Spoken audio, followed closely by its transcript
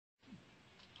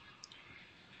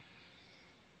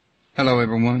Hello,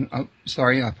 everyone. Oh,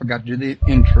 sorry, I forgot to do the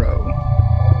intro.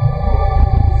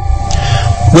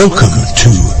 Welcome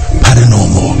to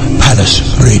Paranormal Palace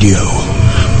Radio,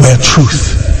 where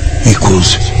truth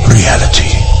equals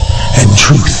reality, and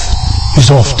truth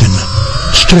is often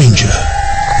stranger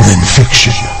than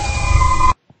fiction.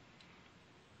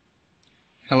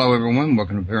 Hello, everyone.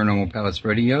 Welcome to Paranormal Palace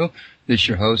Radio. This is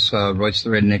your host, Royce the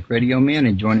Redneck Radio Man,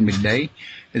 and joining me today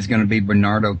is going to be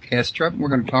Bernardo Kastrup. We're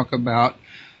going to talk about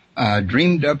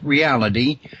dreamed up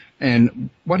reality and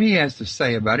what he has to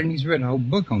say about it. And he's written a whole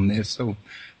book on this. So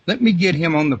let me get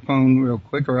him on the phone real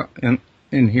quick or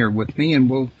in here with me, and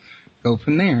we'll go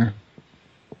from there.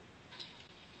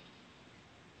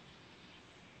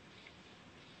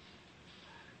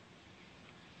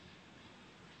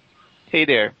 Hey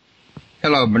there.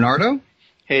 Hello, Bernardo.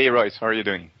 Hey, Royce. How are you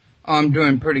doing? I'm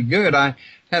doing pretty good. I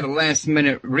had a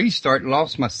last-minute restart,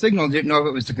 lost my signal, didn't know if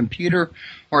it was the computer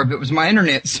or if it was my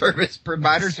internet service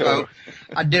provider, so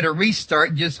I did a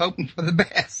restart just hoping for the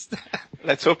best.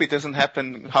 Let's hope it doesn't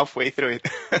happen halfway through it.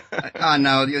 I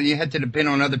know. You have to depend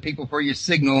on other people for your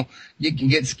signal. You can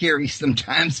get scary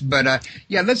sometimes, but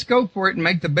yeah, let's go for it and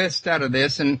make the best out of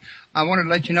this. And I wanted to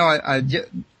let you know,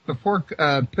 before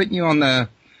putting you on the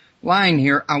line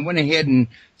here, I went ahead and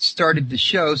started the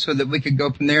show so that we could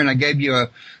go from there, and I gave you a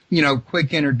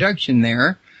quick introduction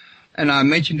there, and I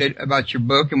mentioned it about your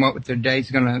book and what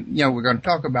today's we're gonna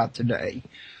talk about today.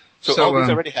 So all this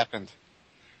already happened.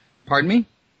 Pardon me?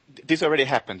 This already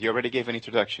happened. You already gave an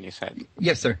introduction, you said.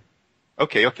 Yes, sir.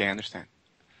 Okay, I understand.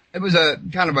 It was a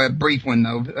kind of a brief one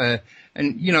though,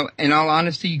 and in all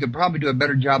honesty, you could probably do a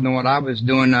better job than what I was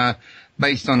doing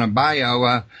based on a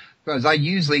bio. Because I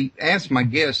usually ask my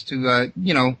guests to,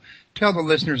 tell the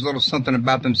listeners a little something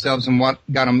about themselves and what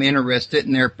got them interested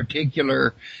in their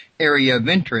particular area of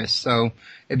interest. So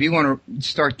if you want to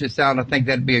start this out, I think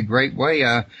that'd be a great way.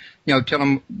 Tell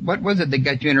them what was it that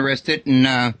got you interested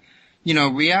in,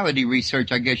 reality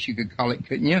research, I guess you could call it,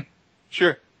 couldn't you?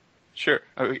 Sure.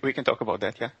 We can talk about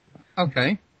that, yeah.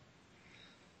 Okay.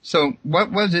 So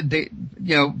what was it that,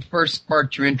 first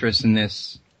sparked your interest in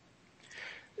this?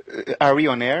 Are we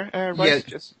on air, Royce?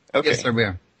 Yes. Okay. Yes, sir, we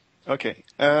are. Okay.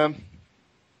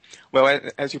 Well,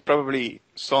 as you probably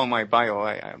saw in my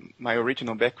bio, my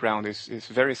original background is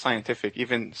very scientific,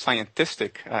 even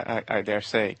scientistic, I dare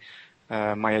say.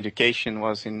 My education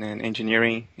was in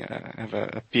engineering. I have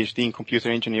a PhD in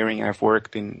computer engineering. I've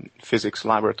worked in physics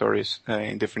laboratories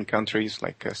in different countries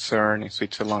like CERN in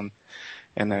Switzerland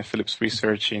and Philips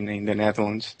Research in the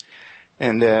Netherlands.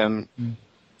 And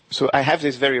so I have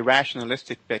this very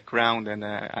rationalistic background, and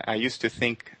I used to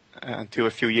think until a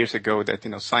few years ago that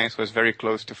science was very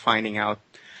close to finding out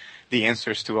the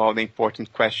answers to all the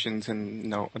important questions,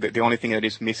 and the only thing that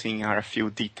is missing are a few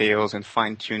details and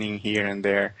fine-tuning here and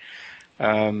there.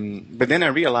 But then I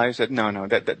realized that no,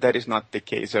 that is not the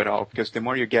case at all, because the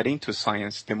more you get into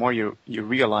science, the more you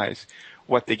realize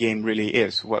what the game really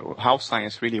is, how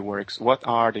science really works, what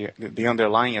are the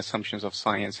underlying assumptions of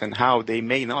science, and how they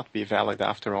may not be valid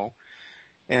after all.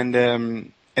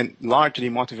 And largely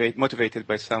motivated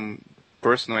by some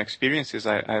personal experiences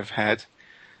I've had,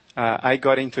 I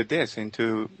got into this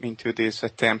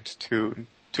attempt to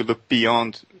look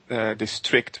beyond the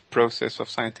strict process of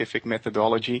scientific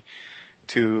methodology,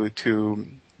 to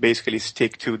basically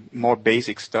stick to more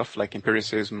basic stuff like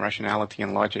empiricism, rationality,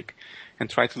 and logic, and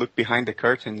try to look behind the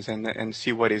curtains and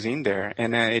see what is in there.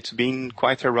 And it's been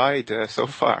quite a ride so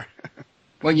far.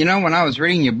 Well, when I was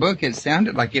reading your book, it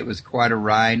sounded like it was quite a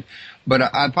ride, but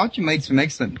I thought you made some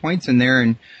excellent points in there,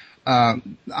 and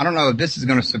I don't know if this is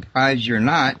going to surprise you or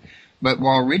not, but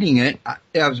while reading it,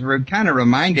 I was kind of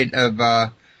reminded of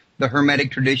the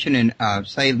Hermetic tradition and,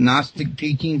 say, Gnostic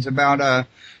teachings about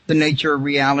the nature of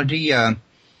reality. Have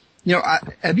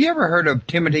you ever heard of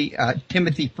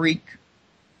Timothy Freak?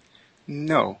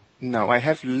 No, I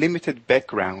have limited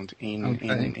background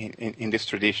in these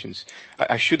traditions.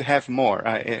 I should have more.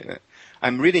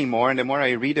 I'm reading more, and the more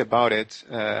I read about it,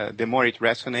 the more it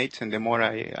resonates, and the more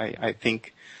I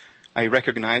think I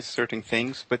recognize certain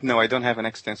things. But no, I don't have an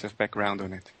extensive background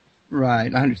on it.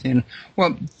 Right, I understand.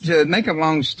 Well, to make a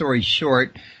long story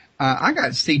short, I got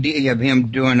a CD of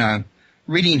him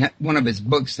reading one of his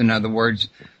books, in other words,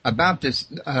 about this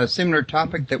similar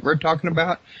topic that we're talking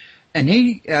about. And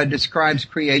he describes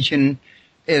creation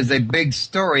as a big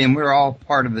story, and we're all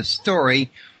part of the story,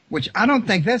 which I don't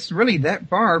think that's really that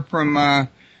far from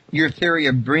your theory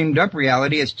of dreamed up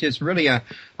reality. It's just really a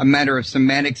matter of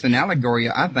semantics and allegory,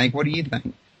 I think. What do you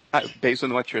think? Based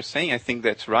on what you're saying, I think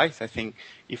that's right. I think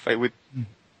if I would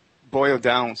boil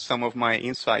down some of my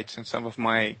insights and some of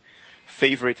my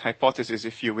favorite hypothesis,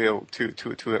 if you will, to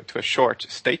a short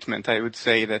statement, I would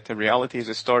say that the reality is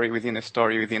a story within a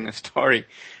story within a story.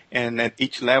 And at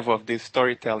each level of this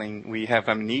storytelling, we have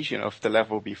amnesia of the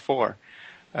level before.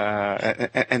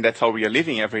 And that's how we are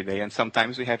living every day. And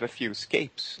sometimes we have a few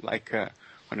escapes, like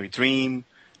when we dream,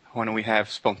 when we have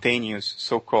spontaneous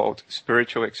so-called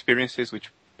spiritual experiences, which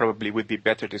probably would be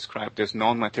better described as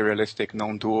non-materialistic,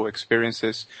 non-dual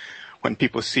experiences, when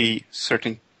people see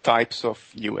certain types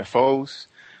of UFOs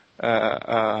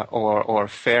or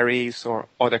fairies or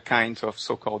other kinds of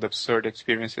so-called absurd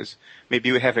experiences.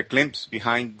 Maybe we have a glimpse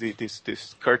behind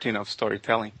this curtain of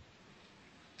storytelling.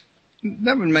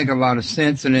 That would make a lot of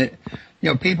sense, and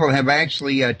people have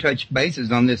actually touched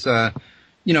bases on this, to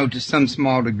some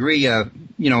small degree,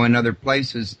 in other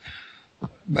places.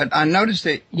 But I noticed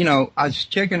that, I was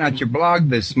checking out your blog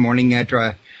this morning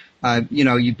after,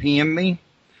 you PM'd me.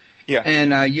 Yeah.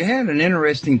 And you had an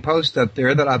interesting post up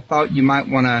there that I thought you might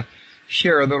want to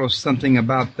share a little something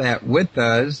about that with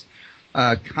us.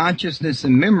 Consciousness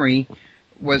and Memory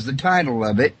was the title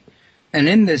of it. And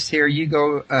in this here, you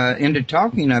go into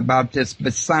talking about this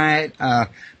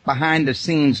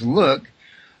behind-the-scenes look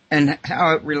and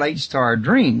how it relates to our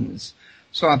dreams.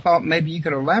 So I thought maybe you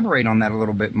could elaborate on that a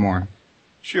little bit more.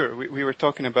 Sure. We were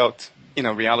talking about,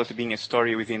 reality being a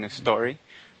story within a story.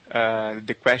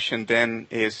 The question then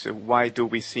is, why do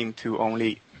we seem to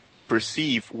only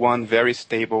perceive one very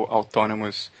stable,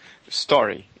 autonomous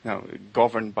story,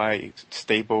 governed by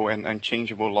stable and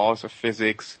unchangeable laws of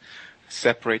physics,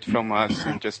 separate from us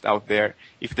and just out there?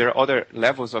 If there are other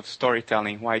levels of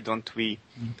storytelling, why don't we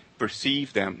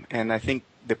perceive them? And I think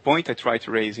the point I try to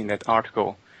raise in that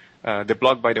article, the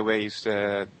blog, by the way, is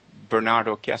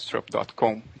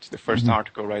bernardokastrup.com. It's the first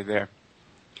article right there.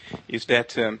 Is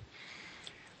that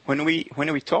when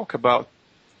we talk about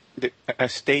a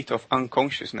state of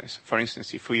unconsciousness, for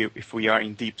instance, if we are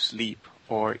in deep sleep,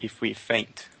 or if we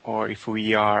faint, or if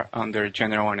we are under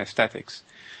general anesthetics,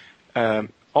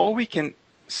 all we can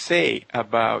say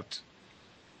about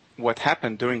what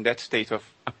happened during that state of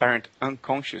apparent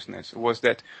unconsciousness was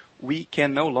that we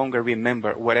can no longer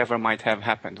remember whatever might have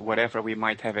happened, whatever we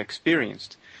might have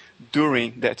experienced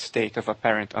during that state of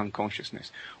apparent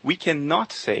unconsciousness. We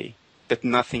cannot say that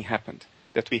nothing happened,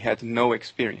 that we had no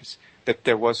experience, that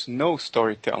there was no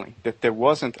storytelling, that there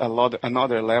wasn't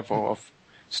another level of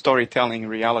storytelling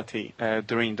reality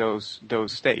during those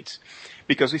states,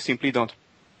 because we simply don't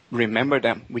remember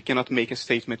them. We cannot make a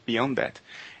statement beyond that.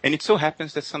 And it so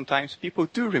happens that sometimes people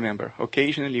do remember.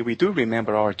 Occasionally we do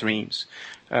remember our dreams.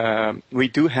 We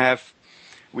do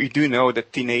know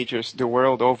that teenagers the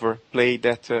world over play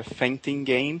that fainting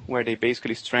game where they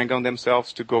basically strangle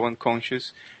themselves to go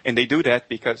unconscious. And they do that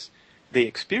because they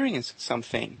experience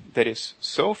something that is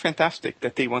so fantastic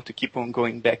that they want to keep on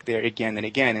going back there again and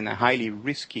again in a highly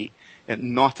risky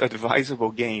and not advisable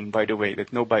game, by the way,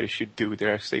 that nobody should do.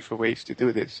 There are safer ways to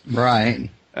do this. Right.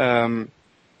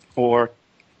 Or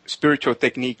spiritual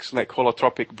techniques like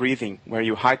holotropic breathing, where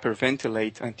you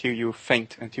hyperventilate until you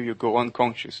faint, until you go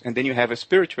unconscious. And then you have a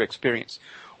spiritual experience,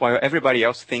 while everybody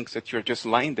else thinks that you're just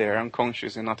lying there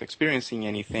unconscious and not experiencing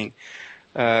anything.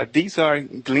 These are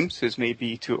glimpses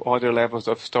maybe to other levels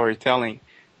of storytelling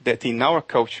that in our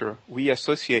culture we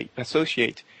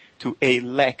associate to a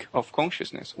lack of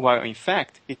consciousness, while in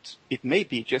fact it may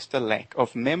be just a lack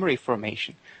of memory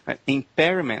formation, an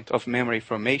impairment of memory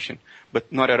formation,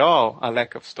 but not at all a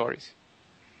lack of stories.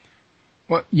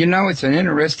 Well, it's an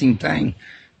interesting thing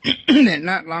that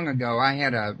not long ago I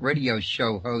had a radio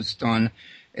show host on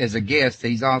as a guest.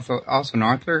 He's also an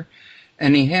author,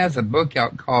 and he has a book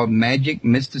out called Magic,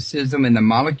 Mysticism, and the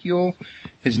Molecule.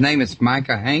 His name is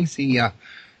Micah Hanks.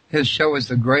 His show is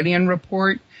The Gradian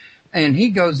Report. And he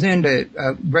goes into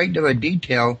a great deal of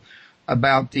detail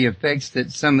about the effects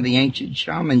that some of the ancient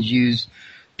shamans use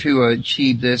to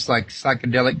achieve this, like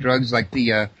psychedelic drugs, like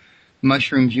the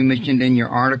mushrooms you mentioned in your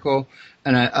article,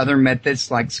 and other methods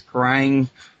like scrying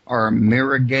or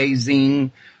mirror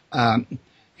gazing.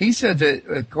 He said that,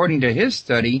 according to his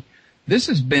study, this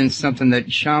has been something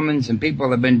that shamans and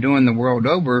people have been doing the world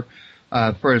over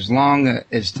for as long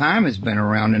as time has been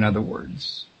around, in other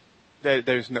words.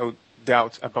 There's no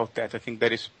doubt about that. I think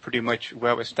that is pretty much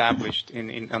well established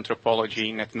in anthropology,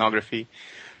 in ethnography.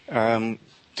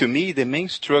 To me, the main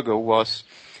struggle was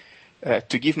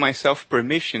to give myself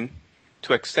permission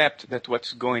to accept that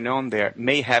what's going on there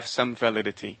may have some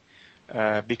validity.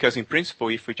 Because in principle,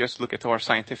 if we just look at our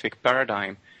scientific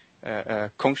paradigm,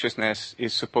 consciousness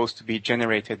is supposed to be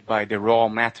generated by the raw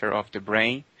matter of the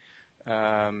brain.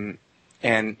 And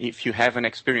if you have an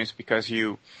experience because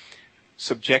you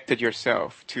subjected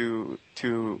yourself to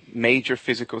major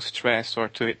physical stress or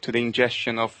to the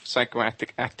ingestion of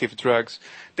psychoactive drugs,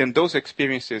 then those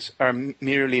experiences are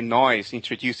merely noise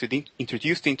introduced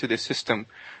into the system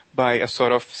by a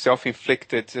sort of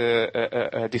self-inflicted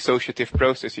dissociative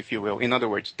process, if you will. In other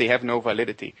words, they have no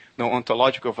validity, no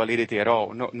ontological validity at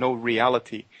all, no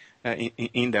reality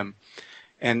in them.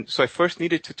 And so I first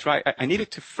needed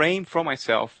to frame for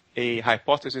myself a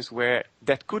hypothesis where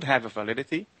that could have a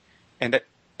validity, and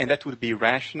that would be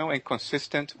rational and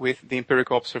consistent with the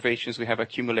empirical observations we have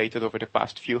accumulated over the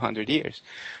past few hundred years.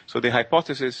 So the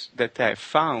hypothesis that I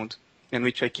found, and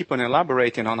which I keep on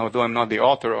elaborating on, although I'm not the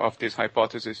author of this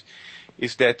hypothesis,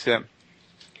 is that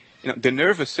the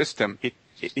nervous system,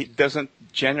 it doesn't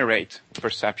generate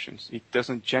perceptions. It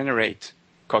doesn't generate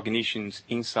cognitions,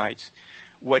 insights.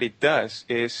 What it does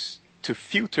is to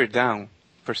filter down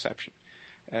perception.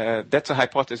 That's a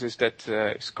hypothesis that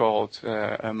is called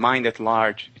mind at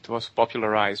large. It was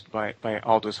popularized by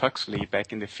Aldous Huxley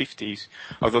back in the 50s.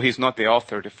 Although he's not the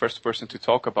author, the first person to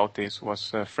talk about this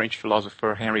was French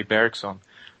philosopher Henri Bergson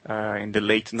in the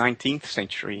late 19th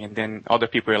century. And then other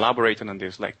people elaborated on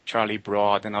this, like Charlie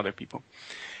Broad and other people.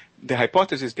 The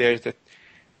hypothesis there is that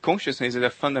consciousness is a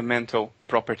fundamental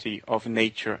property of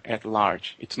nature at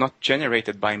large. It's not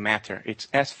generated by matter. It's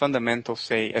as fundamental,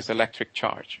 say, as electric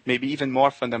charge, maybe even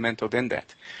more fundamental than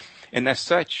that. And as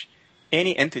such,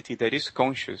 any entity that is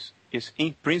conscious is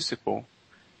in principle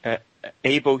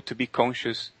able to be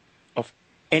conscious of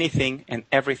anything and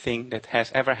everything that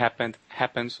has ever happened,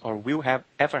 happens, or will have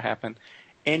ever happened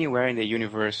anywhere in the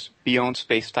universe beyond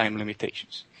space-time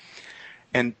limitations.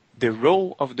 And the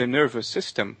role of the nervous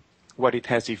system, what it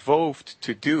has evolved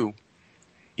to do,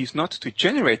 is not to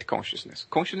generate consciousness.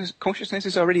 Consciousness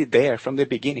is already there from the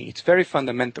beginning. It's very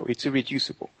fundamental. It's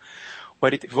irreducible.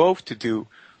 What it evolved to do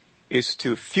is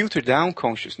to filter down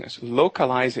consciousness,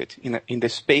 localize it in the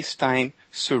space-time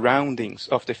surroundings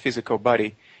of the physical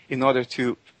body in order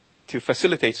to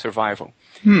facilitate survival.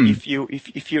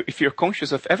 If you're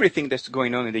conscious of everything that's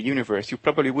going on in the universe, you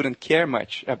probably wouldn't care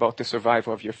much about the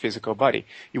survival of your physical body.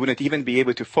 You wouldn't even be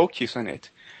able to focus on it.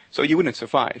 So you wouldn't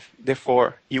survive.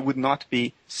 Therefore, you would not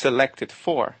be selected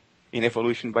for in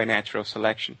evolution by natural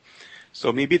selection.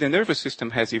 So maybe the nervous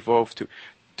system has evolved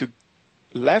to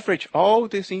leverage all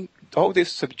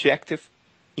this subjective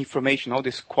information, all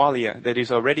this qualia that is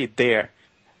already there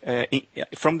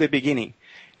from the beginning,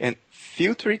 and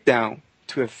filter it down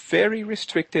to a very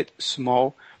restricted,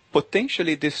 small,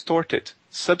 potentially distorted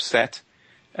subset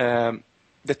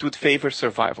that would favor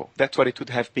survival. That's what it would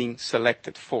have been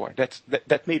selected for.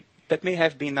 That may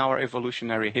have been our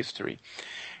evolutionary history.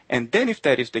 And then if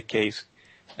that is the case,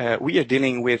 we are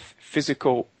dealing with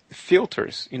physical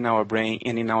filters in our brain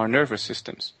and in our nervous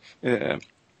systems.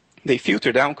 They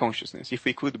filter down consciousness. If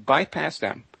we could bypass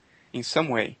them in some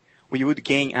way, we would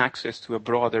gain access to a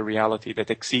broader reality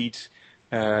that exceeds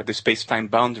the space-time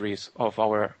boundaries of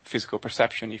our physical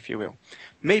perception, if you will.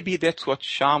 Maybe that's what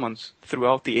shamans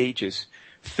throughout the ages,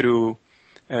 through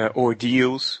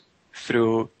ordeals,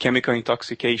 through chemical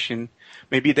intoxication,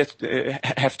 maybe that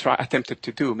have attempted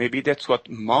to do. Maybe that's what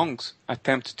monks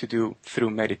attempt to do through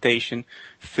meditation,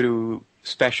 through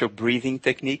special breathing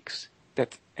techniques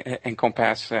that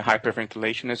encompass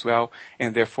hyperventilation as well,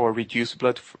 and therefore reduce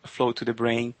blood flow to the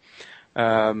brain.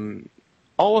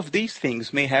 All of these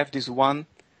things may have this one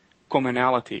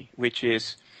commonality, which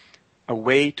is a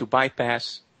way to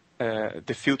bypass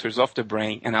the filters of the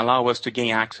brain and allow us to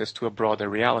gain access to a broader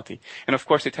reality. And of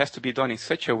course, it has to be done in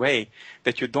such a way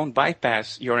that you don't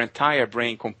bypass your entire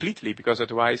brain completely, because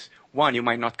otherwise, one, you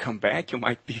might not come back, you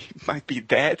might be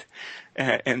dead,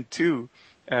 and two,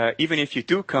 even if you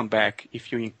do come back,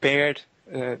 if you impaired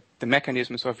the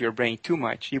mechanisms of your brain too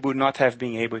much, you would not have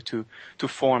been able to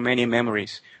form any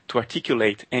memories, to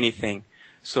articulate anything.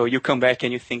 So you come back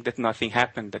and you think that nothing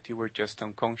happened, that you were just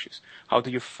unconscious. How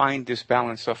do you find this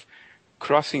balance of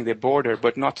crossing the border,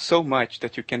 but not so much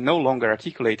that you can no longer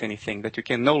articulate anything, that you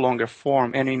can no longer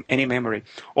form any memory,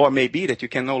 or maybe that you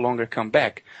can no longer come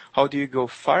back? How do you go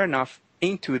far enough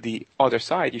into the other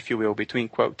side, if you will, between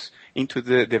quotes, into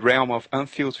the realm of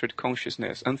unfiltered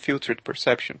consciousness, unfiltered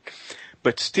perception,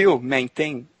 but still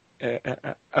maintain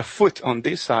a foot on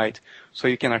this side, so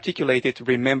you can articulate it,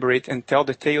 remember it, and tell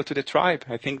the tale to the tribe?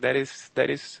 I think that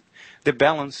is the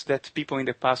balance that people in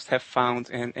the past have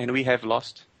found, and we have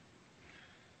lost.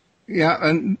 Yeah,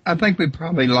 and I think we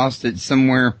probably lost it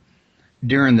somewhere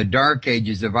during the Dark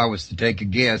Ages, if I was to take a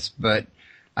guess, but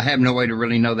I have no way to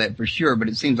really know that for sure, but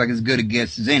it seems like as good a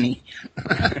guess as any.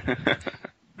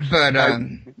 But,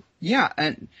 yeah,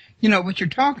 and, what you're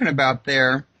talking about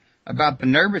there, about the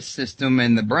nervous system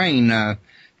and the brain,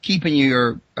 keeping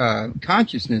your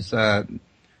consciousness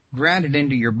grounded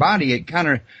into your body. It kind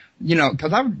of,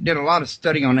 because I did a lot of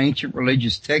study on ancient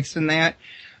religious texts and that,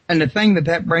 and the thing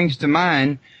that brings to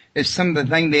mind is some of the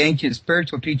things the ancient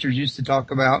spiritual teachers used to talk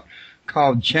about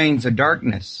called chains of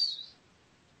darkness.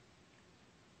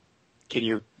 Can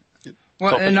you?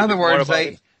 Well, in other words,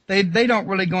 they don't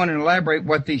really go in and elaborate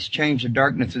what these chains of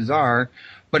darknesses are,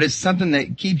 but it's something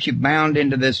that keeps you bound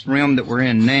into this realm that we're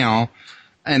in now.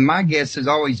 And my guess has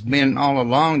always been all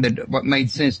along that what made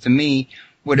sense to me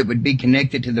it would be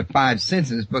connected to the five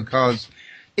senses, because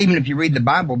even if you read the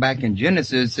Bible back in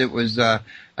Genesis, it was a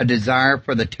desire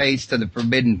for the taste of the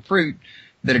forbidden fruit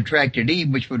that attracted Eve,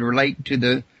 which would relate to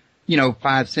the,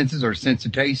 five senses, or sense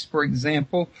of taste, for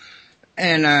example.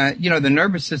 And, the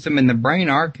nervous system and the brain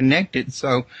are connected.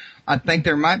 So I think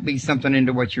there might be something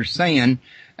into what you're saying,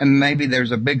 and maybe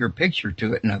there's a bigger picture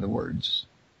to it, in other words.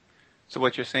 So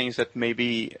what you're saying is that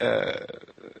maybe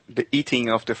the eating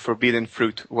of the forbidden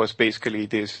fruit was basically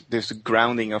this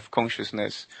grounding of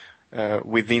consciousness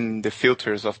within the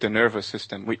filters of the nervous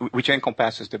system, which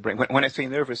encompasses the brain. When I say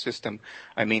nervous system,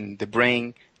 I mean the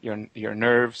brain, your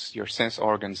nerves, your sense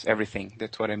organs, everything.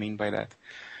 That's what I mean by that.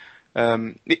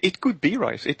 It could be,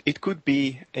 Royce. It could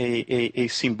be a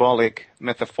symbolic,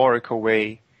 metaphorical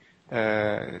way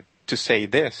to say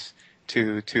this,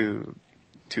 to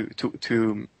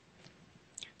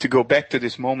go back to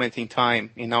this moment in time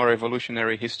in our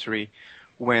evolutionary history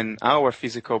when our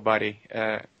physical body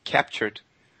captured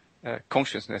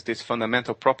consciousness, this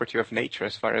fundamental property of nature,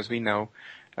 as far as we know,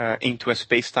 into a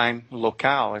space-time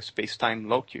locale, a space-time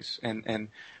locus, and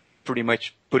pretty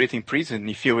much put it in prison,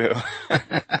 if you will.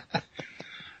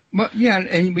 Well, yeah,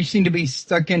 and we seem to be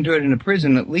stuck into it in a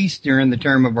prison, at least during the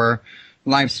term of our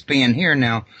lifespan here.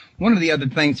 Now, one of the other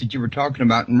things that you were talking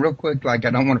about, and real quick, I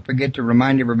don't want to forget to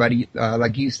remind everybody,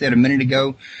 like you said a minute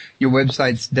ago, your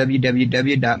website's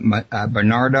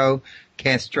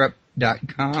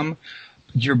www.bernardokastrup.com.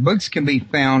 Your books can be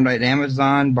found at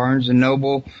Amazon, Barnes &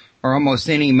 Noble, or almost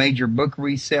any major book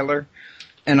reseller.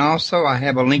 And also, I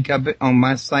have a link up on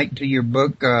my site to your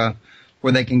book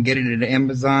where they can get it at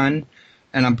Amazon.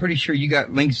 And I'm pretty sure you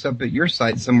got links up at your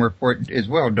site somewhere for it as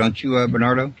well, don't you,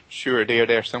 Bernardo? Sure, they are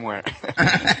there somewhere.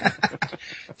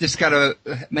 Just got to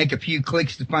make a few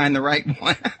clicks to find the right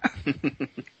one.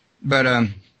 But,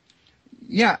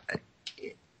 yeah.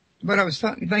 What I was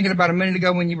thinking about a minute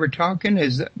ago when you were talking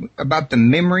is about the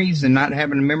memories and not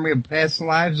having a memory of past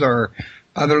lives or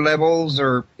other levels,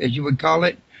 or as you would call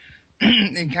it.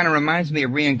 It kind of reminds me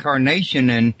of reincarnation.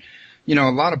 And,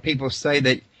 a lot of people say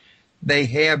that they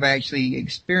have actually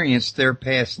experienced their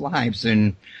past lives,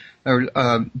 and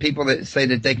people that say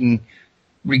that they can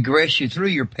regress you through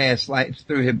your past lives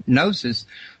through hypnosis,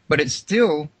 but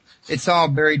it's all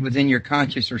buried within your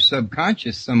conscious or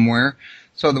subconscious somewhere.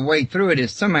 So the way through it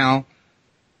is somehow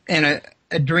in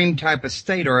a dream type of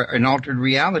state, or an altered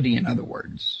reality, in other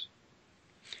words.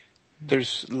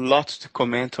 There's lots to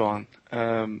comment on.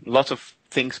 Lots of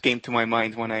things came to my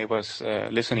mind when I was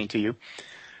listening to you.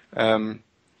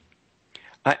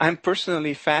 I'm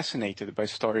personally fascinated by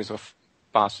stories of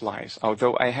past lives,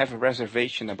 although I have a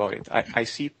reservation about it. I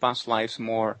see past lives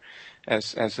more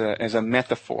as a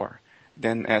metaphor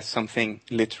than as something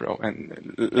literal.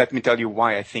 And let me tell you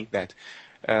why I think that.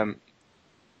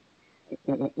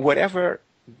 Whatever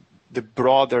the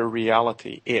broader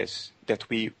reality is that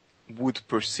we would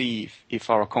perceive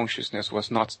if our consciousness was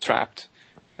not trapped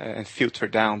and filtered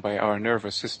down by our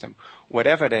nervous system,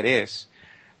 whatever that is,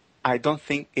 I don't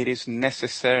think it is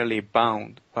necessarily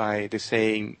bound by the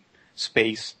same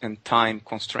space and time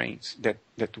constraints that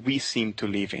we seem to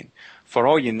live in. For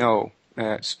all you know,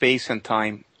 space and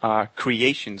time are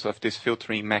creations of this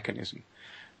filtering mechanism,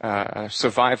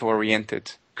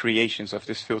 survival-oriented creations of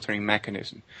this filtering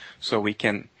mechanism. So we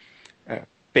can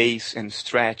pace and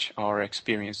stretch our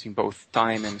experience in both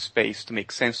time and space to make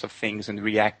sense of things and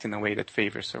react in a way that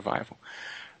favors survival.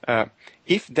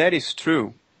 If that is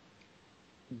true,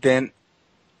 then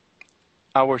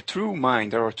our true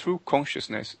mind, our true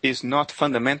consciousness is not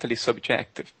fundamentally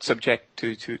subject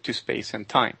to space and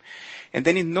time. And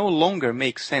then it no longer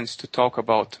makes sense to talk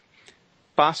about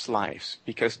past lives,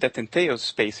 because that entails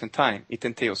space and time. It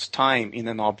entails time in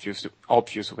an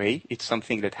obvious way. It's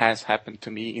something that has happened to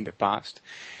me in the past.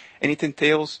 And it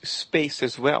entails space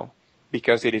as well,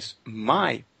 because it is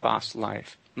my past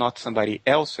life, not somebody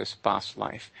else's past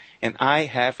life. And I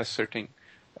have a certain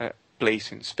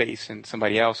place in space, and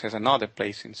somebody else has another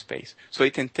place in space. So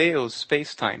it entails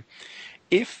space-time.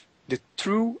 If the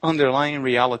true underlying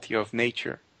reality of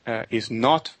nature is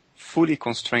not fully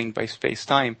constrained by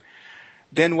space-time,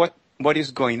 then what is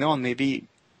going on may be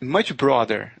much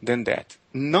broader than that.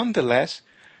 Nonetheless,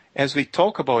 as we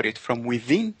talk about it from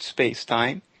within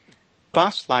space-time,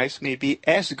 past lives may be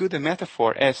as good a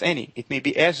metaphor as any. It may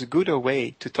be as good a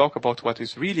way to talk about what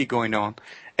is really going on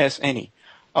as any.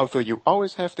 Although you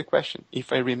always have the question,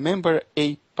 if I remember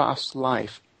a past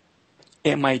life,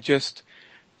 am I just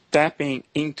tapping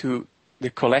into the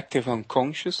collective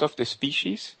unconscious of the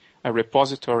species, a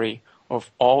repository of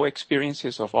all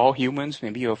experiences, of all humans,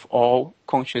 maybe of all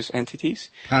conscious entities?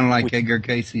 Kind of like Edgar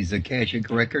Casey's Akashic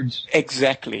Records?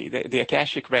 Exactly. The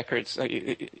Akashic Records,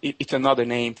 it's another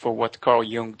name for what Carl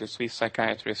Jung, the Swiss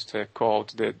psychiatrist, called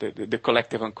the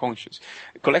collective unconscious.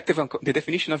 The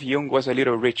definition of Jung was a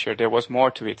little richer. There was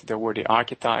more to it. There were the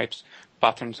archetypes,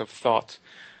 patterns of thought,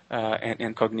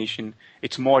 and cognition.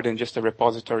 It's more than just a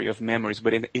repository of memories,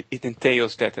 but it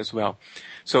entails that as well.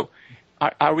 So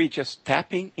are we just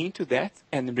tapping into that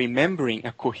and remembering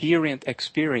a coherent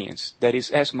experience that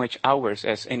is as much ours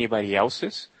as anybody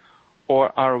else's?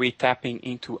 Or are we tapping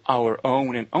into our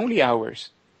own and only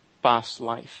ours past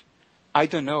life? I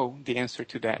don't know the answer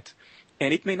to that.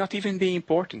 And it may not even be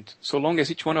important. So long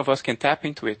as each one of us can tap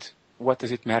into it, what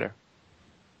does it matter?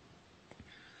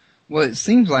 Well, it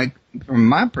seems like, from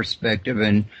my perspective,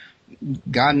 and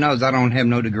God knows I don't have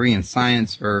no degree in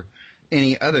science or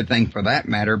any other thing for that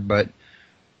matter, but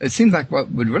it seems like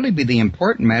what would really be the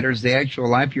important matter is the actual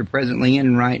life you're presently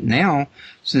in right now,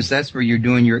 since that's where you're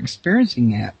doing your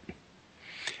experiencing at.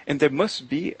 And there must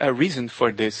be a reason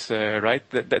for this, right?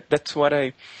 That's what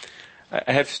I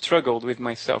have struggled with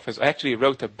myself. As I actually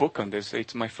wrote a book on this.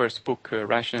 It's my first book,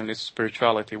 Rationalist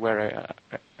Spirituality, where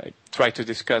I try to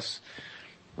discuss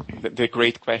the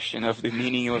great question of the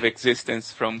meaning of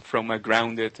existence from a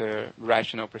grounded,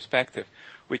 rational perspective,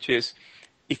 which is,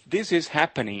 if this is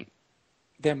happening,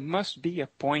 there must be a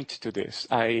point to this.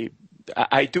 I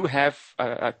do have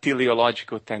a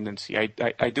teleological tendency.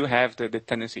 I do have the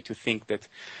tendency to think that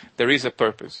there is a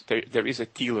purpose. There is a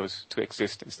telos to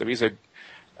existence. There is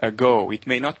a goal. It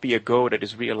may not be a goal that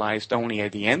is realized only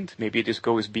at the end. Maybe this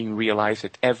goal is being realized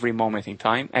at every moment in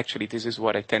time. Actually, this is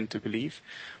what I tend to believe.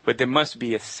 But there must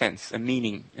be a sense, a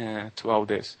meaning to all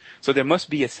this. So there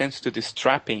must be a sense to this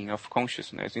trapping of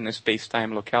consciousness in a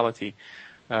space-time locality.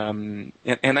 And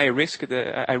I risk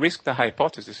the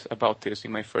hypothesis about this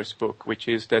in my first book, which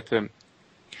is that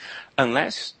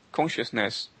unless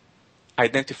consciousness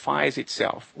identifies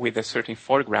itself with a certain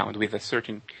foreground, with a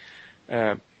certain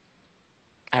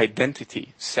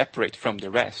identity separate from the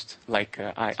rest, like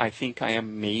I think I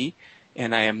am me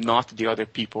and I am not the other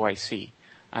people I see.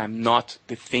 I'm not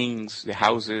the things, the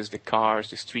houses, the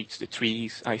cars, the streets, the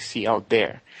trees I see out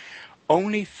there.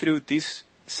 Only through this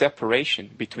separation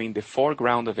between the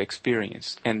foreground of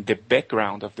experience and the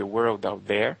background of the world out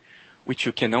there, which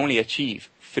you can only achieve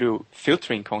through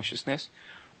filtering consciousness,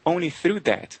 only through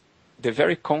that, the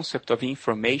very concept of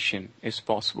information is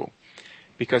possible.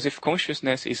 Because if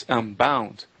consciousness is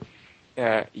unbound,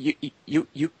 you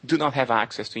do not have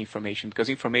access to information, because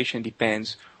information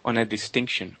depends on a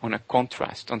distinction, on a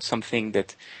contrast, on something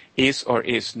that is or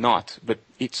is not, but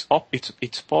its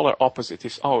polar opposite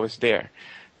is always there.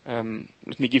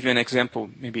 Let me give you an example,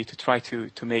 maybe to try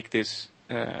to make this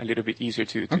a little bit easier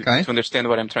to understand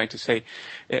what I'm trying to say.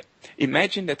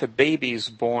 Imagine that a baby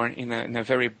is born in a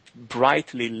very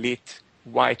brightly lit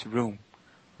white room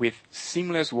with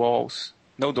seamless walls,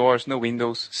 no doors, no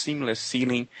windows, seamless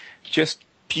ceiling, just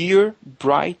pure,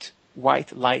 bright,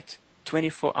 white light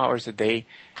 24 hours a day,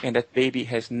 and that baby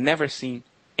has never seen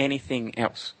anything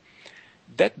else.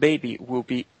 That baby will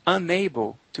be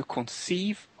unable to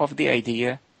conceive of the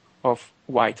idea of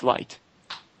white light.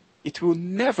 It will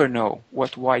never know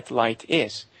what white light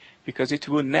is, because it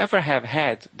will never have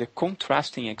had the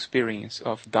contrasting experience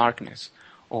of darkness,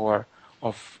 or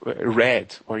of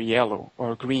red, or yellow,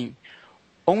 or green.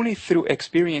 Only through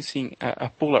experiencing a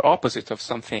polar opposite of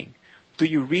something do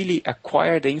you really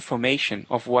acquire the information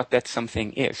of what that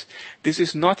something is. This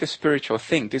is not a spiritual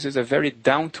thing. This is a very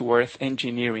down-to-earth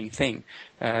engineering thing.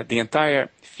 The entire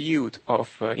field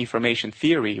of information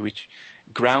theory, which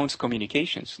grounds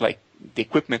communications, like the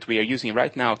equipment we are using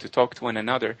right now to talk to one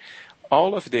another,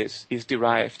 all of this is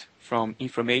derived from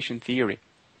information theory,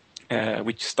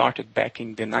 which started back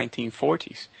in the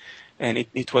 1940s. And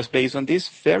it was based on this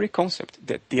very concept,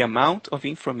 that the amount of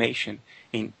information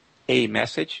in a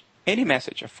message, any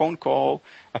message, a phone call,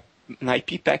 an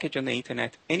IP package on the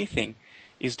internet, anything,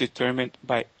 is determined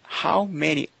by how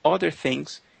many other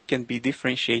things can be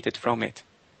differentiated from it.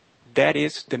 That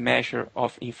is the measure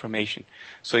of information.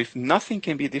 So if nothing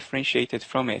can be differentiated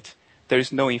from it, there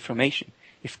is no information.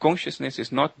 If consciousness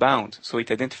is not bound, so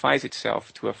it identifies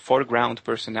itself to a foreground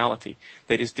personality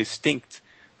that is distinct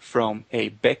from a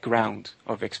background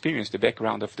of experience, the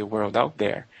background of the world out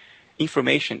there,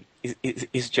 information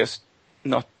is just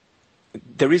not,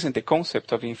 there isn't a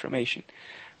concept of information.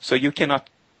 So you cannot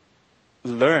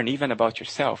learn even about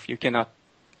yourself. You cannot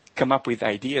come up with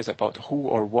ideas about who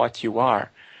or what you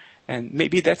are. And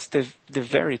maybe that's the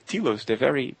very telos, the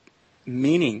very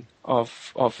meaning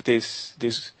of this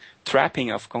trapping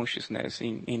of consciousness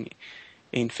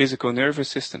in physical nervous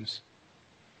systems.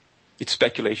 It's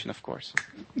speculation, of course.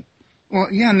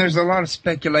 Well, yeah, and there's a lot of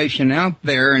speculation out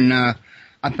there, and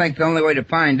I think the only way to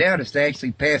find out is to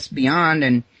actually pass beyond.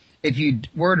 And if you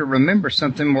were to remember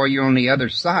something while you're on the other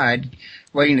side,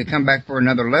 waiting to come back for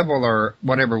another level or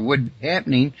whatever would be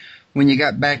happening, when you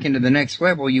got back into the next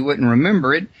level, you wouldn't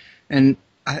remember it. And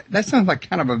that sounds like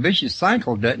kind of a vicious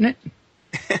cycle, doesn't it?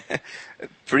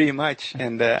 Pretty much.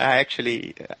 And I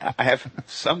have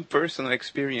some personal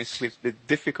experience with the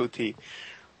difficulty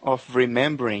of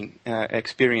remembering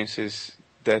experiences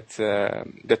that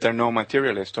are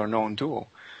non-materialist or non-dual.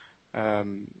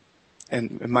 And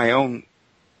my own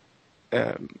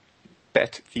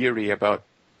pet theory about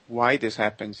why this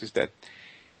happens is that,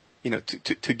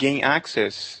 to gain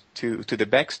access to the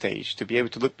backstage, to be able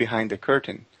to look behind the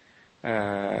curtain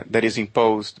that is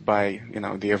imposed by,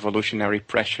 the evolutionary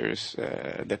pressures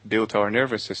that built our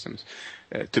nervous systems,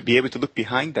 to be able to look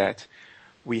behind that,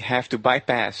 we have to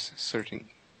bypass certain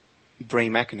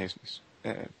brain mechanisms,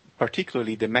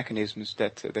 particularly the mechanisms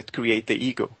that create the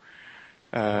ego.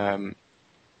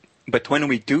 But when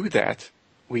we do that,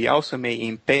 we also may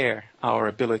impair our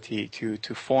ability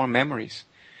to form memories.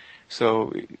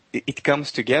 So it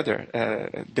comes together.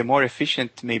 The more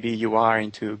efficient maybe you are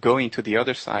into going to the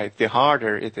other side, the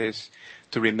harder it is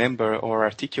to remember or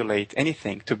articulate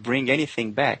anything, to bring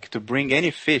anything back, to bring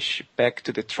any fish back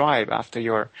to the tribe after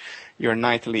your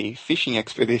nightly fishing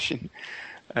expedition.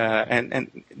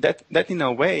 And that in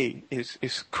a way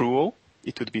is cruel.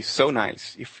 It would be so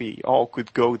nice if we all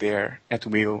could go there at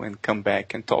will and come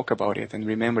back and talk about it and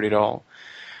remember it all.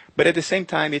 But at the same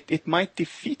time, it might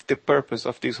defeat the purpose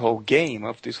of this whole game,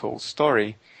 of this whole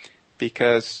story,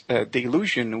 because the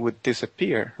illusion would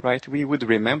disappear, right? We would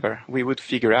remember, we would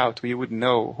figure out, we would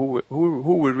know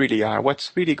who we really are,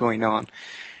 what's really going on.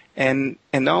 And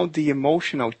now the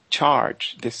emotional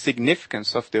charge, the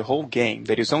significance of the whole game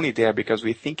that is only there because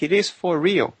we think it is for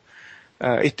real,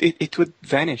 it would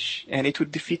vanish and it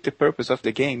would defeat the purpose of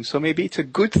the game. So maybe it's a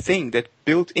good thing that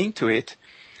built into it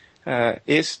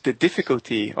is the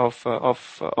difficulty of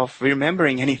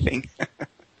remembering anything.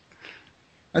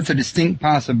 That's a distinct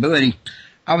possibility.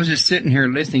 I was just sitting here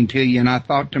listening to you, and I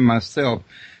thought to myself,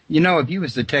 if you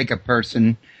was to take a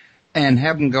person and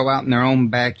have them go out in their own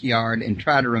backyard and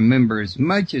try to remember as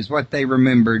much as what they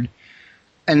remembered,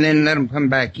 and then let them come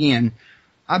back in,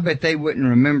 I bet they wouldn't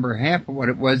remember half of what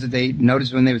it was that they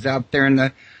noticed when they was out there in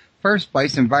the first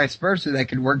place, and vice versa. They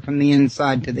could work from the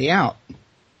inside to the out.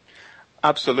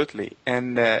 Absolutely.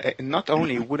 And not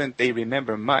only wouldn't they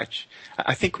remember much,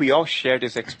 I think we all share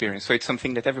this experience, so it's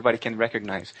something that everybody can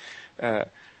recognize.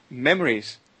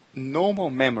 Memories, normal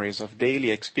memories of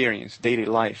daily experience, daily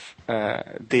life,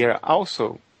 they are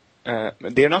also,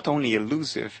 they are not only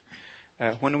elusive.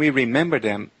 When we remember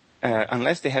them,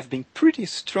 unless they have been pretty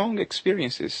strong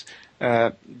experiences,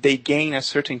 they gain a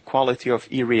certain quality of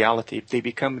irreality. They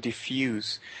become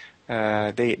diffuse.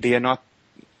 They are not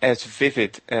as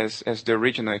vivid as the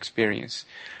original experience.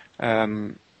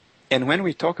 And when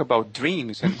we talk about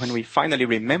dreams, and when we finally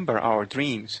remember our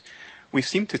dreams, we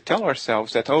seem to tell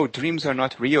ourselves that, dreams are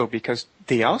not real, because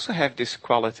they also have this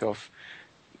quality of,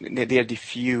 they are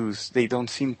diffuse, they don't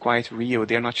seem quite real,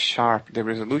 they are not sharp, the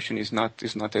resolution is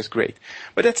not as great.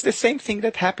 But that's the same thing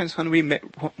that happens when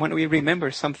we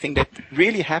remember something that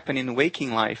really happened in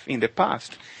waking life in the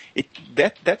past.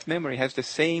 That memory has the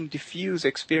same diffuse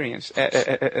experience,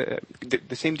 the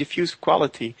same diffuse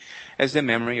quality as the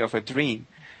memory of a dream.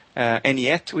 And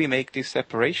yet we make this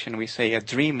separation. We say a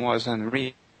dream was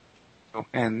unreal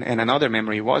and another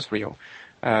memory was real.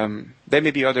 There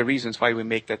may be other reasons why we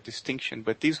make that distinction,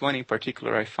 but this one in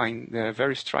particular I find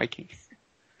very striking.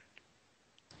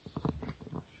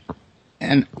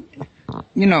 And,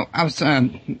 I was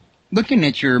looking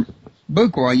at your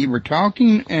book while you were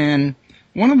talking, and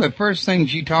one of the first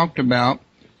things you talked about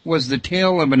was the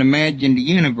tale of an imagined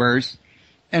universe.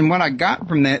 And what I got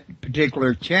from that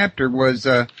particular chapter was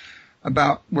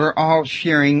about we're all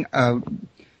sharing a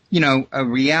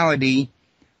reality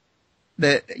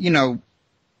that,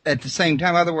 at the same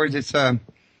time. In other words, it's kind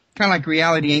of like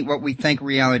reality ain't what we think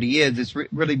reality is. It's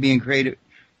really being created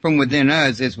from within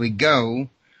us as we go,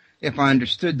 if I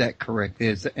understood that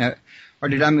correctly. Or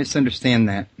did I misunderstand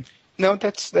that? No,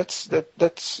 that's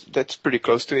pretty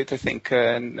close to it, I think,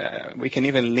 and we can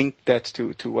even link that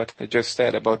to what I just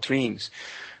said about dreams.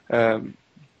 A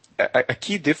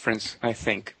key difference, I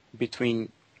think,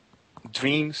 between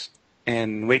dreams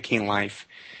and waking life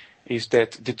is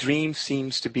that the dream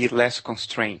seems to be less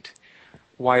constrained,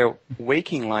 while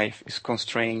waking life is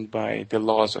constrained by the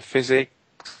laws of physics,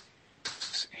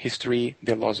 history,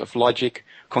 the laws of logic,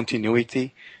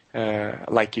 continuity.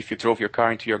 Like if you drove your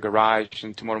car into your garage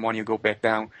and tomorrow morning you go back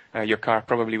down, your car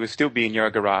probably will still be in your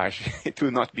garage. It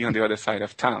will not be on the other side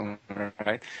of town,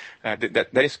 right?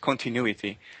 That is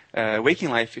continuity. Waking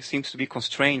life seems to be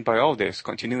constrained by all this,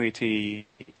 continuity,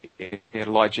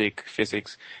 logic,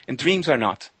 physics. And dreams are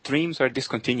not. Dreams are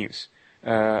discontinuous.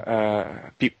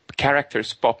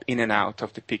 Characters pop in and out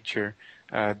of the picture.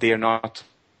 They are not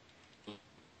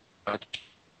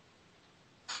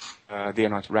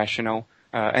rational.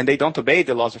 And they don't obey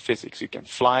the laws of physics. You can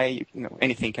fly,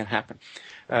 anything can happen.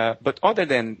 But other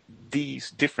than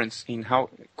these difference in how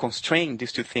constrained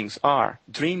these two things are,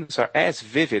 dreams are as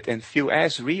vivid and feel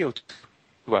as real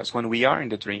to us when we are in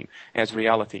the dream as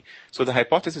reality. So the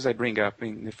hypothesis I bring up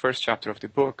in the first chapter of the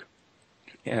book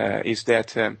is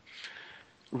that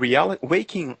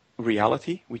waking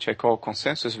reality, which I call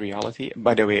consensus reality.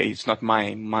 By the way, it's not it's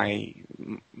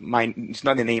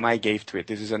not the name I gave to it.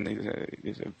 This is a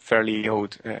fairly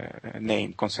old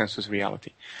name, consensus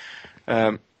reality.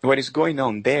 What is going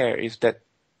on there is that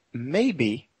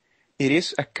maybe it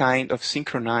is a kind of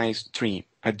synchronized dream,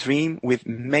 a dream with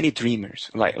many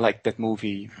dreamers, like that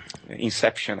movie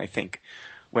Inception, I think,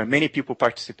 where many people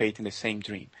participate in the same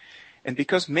dream. And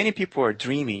because many people are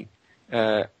dreaming,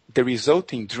 the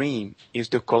resulting dream is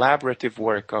the collaborative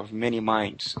work of many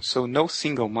minds. So no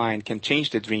single mind can change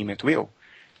the dream at will,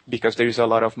 because there is a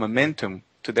lot of momentum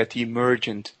to that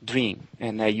emergent dream.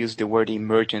 And I use the word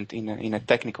emergent in a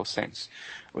technical sense.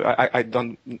 I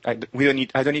don't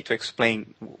need to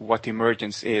explain what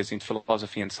emergence is in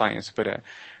philosophy and science, but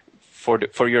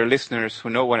for your listeners who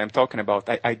know what I'm talking about,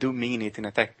 I do mean it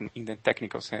in the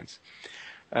technical sense.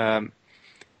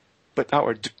 But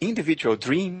our individual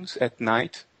dreams at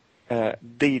night,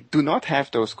 they do not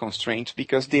have those constraints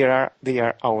because they are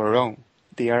our own.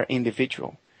 They are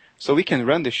individual. So we can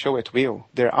run the show at will.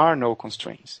 There are no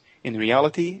constraints. In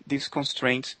reality, these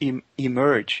constraints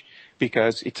emerge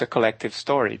because it's a collective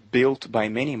story built by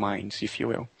many minds, if you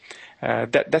will.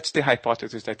 That's the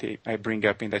hypothesis that I bring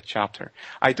up in that chapter.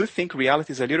 I do think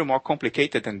reality is a little more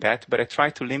complicated than that, but I try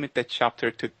to limit that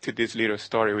chapter to this little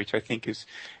story, which I think is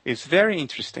very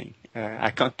interesting.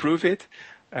 I can't prove it.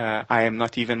 I am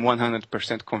not even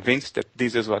 100% convinced that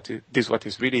this is what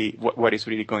is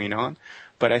really going on,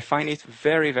 but I find it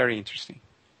very, very interesting.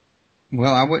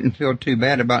 Well, I wouldn't feel too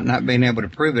bad about not being able to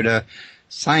prove it.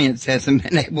 Science hasn't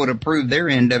been able to prove their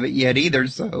end of it yet either,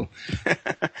 so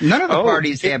none of the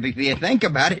parties have, if you think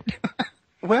about it.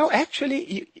 Well,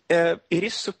 actually, it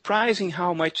is surprising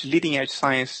how much leading edge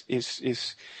science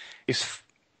is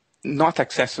not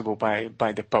accessible by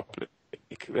the public,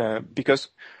 because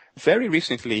very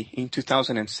recently, in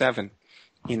 2007,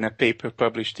 in a paper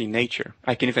published in Nature,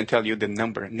 I can even tell you the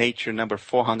number, Nature number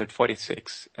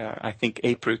 446, I think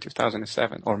April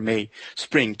 2007 or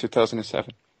spring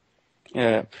 2007.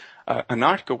 An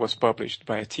article was published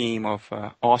by a team of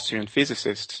Austrian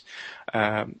physicists,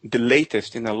 the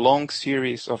latest in a long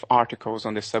series of articles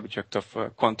on the subject of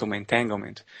quantum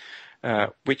entanglement,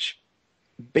 which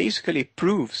basically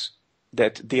proves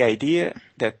that the idea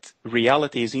that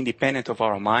reality is independent of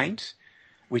our minds,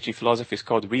 which in philosophy is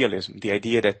called realism, the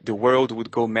idea that the world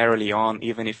would go merrily on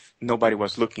even if nobody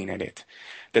was looking at it,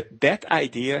 that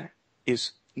idea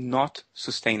is not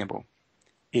sustainable.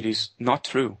 It is not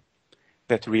true.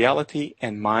 That reality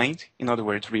and mind, in other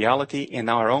words, reality and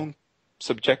our own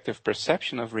subjective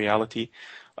perception of reality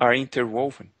are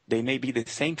interwoven. They may be the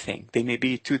same thing. They may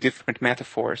be two different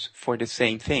metaphors for the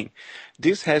same thing.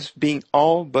 This has been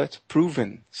all but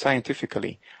proven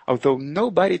scientifically, although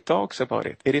nobody talks about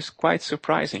it. It is quite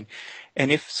surprising.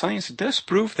 And if science does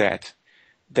prove that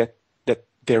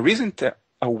there isn't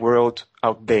a world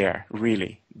out there,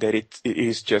 really, that it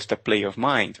is just a play of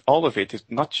mind, all of it is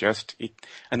not just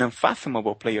an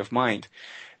unfathomable play of mind,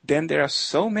 then there are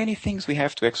so many things we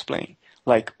have to explain.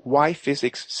 Like why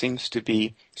physics seems to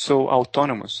be so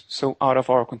autonomous, so out of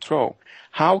our control.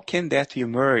 How can that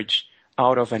emerge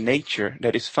out of a nature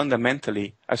that is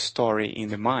fundamentally a story in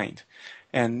the mind?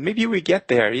 And maybe we get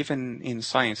there even in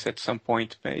science at some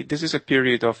point. This is a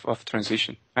period of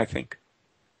transition, I think.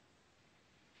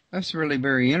 That's really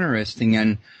very interesting,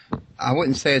 and I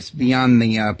wouldn't say it's beyond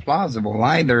the plausible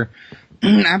either.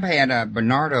 I've had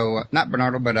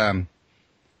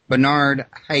Bernard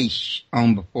Kastrup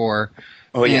on before.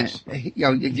 Oh, yes.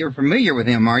 You're familiar with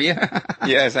him, are you?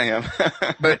 Yes, I am.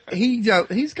 But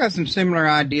he's got some similar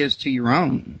ideas to your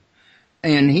own.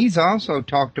 And he's also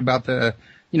talked about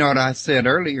what I said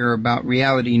earlier about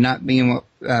reality not being what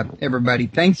everybody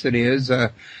thinks it is.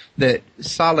 That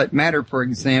solid matter, for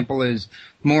example, is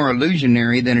more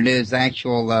illusionary than it is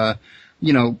actual,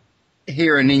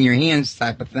 here and in your hands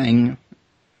type of thing.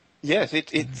 Yes,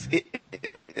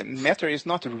 matter is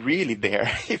not really there.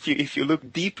 If you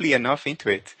look deeply enough into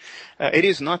it, it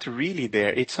is not really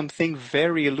there. It's something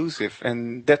very elusive,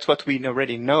 and that's what we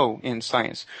already know in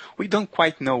science. We don't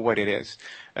quite know what it is.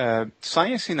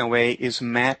 Science, in a way, is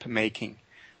map making.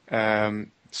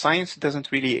 Science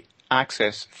doesn't really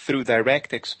access through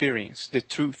direct experience the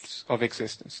truths of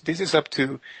existence. This is up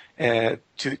to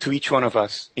each one of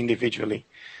us individually.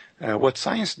 What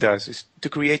science does is to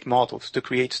create models, to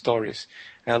create stories,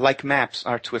 like maps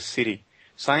are to a city.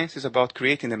 Science is about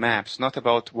creating the maps, not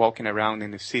about walking around in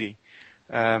the city.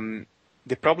 The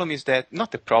problem is that,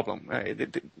 not the problem,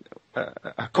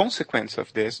 a consequence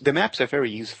of this, the maps are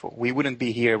very useful. We wouldn't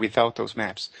be here without those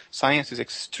maps. Science is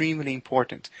extremely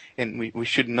important, and we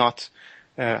should not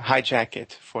hijack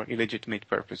it for illegitimate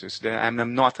purposes.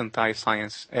 I'm not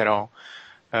anti-science at all.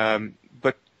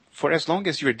 But for as long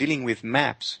as you're dealing with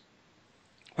maps,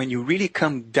 when you really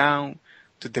come down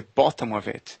to the bottom of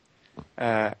it,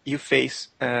 you face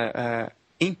an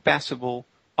impassable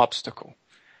obstacle.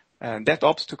 That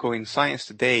obstacle in science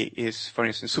today is, for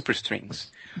instance,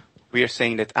 superstrings. We are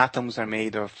saying that atoms are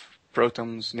made of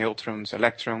protons, neutrons,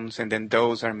 electrons, and then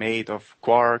those are made of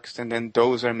quarks, and then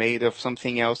those are made of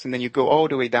something else, and then you go all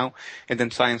the way down, and then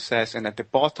science says, and at the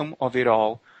bottom of it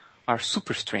all are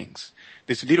superstrings,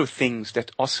 these little things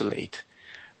that oscillate.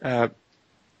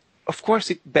 Of course,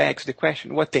 it begs the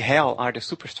question, what the hell are the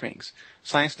superstrings?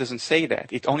 Science doesn't say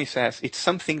that. It only says it's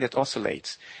something that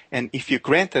oscillates. And if you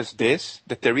grant us this,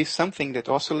 that there is something that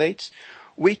oscillates,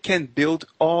 we can build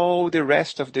all the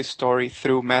rest of this story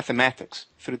through mathematics,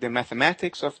 through the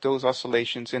mathematics of those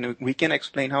oscillations, and we can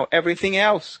explain how everything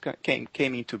else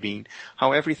came into being,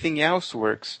 how everything else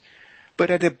works. But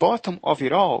at the bottom of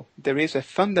it all, there is a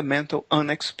fundamental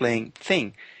unexplained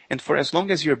thing. And for as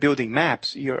long as you're building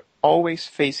maps, you're always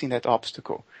facing that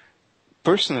obstacle.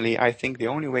 Personally, I think the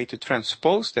only way to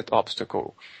transpose that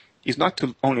obstacle is not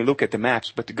to only look at the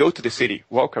maps, but to go to the city,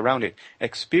 walk around it,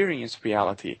 experience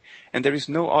reality. And there is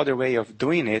no other way of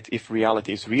doing it if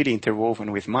reality is really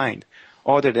interwoven with mind,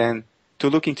 other than to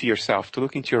look into yourself, to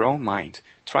look into your own mind,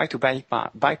 try to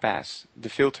bypass the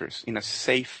filters in a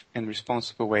safe and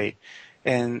responsible way,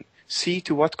 and see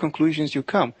to what conclusions you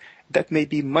come. That may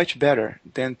be much better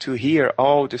than to hear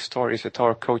all the stories that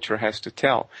our culture has to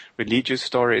tell. Religious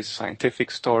stories,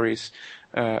 scientific stories,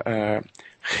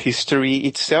 history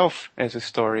itself as a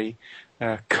story,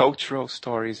 cultural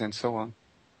stories, and so on.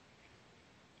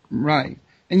 Right.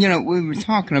 And, we were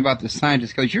talking about the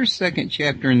scientists, because your second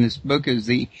chapter in this book is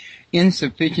the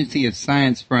insufficiency of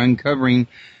science for uncovering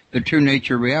the true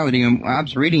nature of reality. And I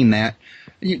was reading that.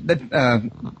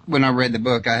 When I read the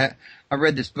book, I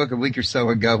read this book a week or so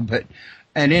ago, but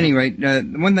at any rate,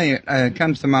 one thing that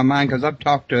comes to my mind, because I've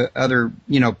talked to other,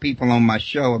 people on my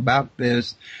show about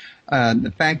this,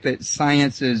 the fact that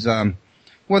science is,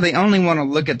 they only want to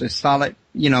look at the solid,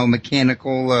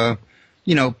 mechanical,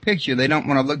 picture. They don't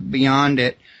want to look beyond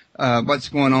it, what's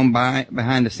going on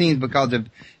behind the scenes, because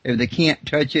if they can't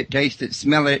touch it, taste it,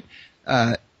 smell it,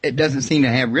 it doesn't seem to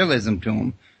have realism to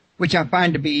them, which I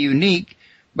find to be unique,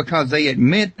 because they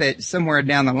admit that somewhere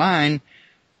down the line,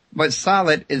 what's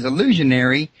solid is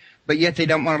illusionary, but yet they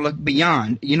don't want to look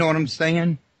beyond. You know what I'm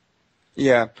saying?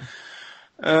 Yeah.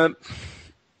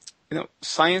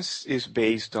 Science is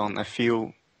based on a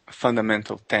few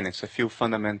fundamental tenets, a few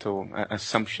fundamental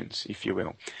assumptions, if you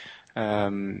will.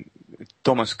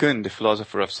 Thomas Kuhn, the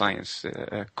philosopher of science,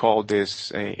 called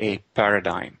this a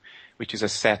paradigm, which is a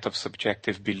set of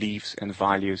subjective beliefs and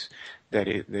values that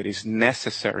is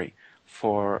necessary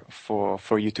for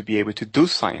you to be able to do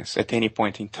science at any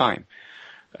point in time.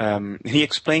 He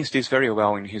explains this very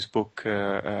well in his book,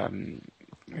 what's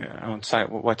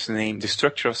the name? The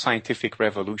Structure of Scientific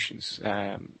Revolutions,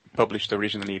 published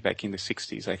originally back in the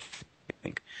 60s, I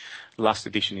think. Last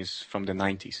edition is from the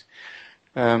 90s.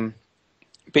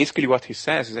 Basically what he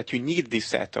says is that you need this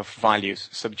set of values,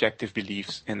 subjective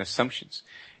beliefs, and assumptions.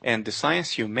 And the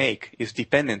science you make is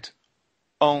dependent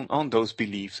on those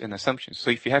beliefs and assumptions.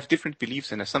 So if you have different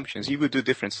beliefs and assumptions, you will do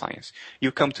different science.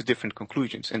 You come to different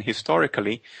conclusions. And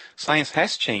historically, science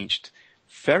has changed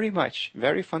very much,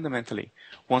 very fundamentally,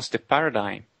 once the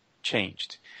paradigm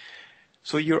changed.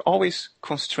 So you're always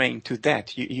constrained to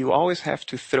that. You always have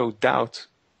to throw doubt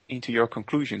into your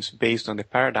conclusions based on the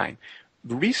paradigm.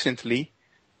 Recently,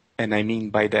 and I mean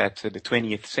by that the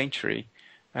 20th century,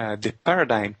 the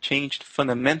paradigm changed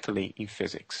fundamentally in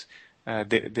physics.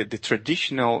 The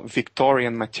traditional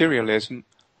Victorian materialism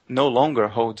no longer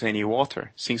holds any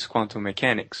water since quantum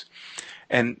mechanics.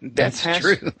 And That's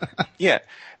true. Yeah,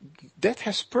 that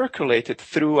has percolated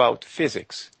throughout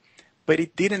physics, but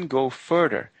it didn't go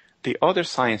further. The other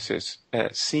sciences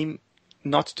seem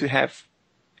not to have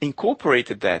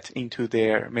incorporated that into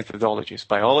their methodologies.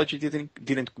 Biology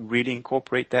didn't really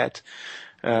incorporate that.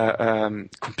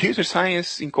 Computer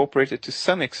science incorporated to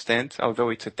some extent, although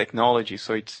it's a technology,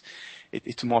 so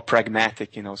it's more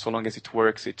pragmatic, so long as it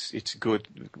works, it's good.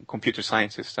 Computer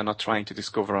scientists are not trying to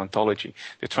discover ontology.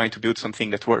 They're trying to build something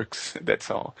that works, that's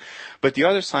all. But the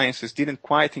other sciences didn't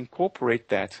quite incorporate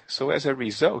that. So as a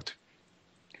result,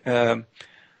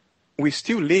 we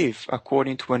still live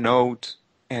according to a node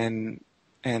and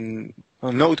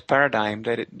a node paradigm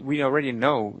that we already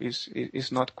know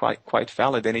is not quite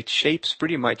valid, and it shapes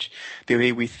pretty much the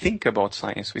way we think about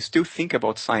science. We still think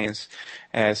about science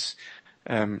as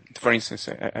for instance,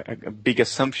 a big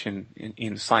assumption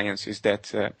in science is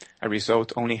that a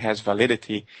result only has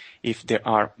validity if there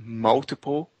are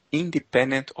multiple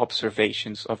independent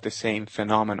observations of the same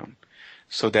phenomenon,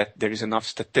 so that there is enough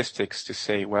statistics to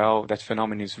say, well, that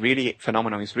phenomenon is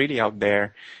really out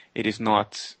there. It is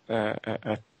not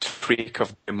a trick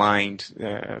of the mind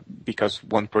because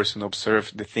one person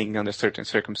observed the thing under certain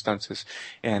circumstances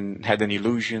and had an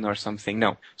illusion or something.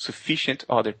 No, sufficient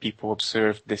other people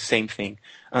observed the same thing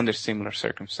under similar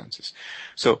circumstances.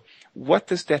 So what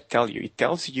does that tell you? It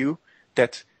tells you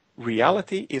that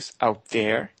reality is out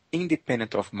there,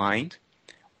 independent of mind.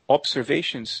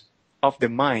 Observations of the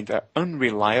mind are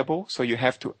unreliable, so you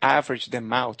have to average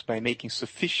them out by making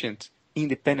sufficient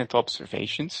independent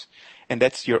observations, and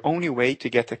that's your only way to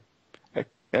get a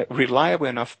reliable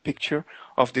enough picture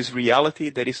of this reality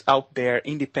that is out there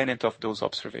independent of those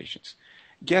observations.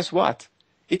 Guess what?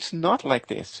 It's not like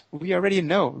this. We already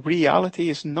know reality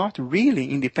is not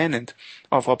really independent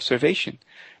of observation.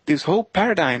 This whole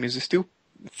paradigm is still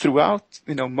throughout,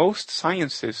 most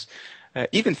sciences,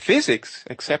 even physics,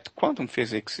 except quantum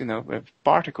physics,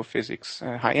 particle physics,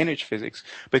 high energy physics,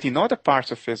 but in other parts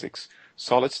of physics,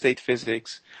 solid state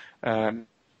physics,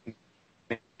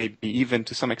 maybe even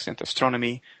to some extent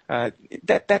astronomy,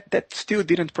 that still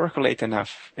didn't percolate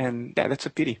enough, and that's a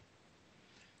pity.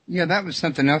 Yeah, that was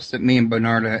something else that me and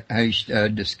Bernardo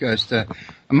discussed,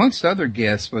 amongst other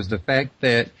guests, was the fact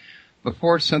that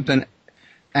before something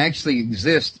actually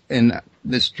exists in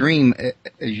this dream,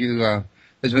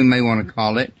 as we may want to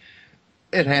call it,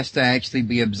 it has to actually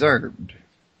be observed.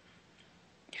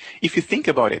 If you think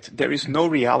about it, there is no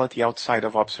reality outside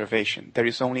of observation. There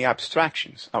is only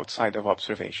abstractions outside of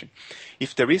observation.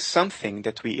 If there is something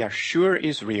that we are sure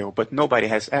is real, but nobody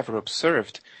has ever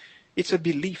observed, it's a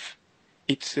belief.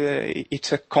 It's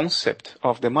a concept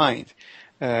of the mind.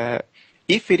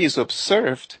 If it is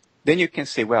observed, then you can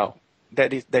say, well,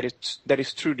 that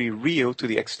is truly real to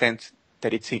the extent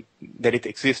that it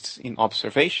exists in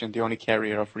observation, the only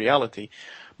carrier of reality.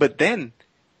 But then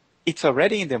it's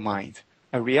already in the mind.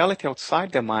 A reality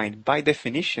outside the mind, by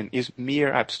definition, is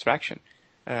mere abstraction.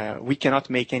 We cannot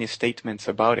make any statements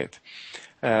about it.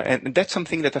 And that's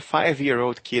something that a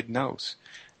 5-year-old kid knows.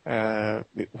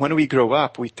 When we grow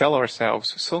up, we tell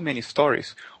ourselves so many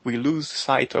stories, we lose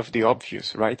sight of the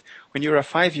obvious, right? When you're a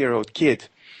 5-year-old kid,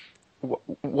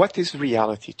 what is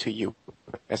reality to you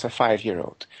as a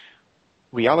 5-year-old?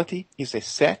 Reality is a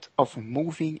set of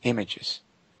moving images,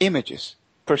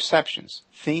 perceptions,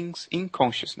 things in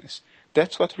consciousness.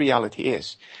 That's what reality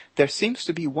is. There seems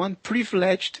to be one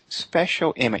privileged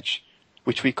special image,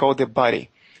 which we call the body,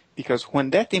 because when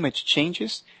that image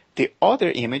changes, the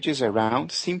other images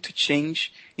around seem to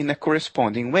change in a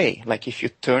corresponding way. Like if you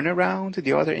turn around,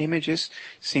 the other images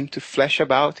seem to flash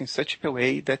about in such a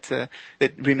way that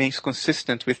that remains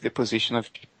consistent with the position of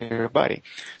your body.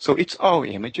 So it's all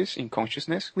images in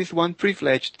consciousness with one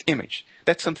privileged image.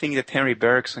 That's something that Henry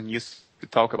Bergson used to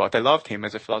talk about. I loved him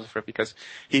as a philosopher because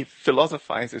he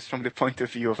philosophizes from the point of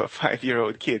view of a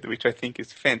 5-year-old kid, which I think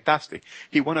is fantastic.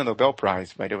 He won a Nobel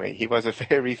Prize, by the way. He was a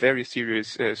very, very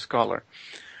serious scholar.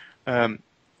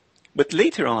 But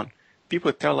later on,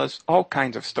 people tell us all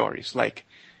kinds of stories, like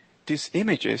these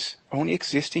images only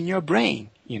exist in your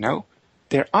brain,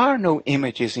 There are no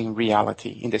images in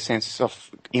reality in the sense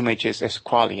of images as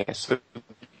qualia, as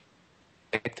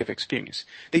subjective experience.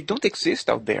 They don't exist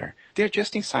out there. They're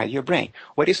just inside your brain.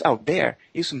 What is out there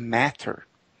is matter,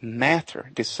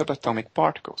 the subatomic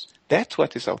particles. That's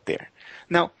what is out there.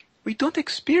 Now, we don't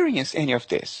experience any of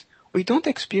this. We don't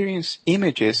experience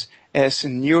images as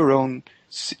neural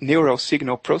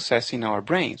signal process in our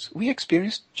brains. We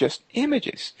experience just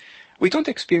images. We don't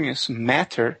experience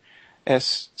matter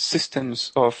as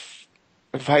systems of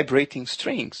vibrating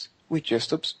strings. We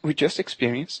just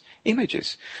experience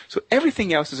images. So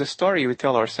everything else is a story we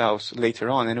tell ourselves later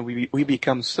on, and we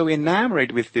become so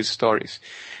enamored with these stories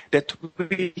that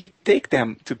we take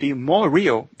them to be more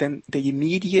real than the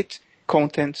immediate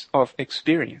content of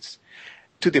experience,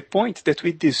 to the point that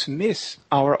we dismiss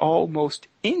our almost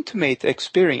intimate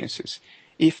experiences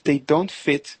if they don't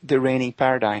fit the reigning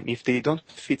paradigm, if they don't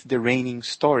fit the reigning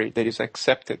story that is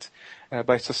accepted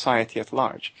by society at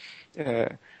large.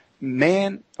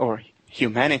 Man, or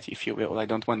humanity, if you will, I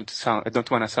don't want to sound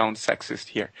sexist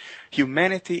here.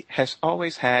 Humanity has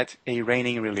always had a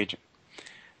reigning religion.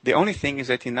 The only thing is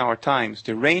that in our times,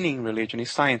 the reigning religion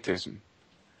is scientism,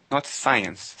 not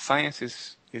science. Science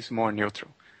is more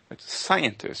neutral. But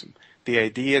scientism, the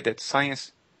idea that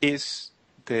science is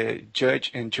the judge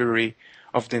and jury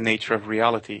of the nature of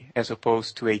reality, as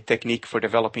opposed to a technique for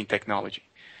developing technology,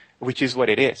 which is what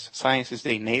it is. Science is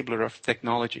the enabler of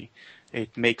technology.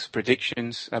 It makes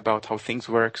predictions about how things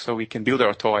work so we can build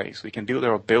our toys, we can build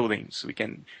our buildings, we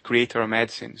can create our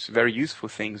medicines, very useful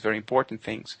things, very important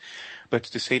things. But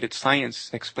to say that science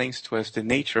explains to us the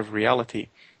nature of reality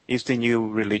is the new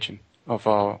religion of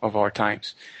our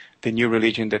times. The new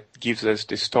religion that gives us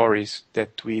the stories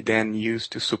that we then use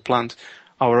to supplant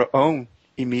our own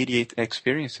immediate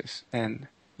experiences. And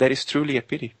that is truly a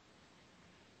pity.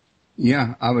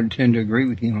 Yeah, I would tend to agree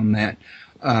with you on that.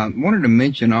 Wanted to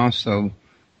mention also,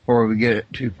 before we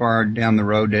get too far down the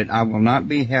road, that I will not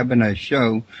be having a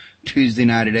show Tuesday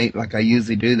night at 8 like I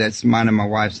usually do. That's mine and my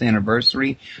wife's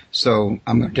anniversary, so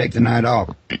I'm going to take the night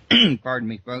off. Pardon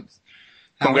me, folks.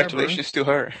 Congratulations to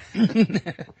her.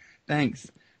 Thanks.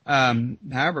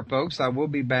 However, folks, I will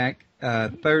be back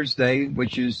Thursday,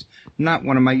 which is not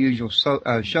one of my usual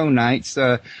show nights,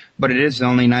 but it is the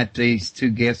only night these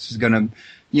two guests is going to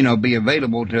be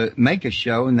available to make a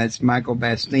show, and that's Michael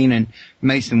Bastine and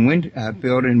Mason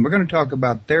Winfield, and we're going to talk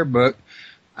about their book,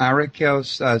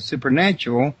 Irakel's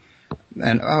Supernatural,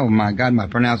 and oh my God, my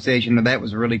pronunciation of that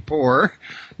was really poor,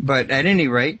 but at any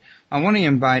rate, I want to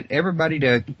invite everybody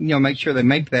to, make sure they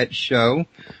make that show,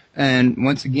 and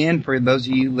once again, for those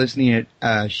of you listening at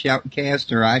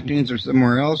Shoutcast or iTunes or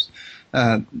somewhere else,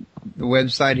 the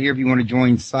website here, if you want to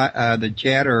join the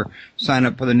chat or sign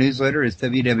up for the newsletter, is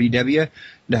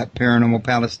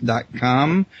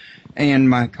www.paranormalpalace.com. And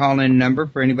my call-in number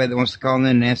for anybody that wants to call in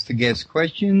and ask the guest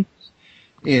questions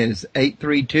is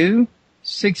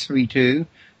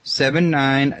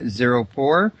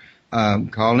 832-632-7904.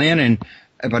 Call in, and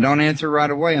if I don't answer right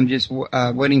away, I'm just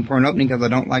waiting for an opening because I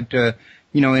don't like to,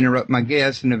 interrupt my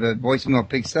guests. And if a voicemail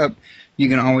picks up, you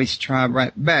can always try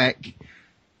right back.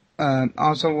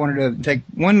 Also wanted to take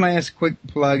one last quick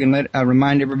plug and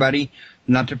remind everybody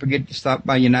not to forget to stop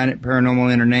by United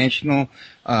Paranormal International.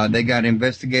 They got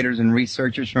investigators and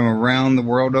researchers from around the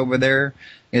world over there.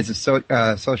 It's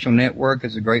a social network.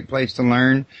 It's a great place to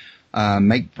learn,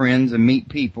 make friends, and meet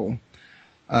people.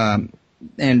 And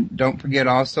don't forget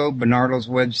also, Bernardo's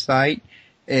website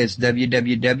is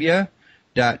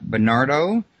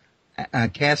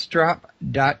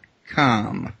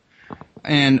www.bernardokastrop.com.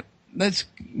 And let's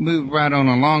move right on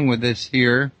along with this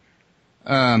here.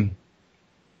 Now,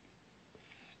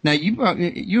 you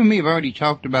and me have already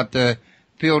talked about the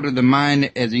field of the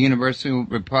mind as a universal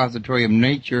repository of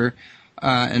nature,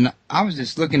 and I was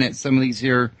just looking at some of these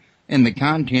here in the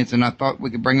contents, and I thought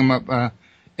we could bring them up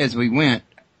as we went.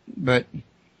 But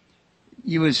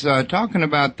you was talking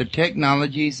about the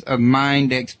technologies of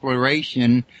mind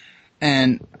exploration,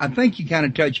 and I think you kind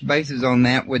of touched bases on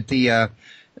that with the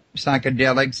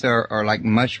psychedelics or like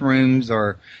mushrooms,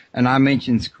 and I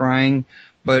mentioned scrying,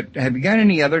 but have you got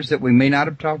any others that we may not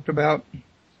have talked about?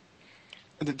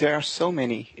 There are so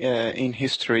many in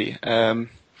history. The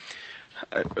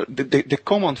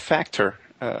common factor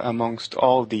amongst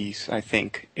all these, I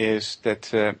think, is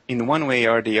that in one way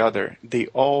or the other, they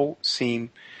all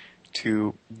seem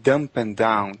to dampen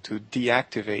down, to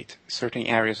deactivate certain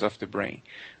areas of the brain,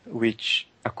 which,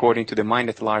 according to the mind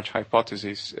at large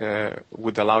hypothesis,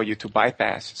 would allow you to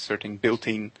bypass certain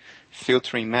built-in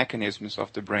filtering mechanisms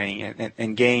of the brain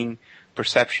and gain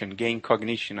perception, gain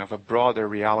cognition of a broader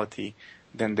reality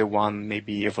than the one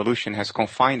maybe evolution has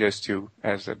confined us to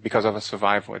because of a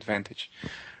survival advantage.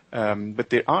 But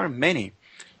there are many.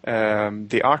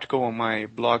 The article on my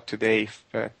blog today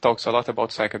talks a lot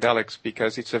about psychedelics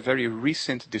because it's a very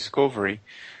recent discovery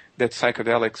that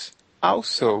psychedelics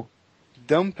also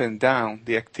dampen down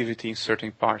the activity in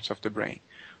certain parts of the brain.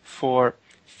 For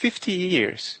 50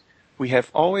 years, We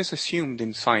have always assumed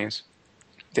in science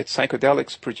that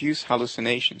psychedelics produce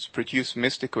hallucinations, produce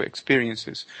mystical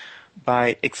experiences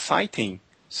by exciting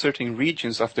certain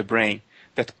regions of the brain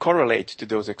that correlate to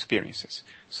those experiences.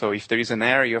 So if there is an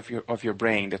area of your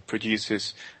brain that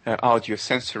produces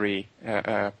audio-sensory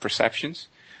perceptions,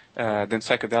 then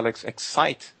psychedelics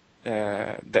excite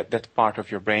that part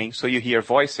of your brain, so you hear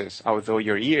voices, although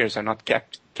your ears are not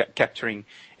capturing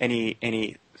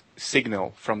any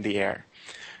signal from the air.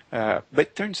 But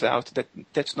it turns out that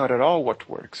that's not at all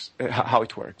how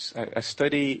it works. A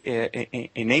study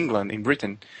in England, in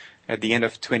Britain, at the end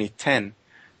of 2010,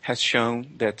 has shown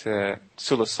that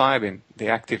psilocybin, the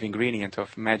active ingredient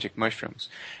of magic mushrooms,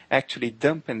 actually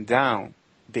dampened down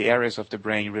the areas of the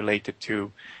brain related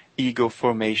to ego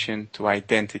formation, to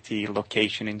identity,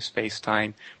 location in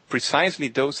space-time, precisely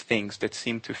those things that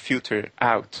seem to filter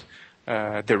out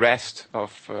the rest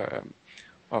of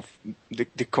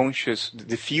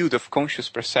the field of conscious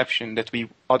perception that we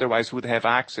otherwise would have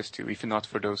access to if not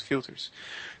for those filters.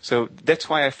 So that's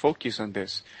why I focus on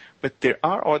this. But there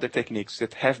are other techniques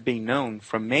that have been known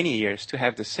for many years to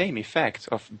have the same effect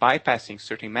of bypassing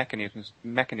certain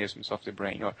mechanisms of the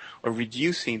brain, or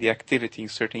reducing the activity in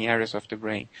certain areas of the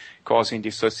brain, causing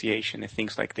dissociation and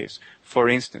things like this. For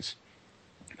instance,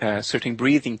 certain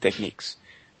breathing techniques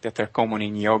that are common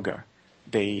in yoga.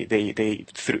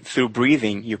 Through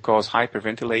breathing, you cause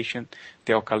hyperventilation.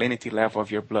 The alkalinity level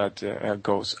of your blood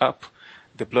goes up.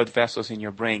 The blood vessels in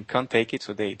your brain can't take it,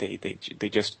 so they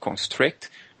just constrict,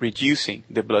 reducing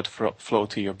the blood flow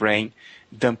to your brain,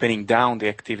 dampening down the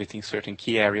activity in certain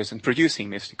key areas, and producing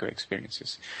mystical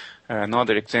experiences.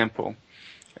 Another example,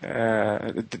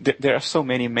 there are so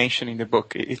many mentioned in the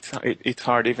book, it's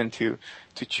hard even to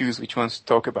choose which ones to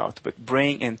talk about, but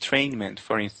brain entrainment,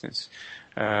 for instance,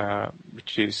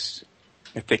 which is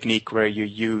a technique where you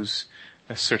use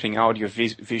certain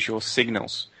audio-visual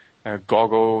signals,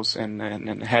 goggles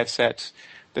and headsets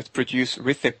that produce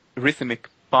rhythmic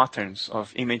patterns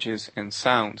of images and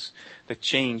sounds that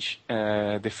change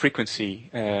the frequency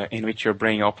in which your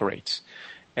brain operates.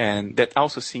 And that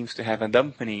also seems to have a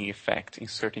dampening effect in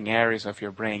certain areas of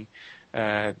your brain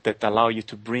that allow you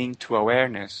to bring to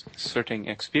awareness certain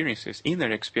experiences, inner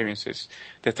experiences,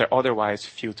 that are otherwise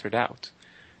filtered out.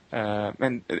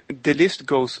 And the list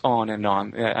goes on and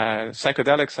on.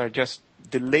 Psychedelics are just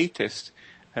the latest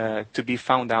to be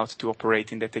found out to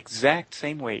operate in that exact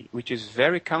same way, which is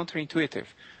very counterintuitive.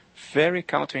 Very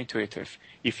counterintuitive.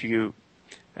 If you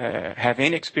have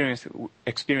any experience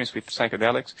with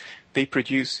psychedelics, they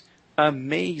produce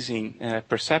amazing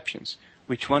perceptions,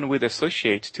 which one would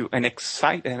associate to an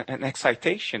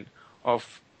excitation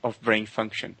of brain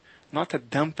function, not a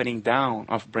dampening down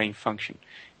of brain function.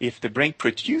 If the brain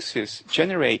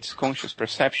generates conscious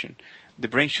perception, the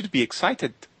brain should be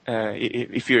excited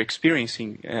if you're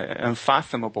experiencing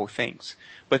unfathomable things.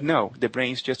 But no, the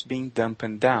brain is just being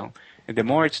dampened down. And the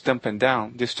more it's dampened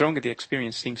down, the stronger the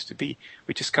experience seems to be,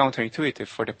 which is counterintuitive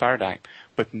for the paradigm,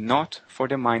 but not for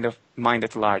the mind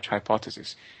at large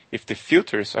hypothesis. If the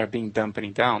filters are being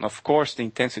dampened down, of course the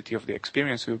intensity of the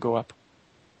experience will go up.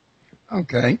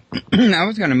 Okay. I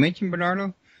was going to mention,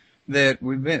 Bernardo, that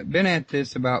we've been at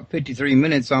this about 53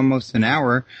 minutes, almost an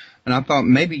hour, and I thought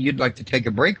maybe you'd like to take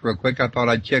a break real quick. I thought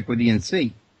I'd check with you and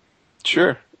see.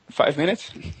 Sure. 5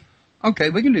 minutes? Okay,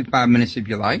 we can do 5 minutes if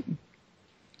you like.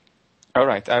 All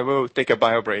right, I will take a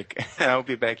bio break. I'll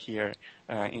be back here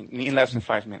in less than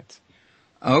 5 minutes.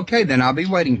 Okay, then I'll be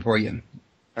waiting for you.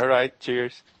 All right,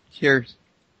 cheers. Cheers.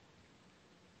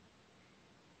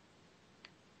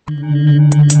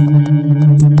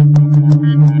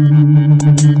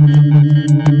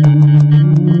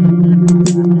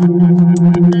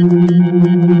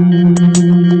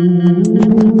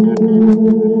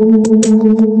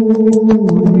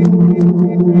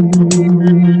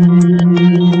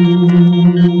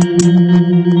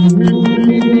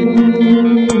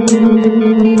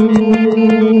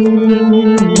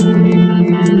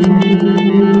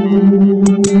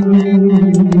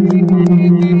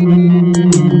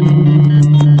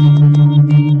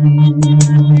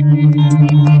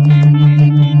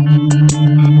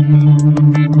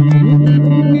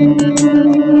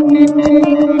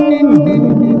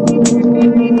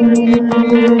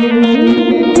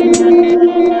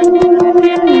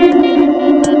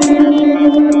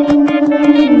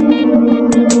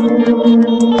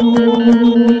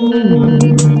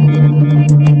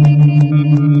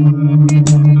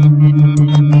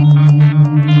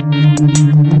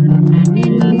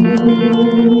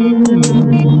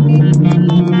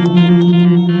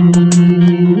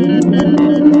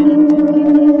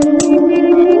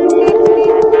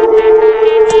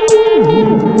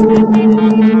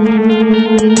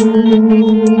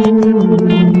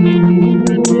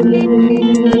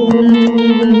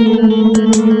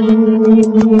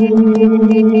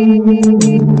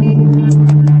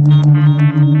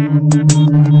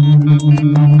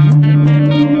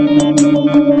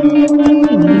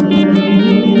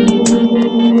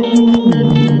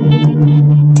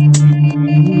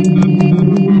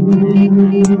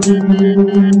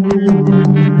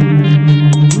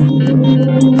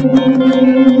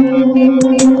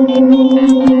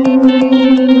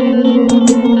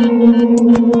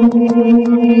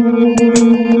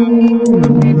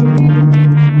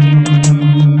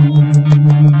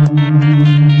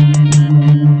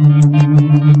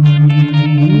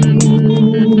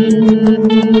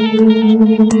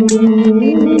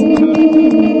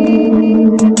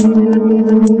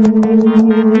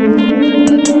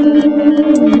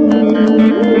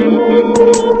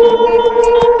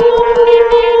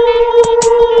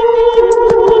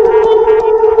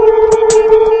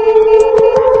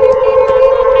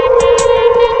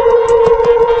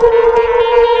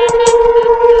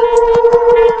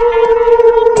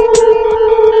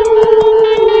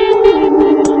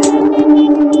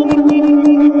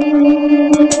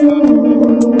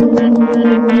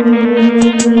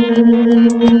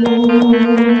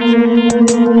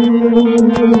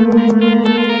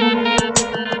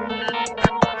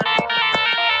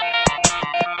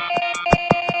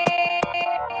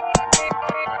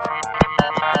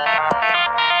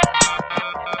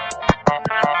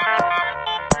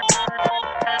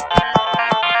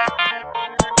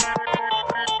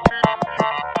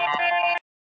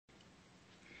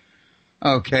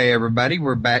 Okay, everybody,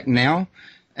 we're back now.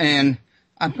 And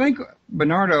I think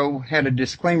Bernardo had a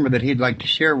disclaimer that he'd like to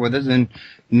share with us, and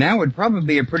now would probably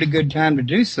be a pretty good time to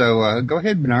do so. Go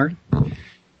ahead, Bernard.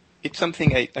 It's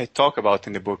something I talk about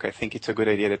in the book. I think it's a good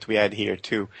idea that we add here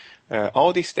too.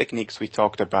 All these techniques we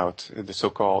talked about, the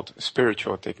so-called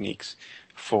spiritual techniques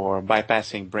for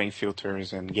bypassing brain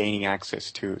filters and gaining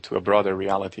access to a broader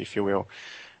reality, if you will,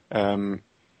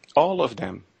 all of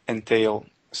them entail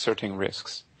certain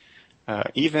risks.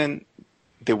 Even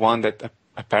the one that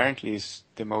apparently is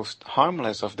the most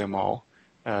harmless of them all,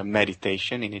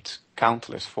 meditation in its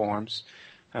countless forms.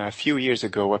 A few years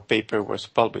ago, a paper was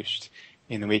published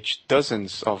in which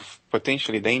dozens of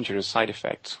potentially dangerous side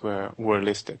effects were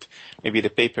listed. Maybe the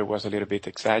paper was a little bit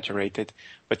exaggerated,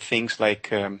 but things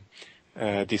like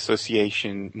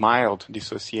dissociation, mild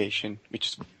dissociation,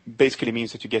 which basically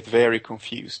means that you get very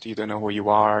confused. You don't know who you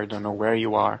are, you don't know where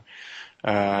you are.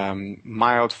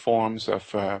 Mild forms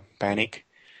of panic.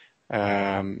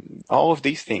 All of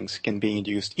these things can be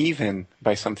induced even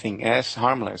by something as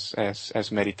harmless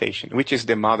as meditation, which is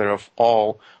the mother of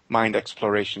all mind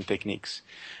exploration techniques.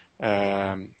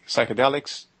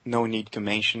 Psychedelics, no need to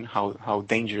mention how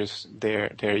dangerous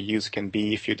their use can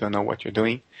be if you don't know what you're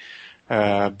doing.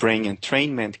 Brain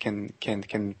entrainment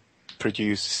can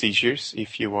produce seizures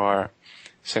if you are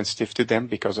sensitive to them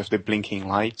because of the blinking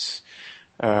lights.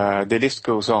 The list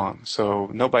goes on,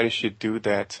 so nobody should do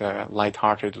that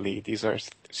lightheartedly. These are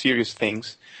serious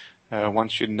things. One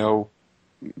should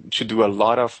do a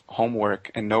lot of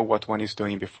homework and know what one is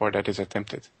doing before that is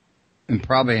attempted. And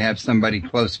probably have somebody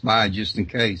close by just in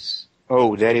case.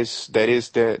 Oh, that is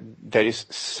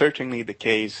certainly the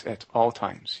case at all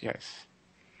times. Yes.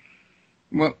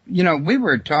 Well, we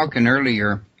were talking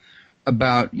earlier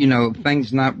about,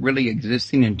 things not really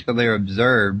existing until they're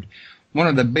observed. One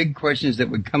of the big questions that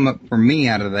would come up for me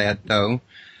out of that, though,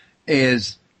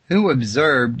 is who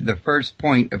observed the first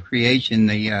point of creation,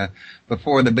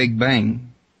 before the Big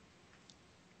Bang?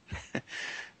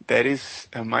 That is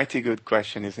a mighty good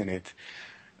question, isn't it?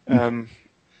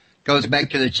 Goes back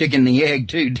to the chicken and the egg,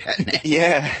 too, doesn't it?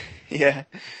 Yeah.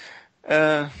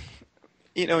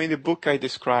 In the book I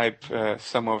describe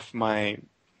some of my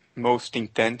most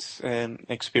intense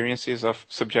experiences of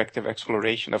subjective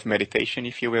exploration, of meditation,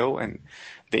 if you will, and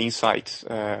the insights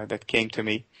that came to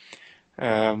me.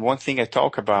 One thing I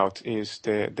talk about is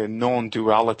the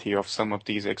non-duality of some of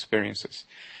these experiences.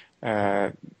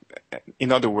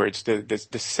 In other words, the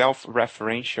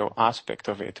self-referential aspect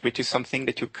of it, which is something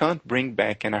that you can't bring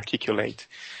back and articulate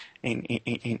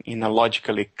in a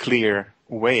logically clear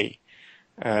way.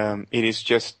 It is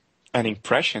just an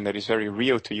impression that is very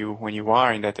real to you when you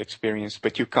are in that experience,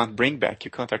 but you can't bring back,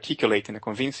 you can't articulate in a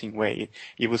convincing way.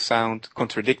 It will sound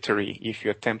contradictory if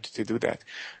you attempt to do that.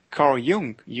 Carl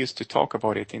Jung used to talk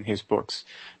about it in his books,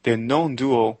 the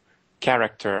non-dual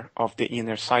character of the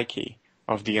inner psyche,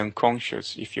 of the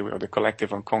unconscious, if you will, the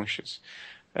collective unconscious.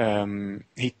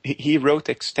 He wrote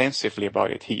extensively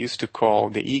about it. He used to call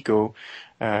the ego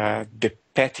the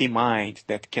petty mind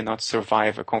that cannot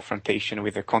survive a confrontation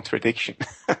with a contradiction,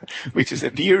 which is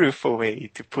a beautiful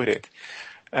way to put it.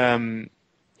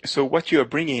 So what you're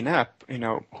bringing up,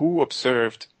 who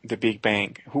observed the Big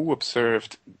Bang? Who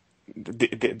observed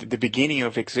the beginning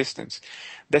of existence?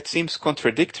 That seems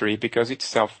contradictory because it's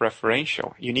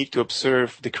self-referential. You need to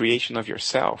observe the creation of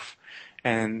yourself,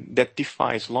 and that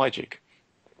defies logic.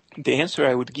 The answer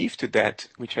I would give to that,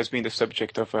 which has been the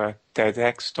subject of a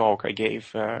TEDx talk I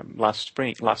gave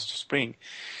last spring,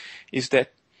 is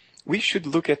that we should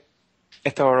look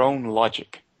at our own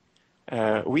logic.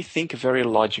 We think very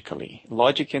logically.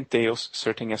 Logic entails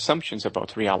certain assumptions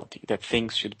about reality, that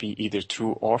things should be either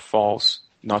true or false,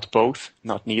 not both,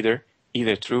 not neither,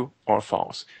 either true or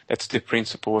false. That's the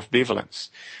principle of bivalence.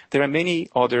 There are many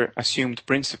other assumed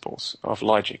principles of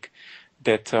logic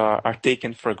that are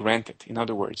taken for granted. In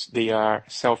other words, they are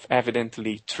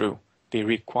self-evidently true. They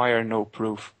require no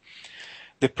proof.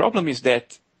 The problem is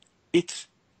that it's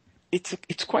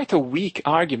quite a weak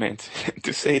argument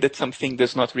to say that something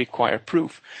does not require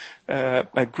proof.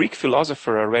 A Greek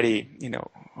philosopher already,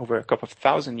 over a couple of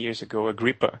thousand years ago,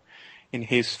 Agrippa, in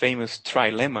his famous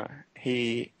trilemma,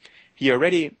 he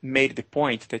already made the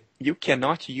point that you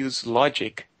cannot use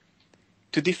logic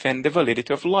to defend the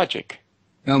validity of logic.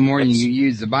 No more than you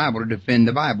use the Bible to defend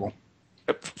the Bible.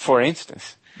 For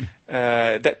instance,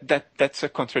 that's a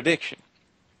contradiction.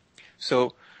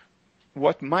 So,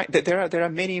 there are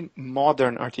many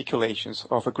modern articulations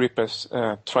of Agrippa's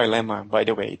trilemma. By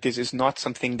the way, this is not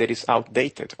something that is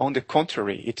outdated. On the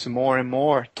contrary, it's more and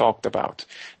more talked about.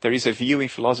 There is a view in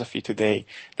philosophy today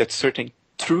that certain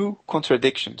true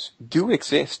contradictions do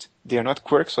exist. They are not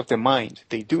quirks of the mind.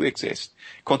 They do exist.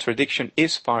 Contradiction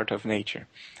is part of nature,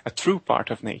 a true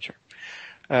part of nature.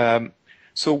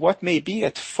 So what may be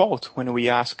at fault when we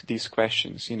ask these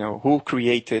questions? Who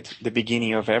created the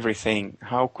beginning of everything?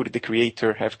 How could the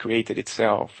creator have created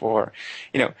itself? Or,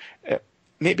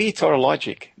 maybe it's our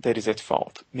logic that is at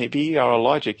fault. Maybe our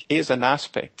logic is an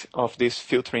aspect of these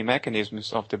filtering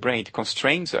mechanisms of the brain. It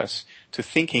constrains us to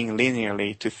thinking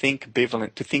linearly, to thinking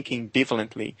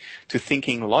bivalently, to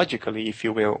thinking logically, if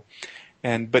you will.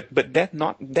 But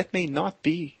that may not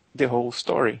be the whole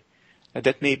story.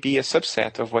 That may be a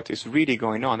subset of what is really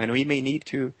going on, and we may need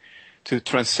to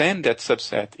transcend that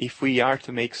subset if we are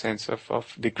to make sense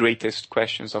of the greatest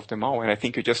questions of them all. And I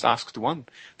think you just asked one.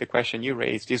 The question you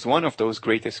raised is one of those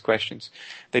greatest questions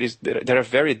that are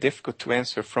very difficult to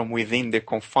answer from within the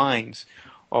confines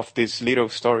of this little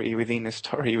story within a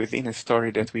story within a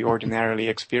story that we ordinarily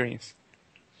experience.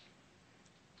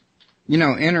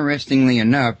 Interestingly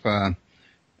enough, I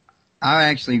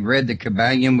actually read the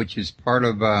Kabbalion, which is part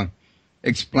of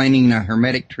explaining the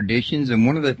Hermetic traditions, and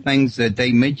one of the things that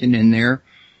they mentioned in there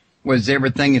was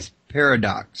everything is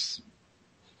paradox,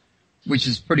 which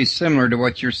is pretty similar to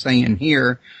what you're saying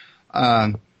here.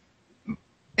 And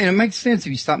it makes sense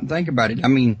if you stop and think about it. I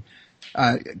mean,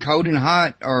 cold and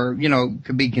hot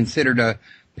could be considered a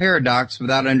paradox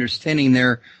without understanding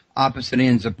their opposite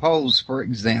ends of poles, for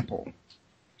example.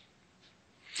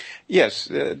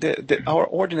 Yes, our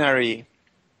ordinary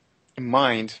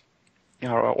mind,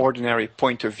 our ordinary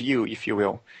point of view, if you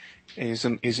will, is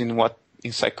in what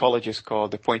in psychology is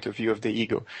called the point of view of the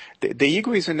ego. The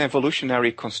ego is an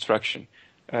evolutionary construction.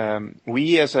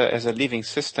 We as a living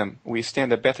system, we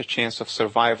stand a better chance of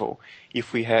survival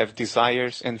if we have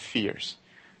desires and fears.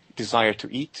 Desire to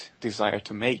eat, desire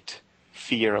to mate,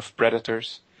 fear of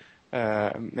predators,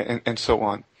 and so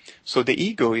on. So the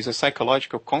ego is a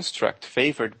psychological construct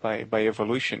favored by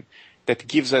evolution that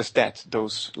gives us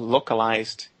those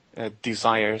localized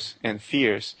desires and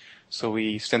fears, so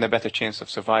we stand a better chance of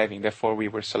surviving. Therefore, we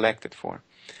were selected for.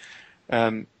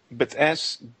 But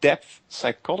as depth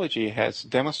psychology has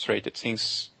demonstrated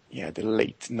since the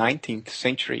late 19th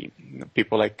century,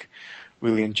 people like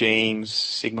William James,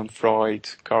 Sigmund Freud,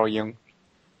 Carl Jung,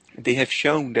 they have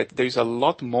shown that there is a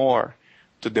lot more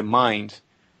to the mind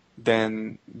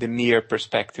than the mere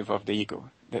perspective of the ego.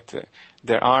 That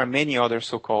there are many other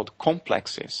so-called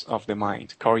complexes of the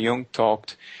mind. Carl Jung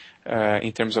talked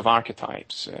in terms of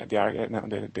archetypes,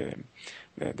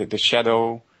 the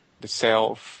shadow, the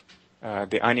self,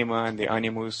 the anima and the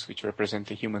animus, which represent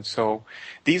the human soul.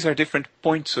 These are different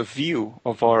points of view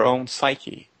of our own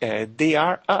psyche. They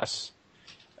are us,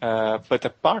 but a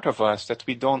part of us that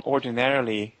we don't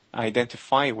ordinarily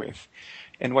identify with.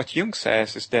 And what Jung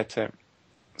says is that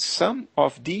some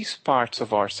of these parts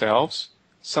of ourselves,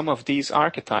 some of these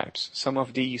archetypes, some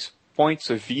of these points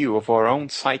of view of our own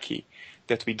psyche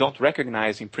that we don't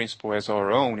recognize in principle as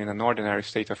our own in an ordinary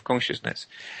state of consciousness,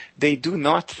 they do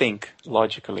not think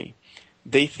logically.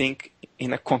 They think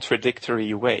in a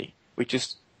contradictory way, which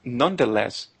is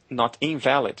nonetheless not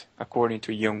invalid, according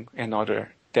to Jung and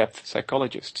other depth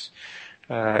psychologists.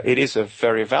 It is a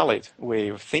very valid way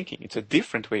of thinking. It's a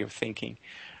different way of thinking,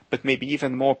 but maybe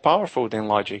even more powerful than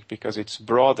logic because it's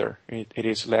broader. It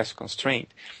is less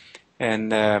constrained.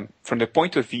 And from the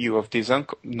point of view of these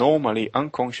normally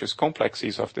unconscious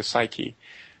complexes of the psyche,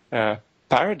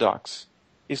 paradox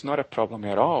is not a problem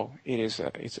at all. It's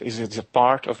a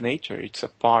part of nature. It's a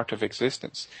part of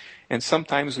existence. And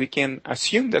sometimes we can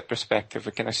assume that perspective.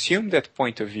 We can assume that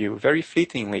point of view very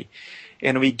fleetingly.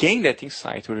 And we gain that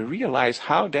insight. We realize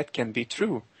how that can be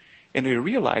true. And we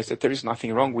realize that there is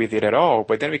nothing wrong with it at all.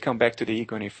 But then we come back to the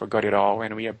ego and we forgot it all.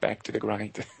 And we are back to the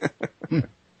grind.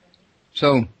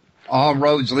 So all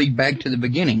roads lead back to the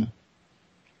beginning.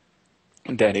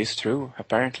 That is true,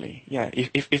 apparently. Yeah,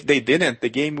 if they didn't, the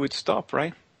game would stop,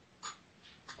 right?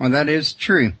 Well, that is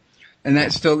true. And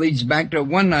that still leads back to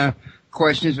one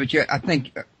question, which I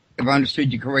think, if I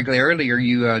understood you correctly earlier,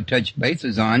 you touched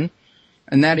bases on,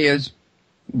 and that is,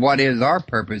 what is our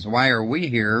purpose? Why are we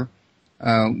here?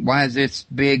 Why is this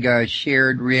big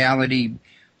shared reality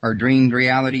or dreamed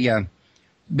reality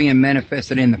being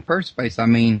manifested in the first place? I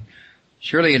mean,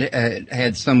 surely it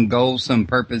had some goal, some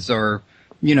purpose, or,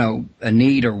 a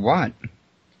need or what?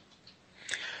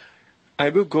 I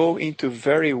will go into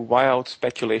very wild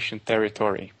speculation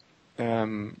territory.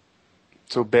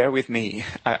 So bear with me.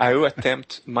 I will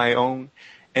attempt my own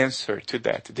answer to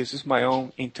that. This is my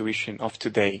own intuition of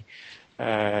today.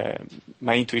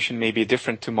 My intuition may be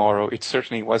different tomorrow. It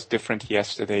certainly was different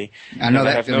yesterday. I know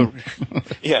that.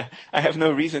 I have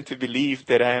no reason to believe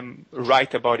that I'm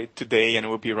right about it today and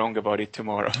will be wrong about it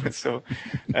tomorrow. So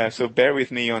bear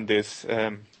with me on this.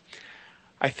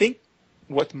 I think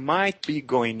what might be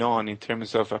going on in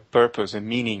terms of a purpose, a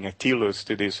meaning, a telos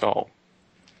to this all,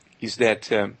 is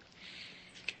that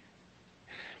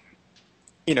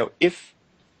if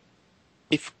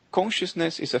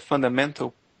consciousness is a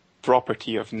fundamental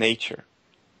property of nature,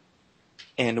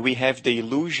 and we have the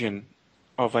illusion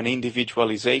of an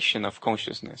individualization of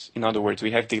consciousness. In other words,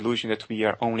 we have the illusion that we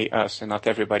are only us and not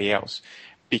everybody else,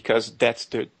 because that's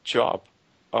the job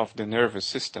of the nervous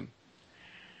system.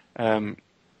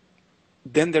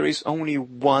 Then there is only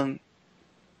one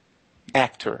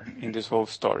actor in this whole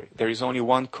story. There is only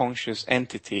one conscious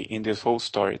entity in this whole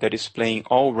story that is playing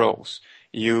all roles.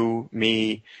 You,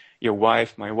 me, your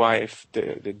wife, my wife,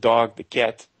 the dog, the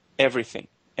cat, everything,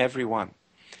 everyone.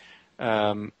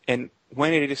 And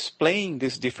when it is playing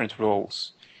these different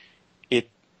roles,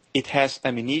 it has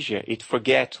amnesia. It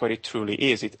forgets what it truly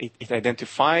is. It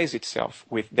identifies itself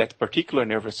with that particular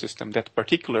nervous system, that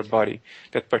particular body,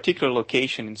 that particular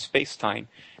location in space-time,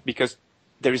 because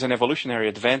there is an evolutionary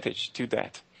advantage to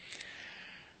that.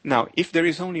 Now, if there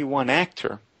is only one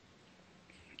actor,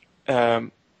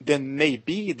 then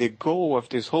maybe the goal of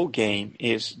this whole game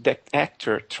is that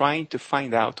actor trying to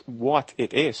find out what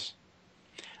it is.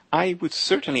 I would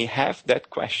certainly have that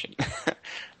question.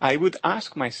 I would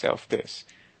ask myself this.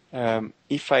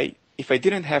 If I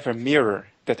didn't have a mirror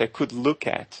that I could look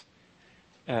at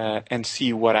and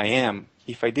see what I am,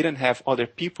 if I didn't have other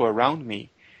people around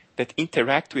me that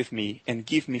interact with me and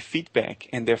give me feedback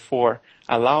and therefore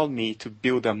allow me to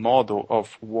build a model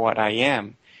of what I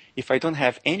am, if I don't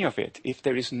have any of it, if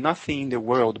there is nothing in the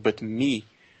world but me,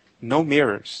 no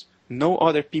mirrors, no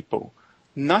other people,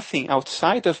 nothing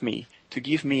outside of me to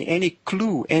give me any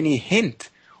clue, any hint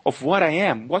of what I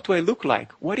am, what do I look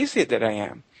like, what is it that I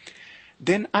am,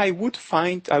 then I would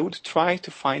try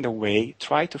to find a way,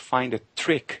 try to find a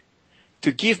trick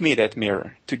to give me that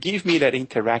mirror, to give me that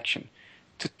interaction,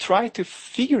 to try to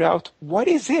figure out what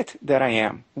is it that I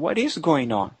am, what is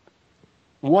going on,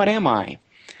 what am I?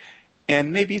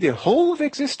 And maybe the whole of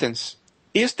existence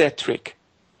is that trick,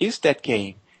 is that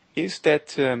game, is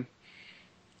that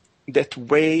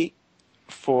way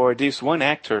for this one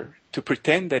actor to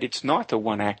pretend that it's not a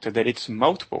one actor, that it's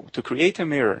multiple, to create a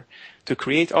mirror, to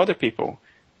create other people,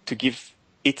 to give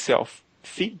itself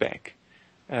feedback,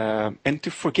 and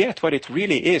to forget what it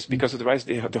really is, because otherwise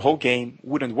the whole game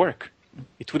wouldn't work.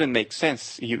 It wouldn't make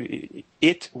sense.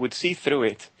 It would see through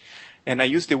it. And I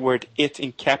use the word "it"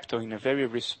 in capital in a very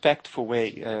respectful way.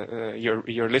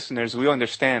 Your listeners will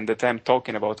understand that I'm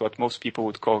talking about what most people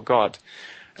would call God.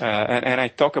 And I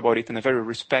talk about it in a very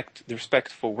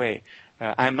respectful way.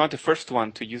 I'm not the first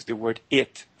one to use the word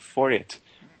 "it" for it.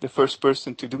 The first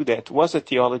person to do that was a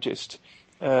theologist.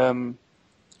 I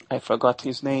forgot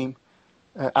his name.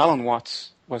 Alan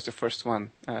Watts was the first one.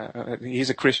 He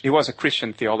was a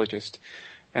Christian theologist.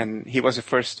 And he was the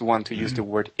first one to use the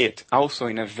word "it", also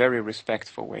in a very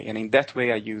respectful way. And in that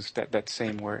way, I use that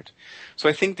same word. So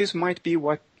I think this might be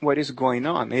what is going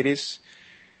on. It is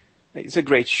It's a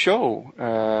great show,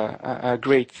 a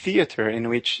great theater in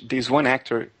which this one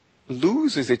actor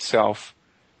loses itself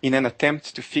in an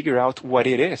attempt to figure out what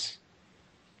it is.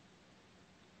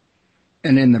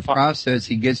 And in the process,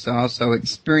 he gets to also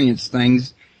experience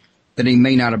things that he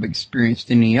may not have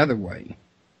experienced any other way.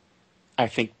 I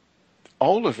think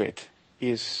all of it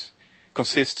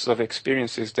consists of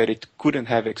experiences that it couldn't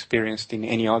have experienced in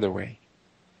any other way.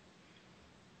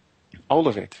 All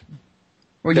of it.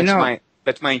 Well,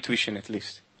 That's my intuition, at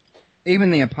least. Even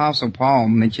the Apostle Paul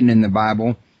mentioned in the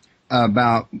Bible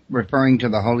about referring to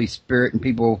the Holy Spirit and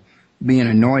people being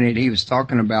anointed. He was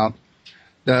talking about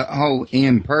the whole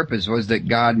end purpose was that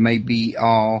God may be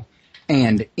all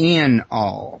and in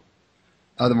all.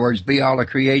 In other words, be all of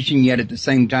creation, yet at the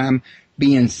same time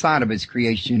be inside of his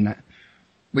creation,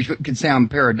 which could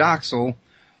sound paradoxical.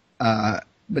 But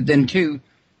then, too,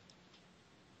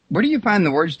 where do you find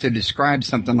the words to describe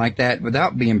something like that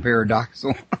without being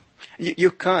paradoxical? You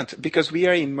can't, because we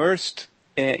are immersed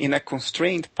in a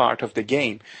constrained part of the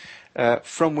game.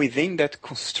 From within that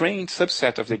constrained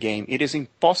subset of the game, it is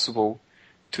impossible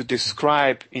to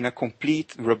describe in a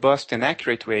complete, robust, and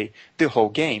accurate way the whole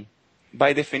game.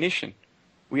 By definition,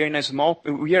 we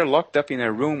are locked up in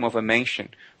a room of a mansion.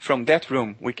 From that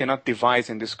room, we cannot devise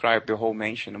and describe the whole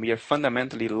mansion. We are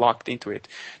fundamentally locked into it.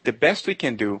 The best we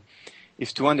can do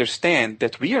is to understand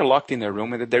that we are locked in a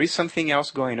room and that there is something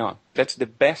else going on. That's the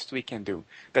best we can do.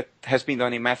 That has been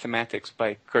done in mathematics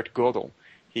by Kurt Gödel.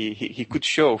 He could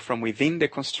show from within the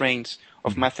constraints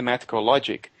of mathematical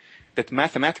logic that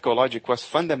mathematical logic was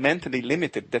fundamentally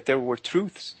limited, that there were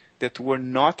truths that were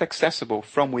not accessible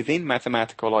from within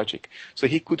mathematical logic. So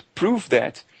he could prove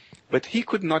that, but he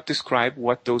could not describe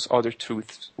what those other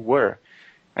truths were.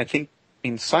 I think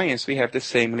in science we have the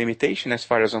same limitation as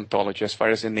far as ontology, as far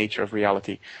as the nature of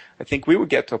reality. I think we will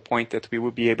get to a point that we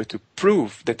will be able to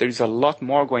prove that there is a lot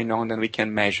more going on than we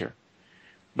can measure.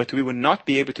 But we will not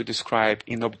be able to describe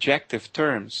in objective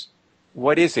terms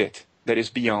what is it that is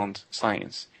beyond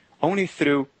science. Only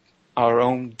through our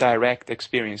own direct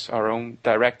experience, our own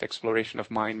direct exploration of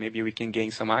mind, maybe we can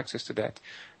gain some access to that.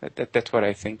 That's what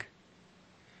I think.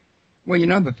 Well,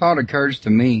 the thought occurs to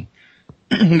me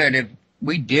that if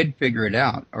we did figure it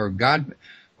out, or God,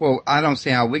 well, I don't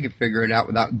see how we could figure it out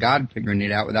without God figuring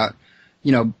it out, without,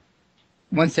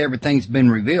 once everything's been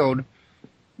revealed,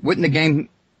 wouldn't the game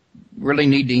really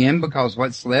need to end because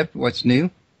what's left, what's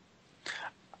new?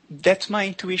 That's my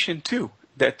intuition too,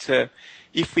 that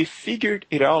if we figured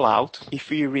it all out, if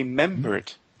we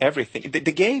remembered everything,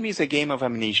 the game is a game of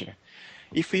amnesia.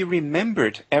 If we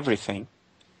remembered everything,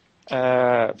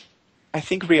 I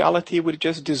think reality would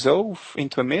just dissolve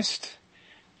into a mist.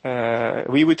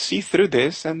 We would see through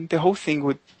this and the whole thing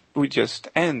would just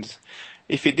end.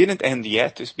 If it didn't end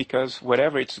yet, it's because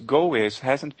whatever its goal is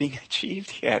hasn't been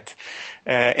achieved yet.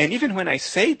 And even when I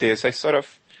say this, I sort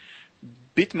of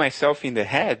beat myself in the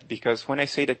head, because when I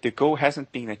say that the goal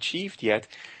hasn't been achieved yet,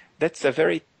 that's a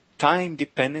very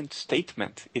time-dependent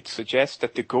statement. It suggests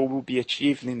that the goal will be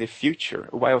achieved in the future,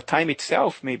 while time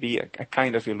itself may be a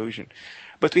kind of illusion.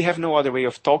 But we have no other way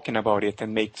of talking about it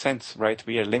and make sense, right?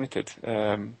 We are limited.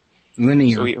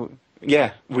 Linear. So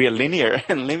we are linear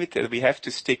and limited. We have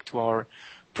to stick to our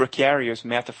precarious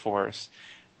metaphors.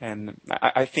 And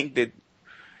I think that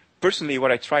personally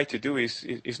what I try to do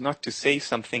is not to say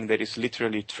something that is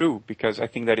literally true, because I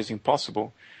think that is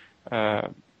impossible,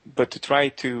 but to try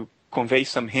to convey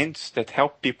some hints that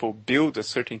help people build a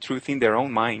certain truth in their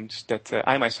own minds that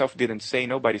I myself didn't say,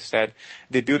 nobody said.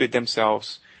 They build it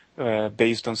themselves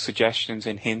based on suggestions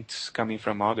and hints coming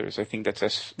from others. I think that's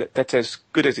as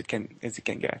good as it can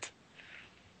get.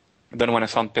 I don't want to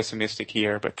sound pessimistic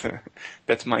here, but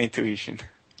that's my intuition.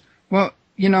 Well,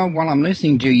 while I'm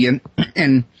listening to you,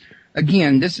 and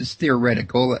again, this is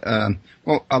theoretical.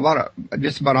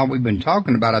 Just about all we've been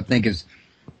talking about, I think,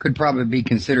 could probably be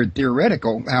considered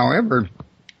theoretical. However,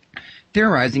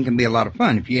 theorizing can be a lot of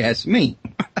fun, if you ask me.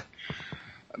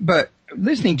 But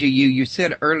listening to you, you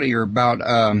said earlier about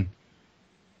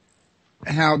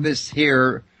how this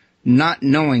here not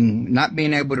knowing, not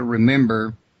being able to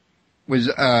remember, was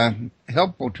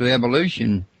helpful to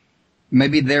evolution.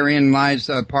 Maybe therein lies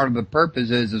part of the purpose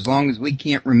is as long as we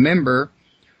can't remember,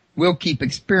 we'll keep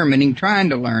experimenting, trying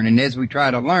to learn. And as we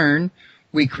try to learn,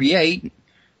 we create,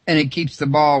 and it keeps the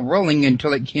ball rolling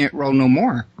until it can't roll no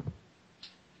more.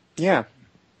 Yeah,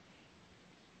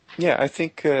 I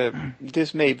think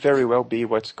this may very well be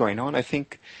what's going on. I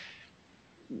think,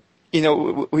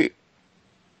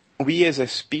 we as a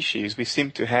species, we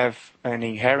seem to have an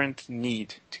inherent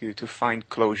need to find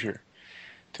closure,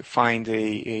 to find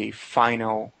a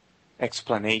final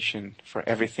explanation for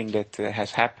everything that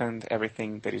has happened,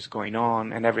 everything that is going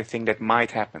on, and everything that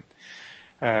might happen.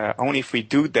 Only if we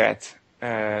do that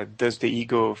does the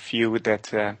ego feel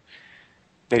that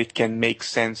it can make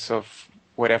sense of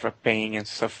whatever pain and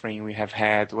suffering we have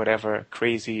had, whatever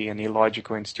crazy and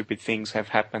illogical and stupid things have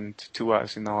happened to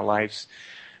us in our lives.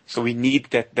 So we need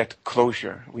that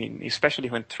closure. Especially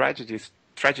when tragedy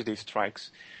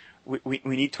strikes, we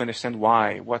need to understand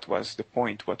why. What was the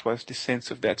point? What was the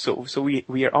sense of that? So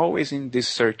we are always in this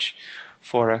search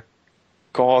for a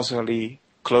causally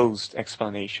closed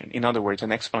explanation. In other words,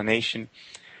 an explanation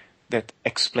that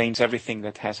explains everything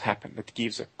that has happened, that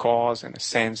gives a cause and a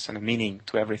sense and a meaning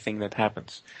to everything that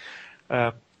happens.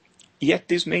 Yet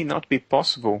this may not be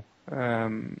possible.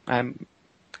 As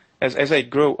I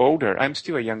grow older, I'm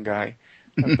still a young guy,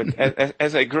 but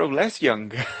as I grow less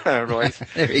young, Royce,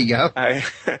 there you go.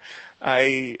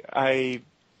 I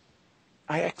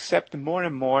accept more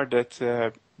and more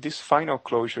that this final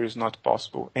closure is not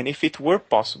possible. And if it were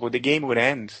possible, the game would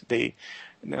end. The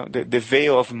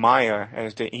veil of Maya,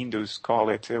 as the Hindus call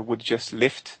it, would just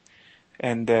lift,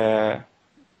 and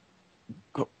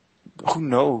who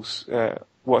knows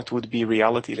what would be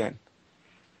reality then?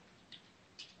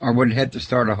 Or would have to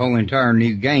start a whole entire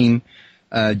new game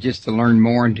just to learn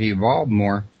more and to evolve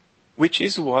more. Which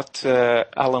is what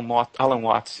Alan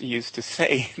Watts used to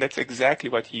say. That's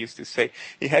exactly what he used to say.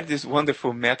 He had this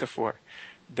wonderful metaphor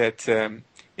that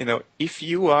if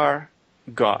you are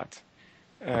God,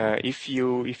 if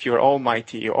you're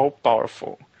almighty, you're all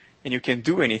powerful, and you can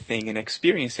do anything and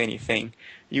experience anything,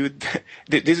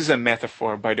 this is a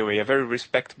metaphor, by the way, a very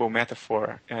respectable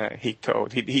metaphor. He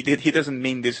told. He doesn't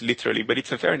mean this literally, but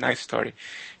it's a very nice story.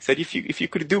 He said if you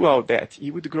could do all that,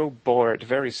 you would grow bored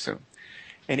very soon.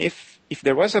 And if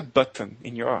there was a button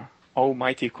in your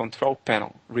almighty control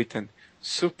panel written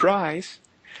 "surprise,"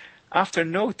 after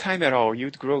no time at all,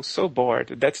 you'd grow so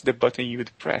bored that's the button you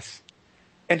would press.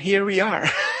 And here we are.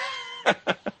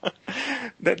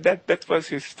 That was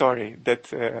his story.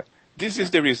 That this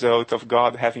is the result of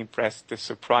God having pressed the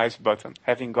surprise button,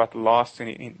 having got lost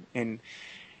in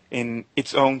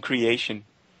its own creation,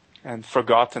 and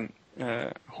forgotten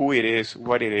who it is,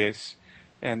 what it is.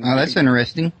 And that's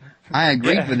interesting. I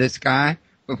agreed with this guy,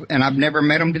 and I've never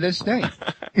met him to this day.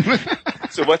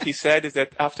 So what he said is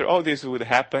that after all this would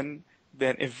happen,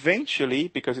 then eventually,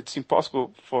 because it's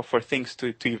impossible for things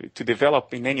to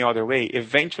develop in any other way,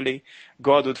 eventually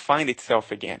God would find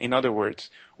itself again. In other words,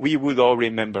 we would all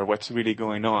remember what's really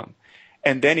going on.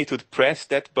 And then it would press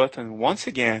that button once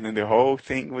again, and the whole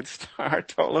thing would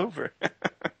start all over.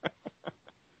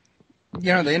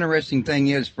 The interesting thing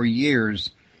is, for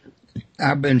years,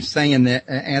 I've been saying that,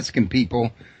 asking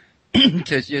people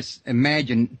to just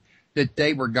imagine that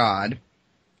they were God,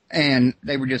 and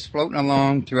they were just floating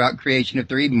along throughout creation, if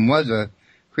there even was a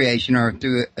creation, or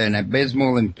through an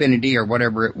abysmal infinity or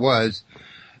whatever it was.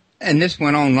 And this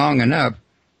went on long enough.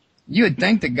 You would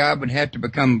think that God would have to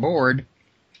become bored,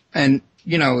 and,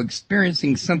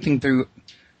 experiencing something through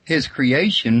his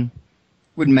creation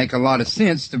would make a lot of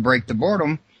sense to break the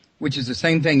boredom, which is the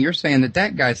same thing you're saying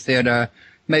that guy said,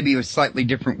 maybe with slightly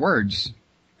different words.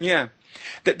 Yeah.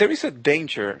 There is a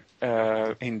danger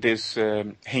in this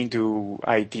Hindu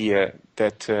idea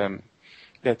that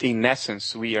in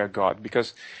essence we are God,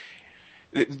 because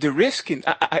the risk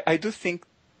I do think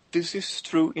this is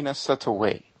true in a subtle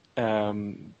way,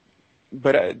 but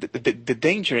the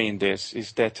danger in this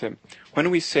is that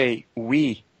when we say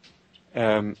we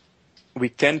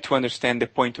tend to understand the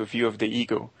point of view of the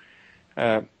ego.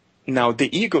 Now, the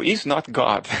ego is not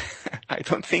God. I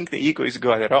don't think the ego is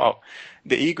God at all.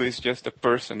 The ego is just a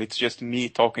person. It's just me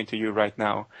talking to you right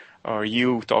now, or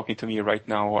you talking to me right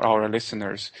now, or our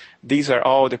listeners. These are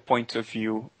all the points of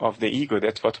view of the ego.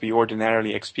 That's what we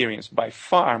ordinarily experience by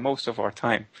far most of our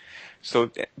time.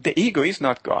 So the ego is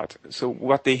not God. So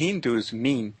what the Hindus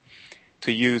mean,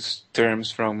 to use terms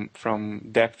from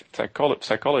depth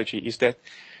psychology, is that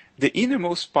the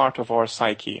innermost part of our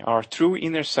psyche, our true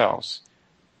inner selves,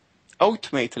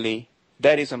 ultimately,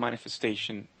 that is a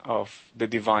manifestation of the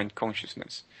divine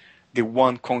consciousness, the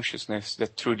one consciousness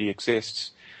that truly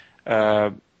exists.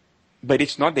 But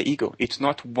it's not the ego. It's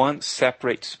not one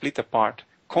separate, split apart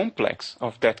complex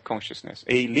of that consciousness,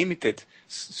 a limited,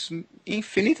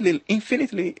 infinitely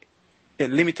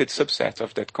limited subset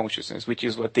of that consciousness, which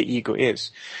is what the ego is.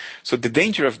 So the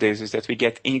danger of this is that we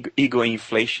get ego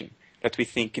inflation, that we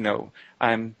think,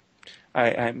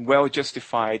 I'm well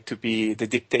justified to be the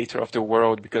dictator of the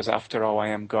world because after all I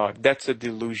am God. That's a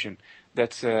delusion.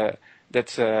 That's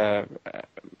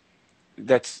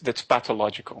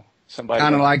pathological.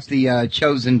 Kind of like the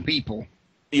chosen people.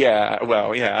 Yeah,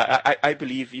 well, yeah, I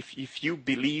believe if you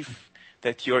believe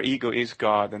that your ego is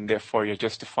God and therefore you're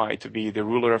justified to be the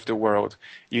ruler of the world,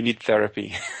 you need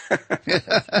therapy.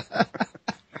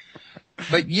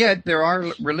 But yet there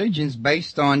are religions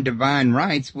based on divine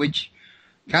rights, which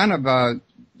kind of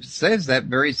says that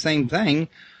very same thing,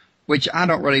 which I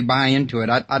don't really buy into it.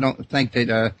 I don't think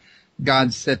that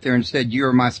God sat there and said,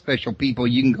 "You're my special people.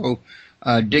 You can go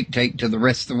dictate to the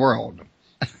rest of the world."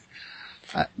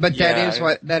 But Yeah,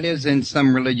 that is in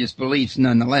some religious beliefs,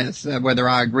 nonetheless, whether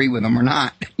I agree with them or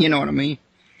not. You know what I mean?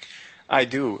 I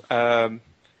do. I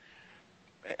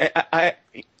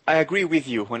agree with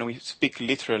you when we speak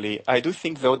literally. I do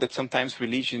think, though, that sometimes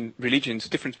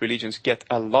different religions get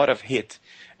a lot of heat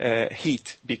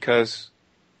because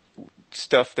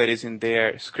stuff that is in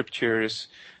their scriptures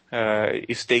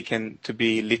is taken to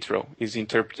be literal, is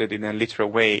interpreted in a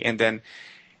literal way, and then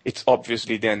it's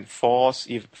obviously then false,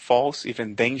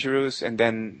 even dangerous, and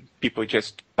then people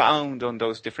just pound on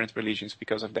those different religions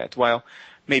because of that. While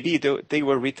maybe they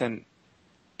were written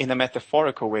in a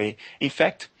metaphorical way. In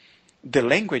fact, the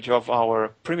language of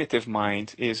our primitive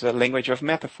mind is a language of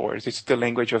metaphors. It's the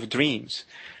language of dreams.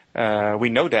 We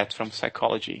know that from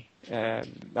psychology.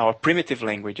 Our primitive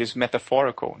language is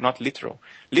metaphorical, not literal.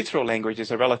 Literal language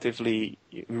is a relatively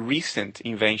recent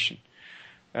invention.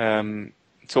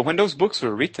 So when those books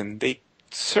were written, they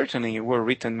certainly were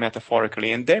written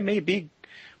metaphorically, and there may be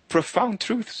profound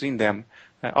truths in them.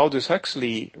 Aldous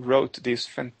Huxley wrote this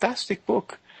fantastic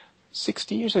book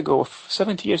 60 years ago,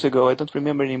 70 years ago, I don't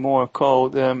remember anymore,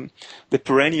 called The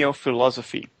Perennial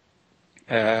Philosophy.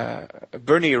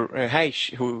 Bernie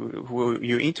Heisch, who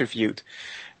you interviewed,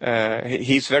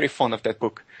 he's very fond of that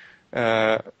book.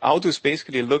 Aldous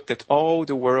basically looked at all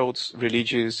the world's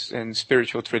religious and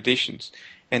spiritual traditions,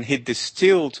 and he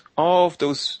distilled all of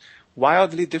those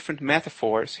wildly different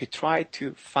metaphors. He tried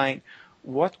to find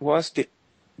what was the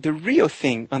real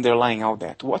thing underlying all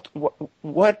that. What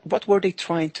were they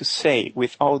trying to say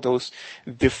with all those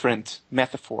different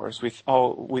metaphors, with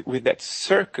that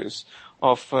circus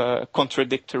of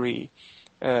contradictory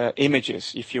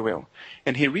images, if you will?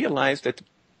 And he realized that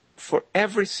for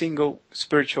every single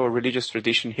spiritual or religious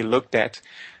tradition he looked at,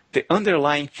 the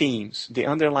underlying themes, the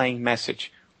underlying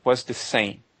message was the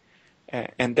same.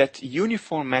 And that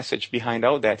uniform message behind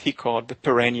all that he called the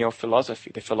perennial philosophy,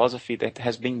 the philosophy that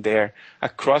has been there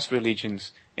across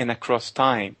religions and across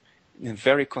time in a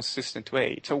very consistent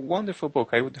way. It's a wonderful book.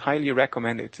 I would highly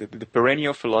recommend it, The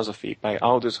Perennial Philosophy by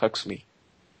Aldous Huxley.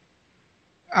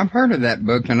 I've heard of that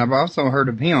book, and I've also heard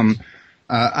of him.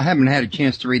 I haven't had a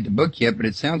chance to read the book yet, but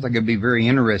it sounds like it'd be very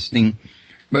interesting.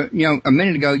 But, you know, a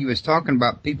minute ago you was talking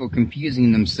about people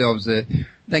confusing themselves,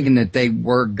 thinking that they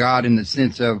were God in the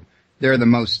sense of they're the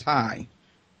Most High.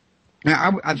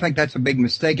 Now, I think that's a big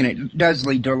mistake, and it does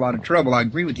lead to a lot of trouble. I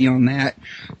agree with you on that.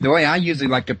 The way I usually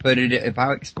like to put it, if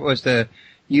I was to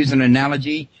use an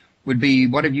analogy, would be,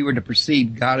 what if you were to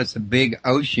perceive God as a big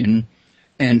ocean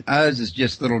and us as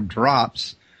just little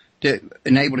drops to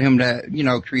enable him to, you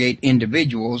know, create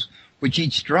individuals, which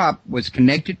each drop was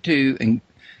connected to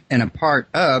and a part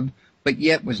of, but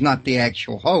yet was not the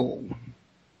actual whole.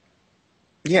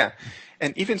 Yeah.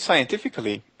 And even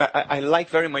scientifically, I like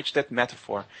very much that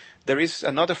metaphor. There is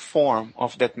another form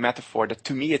of that metaphor that,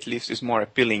 to me at least, is more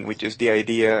appealing, which is the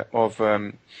idea of,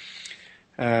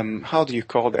 how do you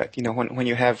call that? You know, when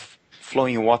you have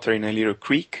flowing water in a little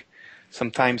creek,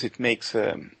 sometimes it makes,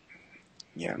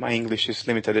 my English is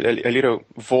limited, a little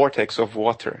vortex of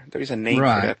water. There is a name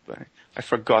for that, but I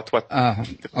forgot what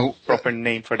the proper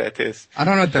name for that is. I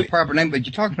don't know the proper name, but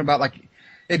you're talking about, like,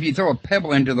 if you throw a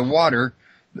pebble into the water,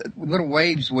 little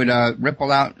waves would ripple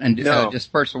out and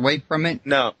disperse away from it?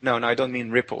 No, I don't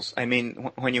mean ripples. I mean,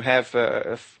 when you have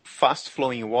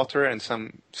fast-flowing water and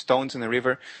some stones in the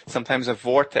river, sometimes a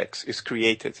vortex is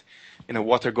created,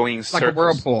 water going in circles. Like a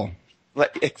whirlpool.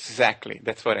 Exactly,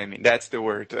 that's what I mean. That's the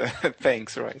word.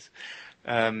 Thanks, Royce.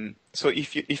 So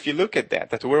if you look at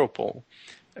that whirlpool,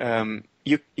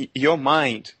 your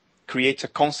mind creates a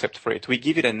concept for it. We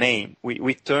give it a name.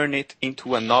 We turn it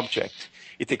into an object.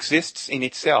 It exists in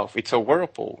itself. It's a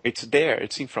whirlpool. It's there.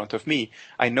 It's in front of me.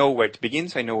 I know where it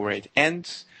begins. I know where it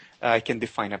ends. I can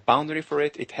define a boundary for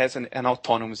it. It has an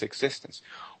autonomous existence.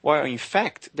 While in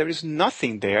fact, there is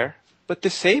nothing there but the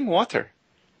same water.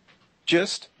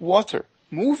 Just water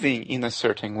moving in a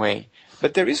certain way.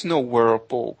 But there is no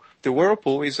whirlpool. The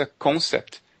whirlpool is a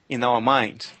concept in our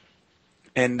minds.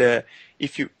 And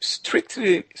if you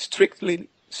strictly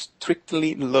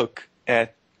look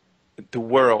at the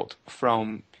world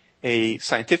from a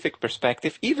scientific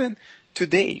perspective, even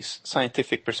today's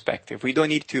scientific perspective, we don't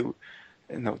need to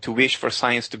to wish for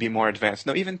science to be more advanced.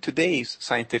 No, even today's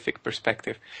scientific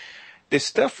perspective, the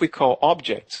stuff we call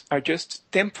objects are just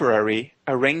temporary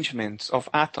arrangements of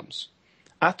atoms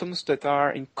that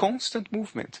are in constant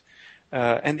movement.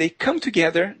 And they come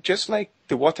together just like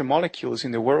the water molecules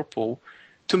in the whirlpool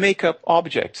to make up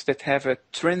objects that have a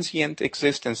transient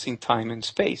existence in time and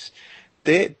space.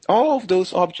 All of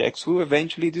those objects will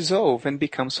eventually dissolve and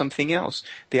become something else.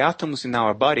 The atoms in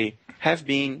our body have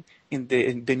been in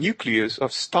the nucleus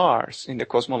of stars in the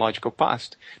cosmological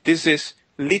past. This is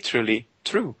literally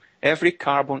true. Every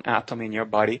carbon atom in your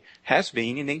body has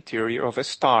been in the interior of a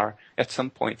star at some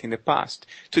point in the past.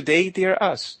 Today they are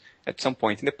us. At some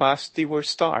point in the past they were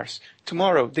stars.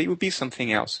 Tomorrow they will be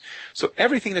something else. So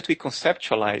everything that we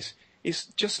conceptualize is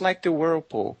just like the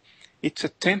whirlpool. It's a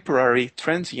temporary,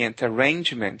 transient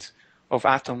arrangement of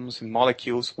atoms and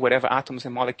molecules, whatever atoms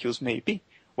and molecules may be,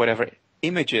 whatever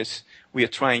images we are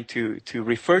trying to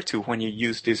refer to when you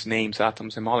use these names,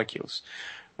 atoms and molecules.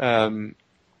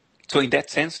 So in that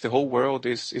sense, the whole world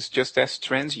is just as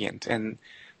transient, and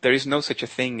there is no such a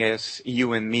thing as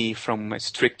you and me from a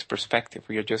strict perspective.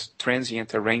 We are just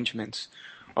transient arrangements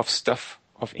of stuff,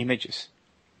 of images.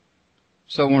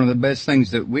 So one of the best things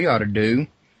that we ought to do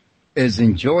is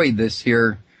enjoy this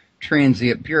here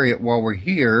transient period while we're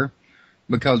here,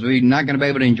 because we're not going to be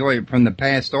able to enjoy it from the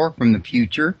past or from the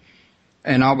future.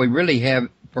 And all we really have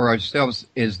for ourselves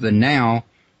is the now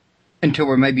until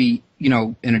we're maybe,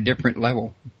 in a different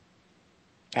level.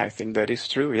 I think that is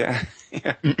true, yeah.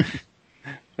 Yeah.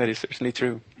 That is certainly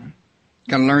true.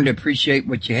 Got to learn to appreciate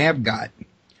what you have got.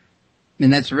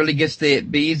 And that's really gets to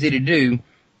be easy to do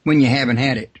when you haven't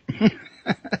had it.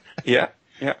 Yeah.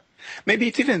 Maybe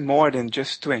it's even more than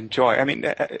just to enjoy. I mean,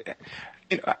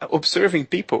 observing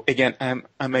people, again,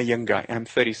 I'm a young guy. I'm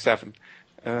 37.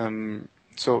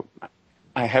 So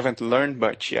I haven't learned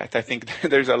much yet. I think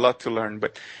there's a lot to learn,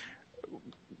 but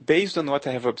based on what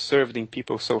I have observed in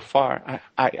people so far,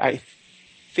 I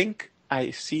think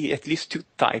I see at least two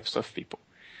types of people.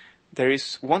 There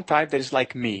is one type that is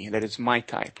like me, that is my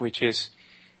type, which is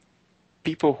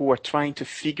people who are trying to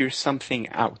figure something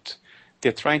out.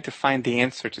 They're trying to find the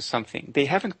answer to something. They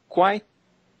haven't quite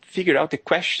figured out the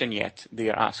question yet they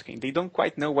are asking. They don't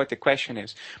quite know what the question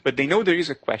is, but they know there is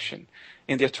a question,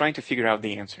 and they're trying to figure out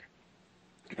the answer.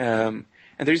 And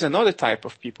there is another type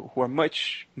of people who are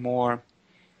much more,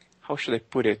 how should I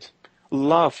put it,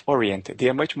 love-oriented. They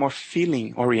are much more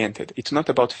feeling-oriented. It's not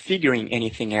about figuring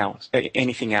anything out.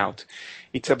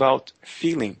 It's about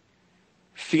feeling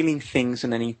things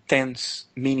in an intense,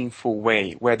 meaningful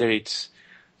way, whether it's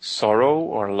sorrow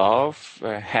or love,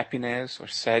 happiness or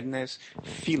sadness.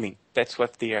 Feeling, that's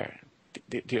what they're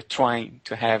trying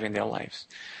to have in their lives.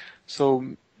 So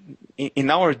in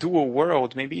our dual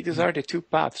world, maybe these are the two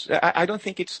paths. I don't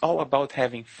think it's all about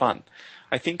having fun.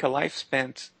 I think a life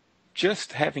spent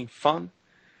just having fun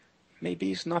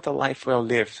maybe is not a life well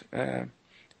lived.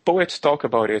 Poets talk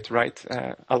about it, right?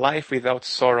 A life without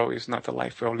sorrow is not a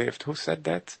life well lived. Who said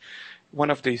that?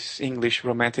 One of these English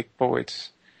romantic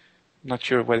poets. Not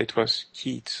sure whether it was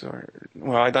Keats or,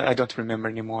 well, I don't remember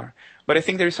anymore. But I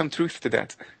think there is some truth to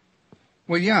that.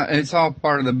 Well, yeah, it's all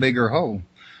part of the bigger whole.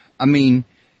 I mean,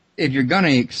 if you're going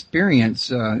to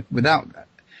experience without,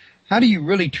 how do you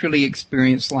really truly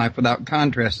experience life without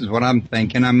contrast is what I'm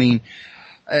thinking. I mean,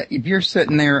 if you're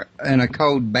sitting there in a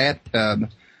cold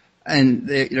bathtub and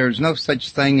there's no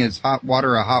such thing as hot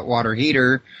water or hot water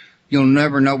heater, you'll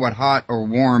never know what hot or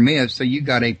warm is, so you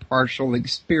got a partial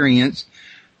experience.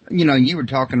 You were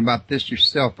talking about this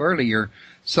yourself earlier.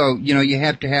 So, you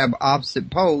have to have opposite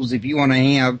poles if you want to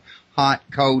have hot,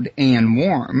 cold, and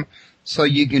warm, so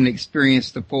you can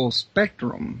experience the full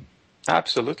spectrum.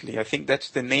 Absolutely. I think that's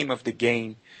the name of the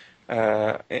game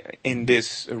in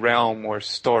this realm or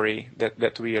story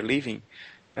that we are living.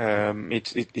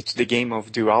 It's the game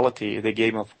of duality, the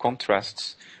game of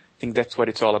contrasts. I think that's what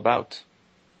it's all about.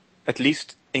 At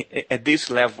least at this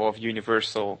level of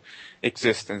universal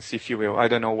existence, if you will. I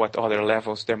don't know what other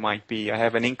levels there might be. I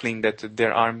have an inkling that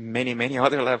there are many, many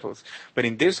other levels. But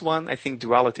in this one, I think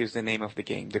duality is the name of the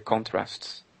game, the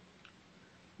contrasts.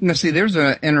 Now, see, there's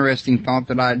an interesting thought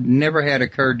that I'd never had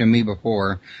occurred to me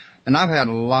before. And I've had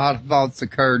a lot of thoughts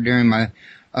occur during my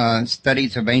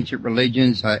studies of ancient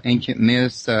religions, ancient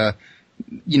myths,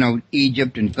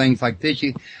 Egypt and things like this.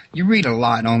 You read a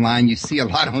lot online. You see a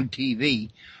lot on TV.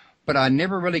 But I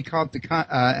never really caught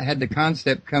had the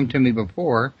concept come to me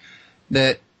before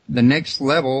that the next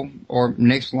level or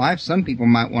next life, some people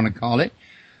might want to call it,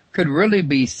 could really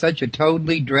be such a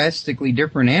totally drastically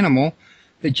different animal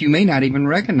that you may not even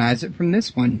recognize it from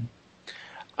this one.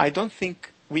 I don't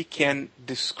think we can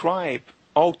describe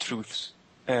all truths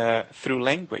through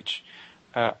language.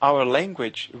 Our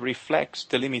language reflects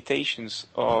the limitations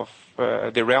of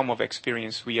the realm of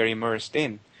experience we are immersed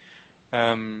in.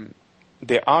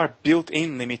 There are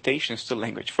built-in limitations to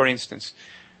language. For instance,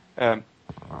 our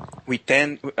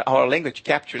language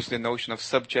captures the notion of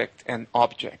subject and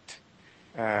object.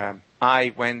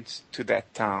 I went to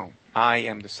that town. I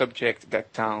am the subject,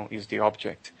 that town is the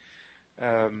object.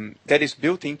 That is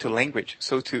built into language.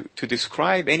 So to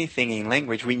describe anything in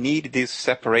language, we need this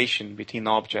separation between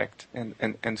object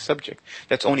and subject.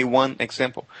 That's only one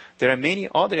example. There are many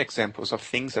other examples of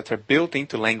things that are built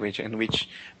into language and which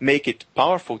make it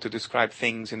powerful to describe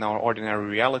things in our ordinary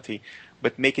reality,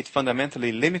 but make it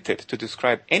fundamentally limited to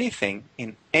describe anything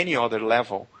in any other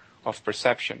level of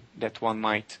perception that one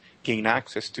might gain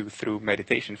access to through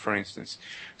meditation, for instance.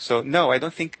 So no, I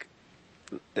don't think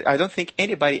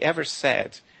anybody ever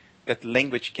said that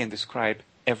language can describe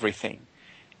everything.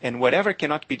 And whatever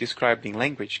cannot be described in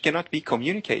language cannot be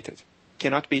communicated,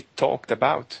 cannot be talked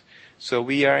about. So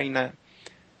we are in a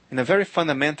very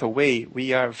fundamental way,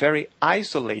 we are very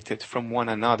isolated from one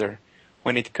another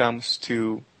when it comes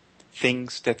to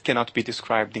things that cannot be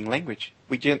described in language.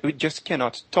 We just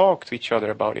cannot talk to each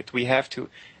other about it. We have to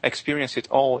experience it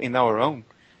all in our own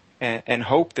and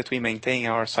hope that we maintain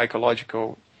our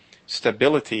psychological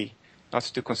stability, not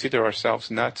to consider ourselves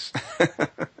nuts.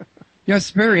 Yeah,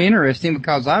 it's very interesting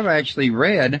because I've actually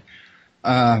read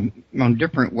on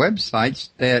different websites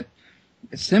that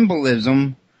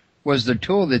symbolism was the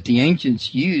tool that the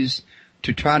ancients used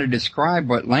to try to describe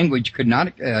what language could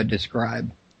not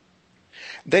describe.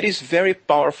 That is very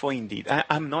powerful indeed.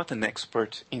 I'm not an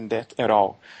expert in that at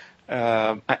all.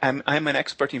 I'm an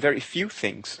expert in very few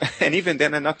things, and even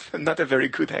then I'm not a very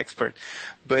good expert.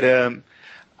 But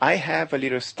I have a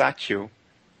little statue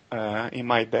in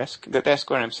my desk, the desk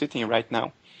where I'm sitting right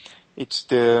now. It's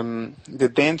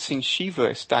the dancing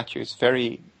Shiva statue. It's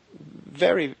very,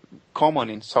 very common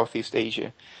in Southeast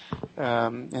Asia,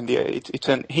 and it's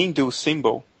a Hindu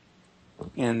symbol,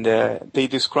 and they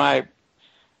describe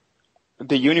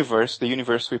the universe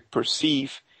we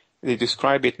perceive. They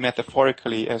describe it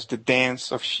metaphorically as the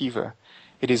dance of Shiva.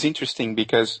 It is interesting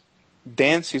because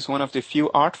dance is one of the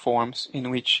few art forms in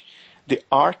which the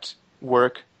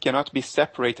artwork cannot be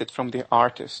separated from the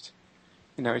artist.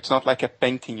 You know, it's not like a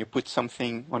painting. You put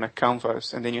something on a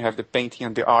canvas and then you have the painting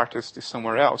and the artist is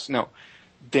somewhere else. No.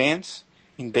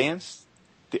 In dance,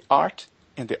 the art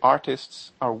and the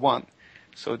artists are one.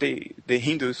 So the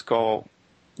Hindus call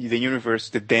the universe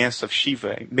the dance of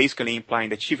Shiva, basically implying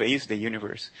that Shiva is the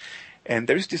universe. And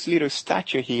there's this little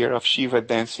statue here of Shiva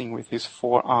dancing with his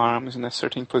forearms in a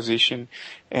certain position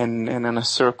and in a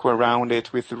circle around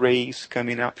it with rays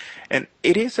coming out. And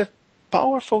it is a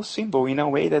powerful symbol in a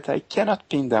way that I cannot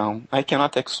pin down. I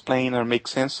cannot explain or make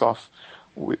sense of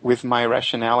with my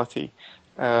rationality.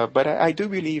 But I do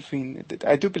believe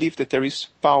that there is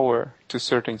power to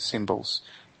certain symbols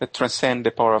that transcend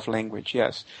the power of language,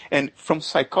 yes. And from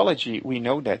psychology, we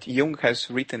know that. Jung has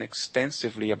written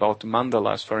extensively about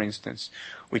mandalas, for instance,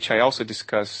 which I also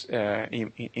discuss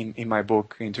in my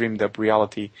book, in Dreamed Up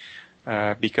Reality,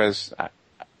 because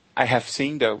I have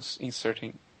seen those in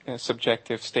certain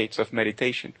subjective states of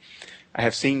meditation. I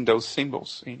have seen those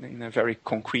symbols in a very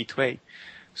concrete way.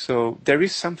 So there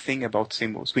is something about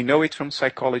symbols. We know it from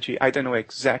psychology. I don't know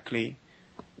exactly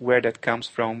where that comes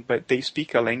from, but they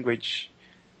speak a language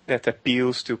that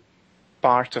appeals to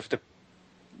part of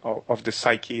the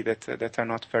psyche that are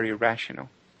not very rational.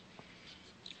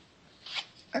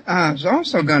 I was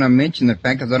also going to mention the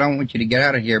fact, because I don't want you to get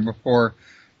out of here before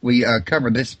we cover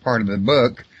this part of the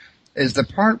book, is the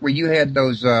part where you had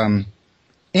those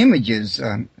images.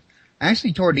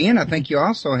 Actually, toward the end, I think you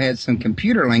also had some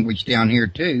computer language down here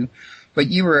too, but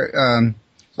you were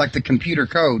like the computer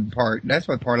code part. That's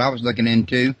what part I was looking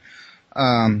into.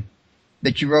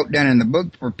 That you wrote down in the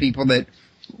book for people that,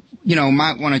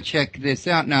 might want to check this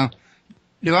out. Now,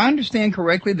 do I understand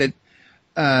correctly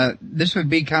that this would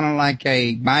be kind of like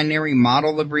a binary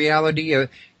model of reality if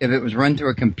it was run through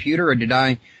a computer, or did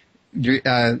I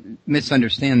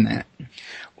misunderstand that?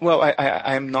 Well,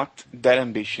 I am not that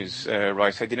ambitious,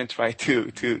 Royce. I didn't try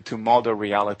to model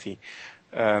reality.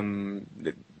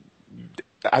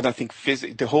 I don't think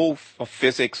the whole of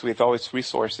physics with all its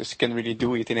resources can really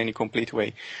do it in any complete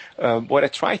way. What I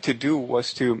tried to do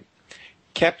was to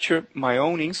capture my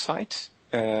own insights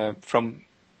from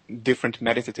different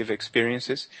meditative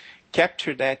experiences,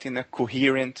 capture that in a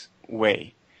coherent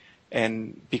way.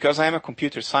 And because I am a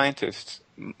computer scientist,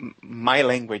 my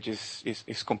language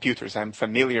is computers. I'm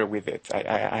familiar with it.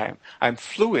 I'm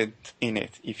fluent in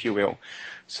it, if you will.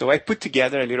 So I put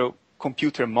together a little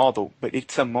computer model, but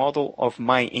it's a model of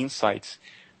my insights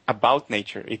about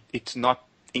nature. It's not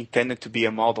intended to be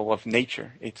a model of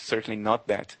nature. It's certainly not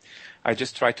that. I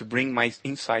just try to bring my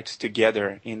insights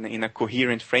together in a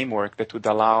coherent framework that would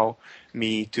allow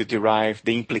me to derive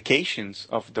the implications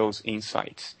of those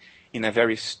insights in a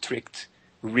very strict,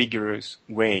 rigorous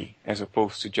way, as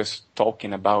opposed to just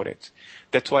talking about it.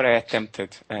 That's what I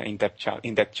attempted in that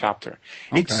chapter.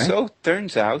 Okay. It so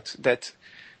turns out that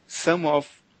some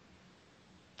of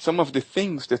the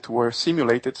things that were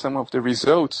simulated, some of the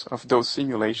results of those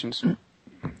simulations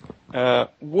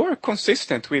were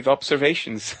consistent with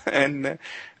observations, and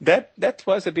that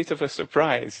was a bit of a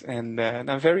surprise and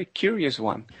a very curious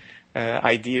one.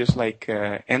 Ideas like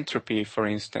entropy, for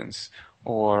instance,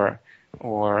 or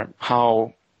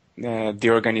how the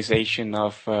organization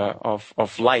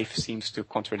of life seems to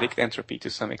contradict entropy to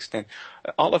some extent.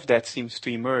 All of that seems to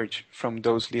emerge from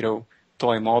those little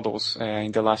toy models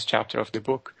in the last chapter of the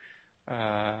book.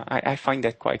 I find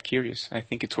that quite curious. I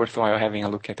think it's worthwhile having a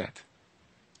look at that.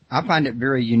 I find it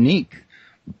very unique.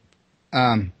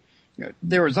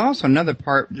 There was also another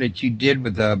part that you did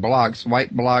with the blocks,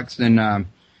 white blocks and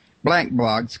black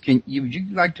blocks. Would you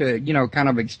like to, kind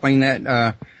of explain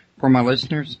that for my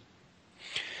listeners?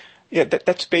 Yeah,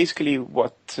 that's basically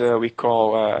what we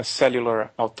call a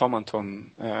cellular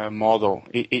automaton model.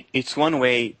 It's one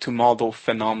way to model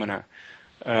phenomena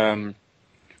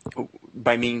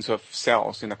by means of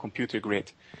cells in a computer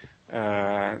grid.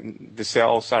 The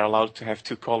cells are allowed to have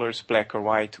two colors, black or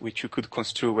white, which you could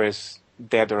construe as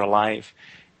dead or alive.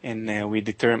 And we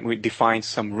define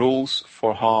some rules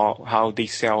for how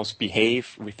these cells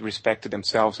behave with respect to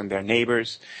themselves and their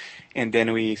neighbors. And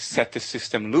then we set the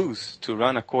system loose to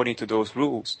run according to those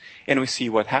rules, and we see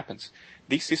what happens.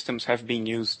 These systems have been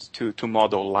used to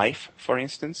model life, for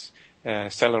instance.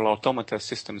 Cellular automata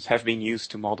systems have been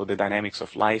used to model the dynamics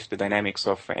of life, the dynamics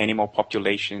of animal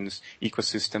populations,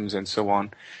 ecosystems, and so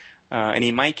on. And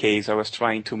in my case, I was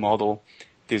trying to model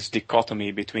this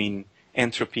dichotomy between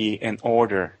entropy and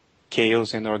order,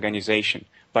 chaos and organization,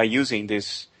 by using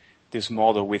this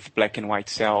model with black and white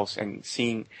cells and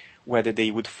seeing whether they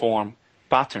would form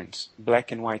patterns,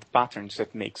 black and white patterns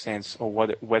that make sense, or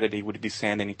whether they would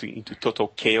descend into total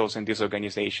chaos and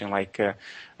disorganization, like a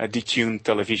detuned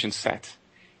television set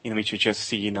in which you just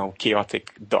see,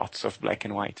 chaotic dots of black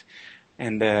and white.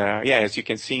 And as you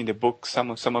can see in the book, some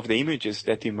of the images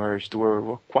that emerged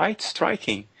were quite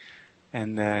striking.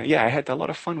 And I had a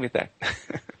lot of fun with that.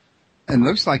 It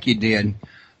looks like you did.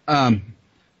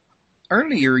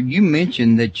 Earlier, you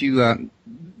mentioned that you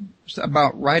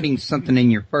about writing something in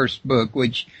your first book,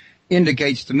 which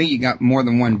indicates to me you got more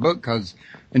than one book, because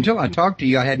until I talked to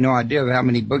you, I had no idea of how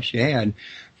many books you had.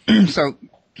 So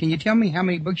can you tell me how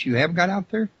many books you have got out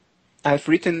there? I've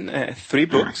written 3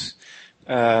 books.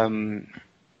 They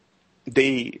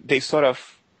sort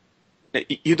of,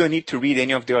 you don't need to read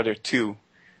any of the other 2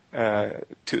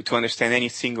 to understand any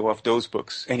single one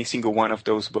of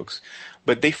those books.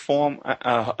 But they form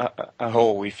a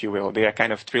whole, if you will. They are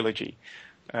kind of trilogy.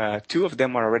 2 of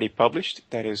them are already published.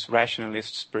 That is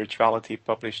Rationalist Spirituality,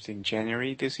 published in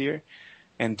January this year,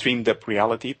 and Dreamed Up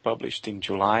Reality, published in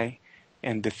July.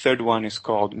 And the third one is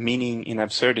called Meaning in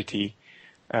Absurdity,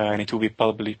 and it will be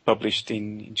published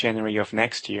in January of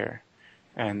next year.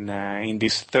 And in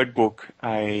this third book,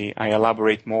 I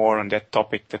elaborate more on that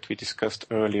topic that we discussed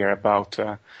earlier about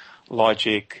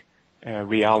logic,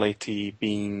 reality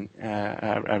being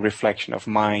a reflection of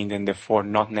mind, and therefore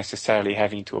not necessarily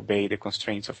having to obey the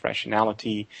constraints of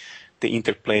rationality, the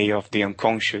interplay of the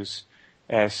unconscious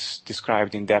as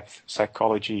described in depth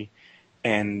psychology,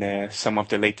 and some of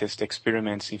the latest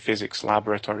experiments in physics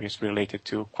laboratories related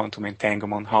to quantum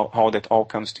entanglement, how that all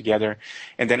comes together.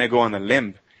 And then I go on a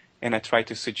limb and I try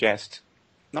to suggest,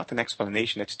 not an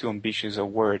explanation, that's too ambitious a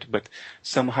word, but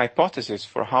some hypothesis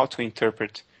for how to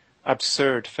interpret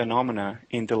absurd phenomena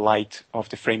in the light of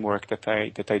the framework that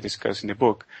I discuss in the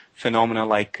book. Phenomena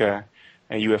like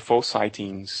UFO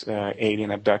sightings, alien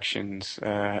abductions,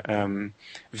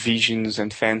 visions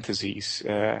and fantasies,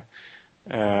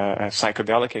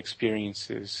 psychedelic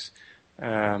experiences,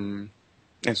 and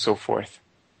so forth.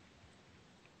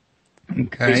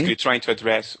 Okay. Basically trying to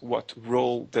address what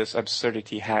role does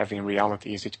absurdity have in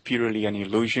reality. Is it purely an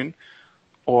illusion,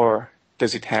 or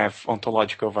does it have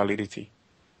ontological validity?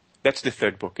 That's the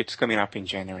third book. It's coming up in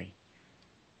January.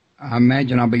 I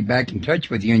imagine I'll be back in touch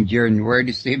with you in January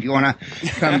to see if you want to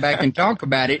come back and talk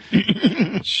about it.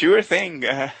 Sure thing.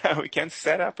 We can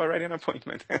set up already an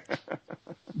appointment.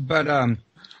 But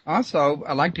also,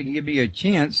 I'd like to give you a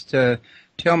chance to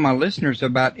tell my listeners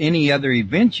about any other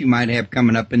events you might have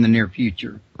coming up in the near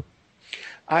future.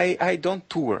 I don't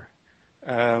tour.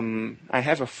 I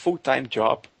have a full-time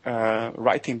job.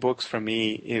 Writing books for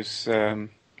me is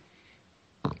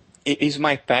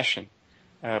my passion,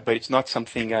 but it's not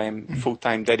something I'm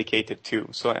full-time dedicated to.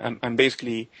 So I'm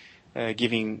basically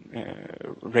giving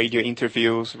radio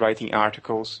interviews, writing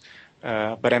articles,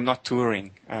 but I'm not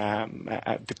touring.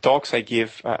 The talks I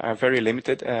give are very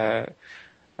limited.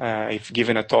 I've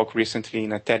given a talk recently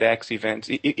in a TEDx event.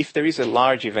 If there is a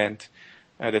large event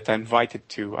that I'm invited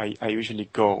to, I usually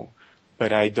go.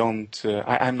 But I don't.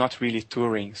 I'm not really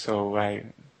touring, so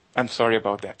I'm sorry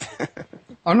about that.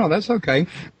 Oh no, that's okay.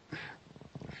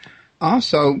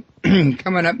 Also,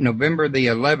 coming up November the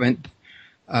 11th,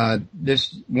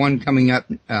 this one coming up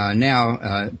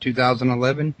now,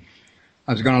 2011.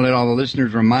 I was going to let all the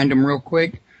listeners remind them real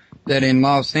quick that in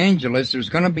Los Angeles there's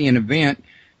going to be an event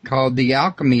called the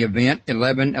Alchemy Event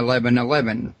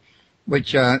 11-11-11,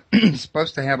 which is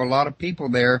supposed to have a lot of people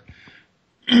there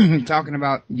talking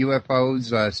about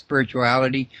UFOs,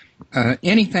 spirituality,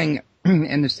 anything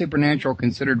in the supernatural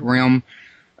considered realm.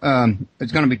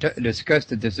 It's going to be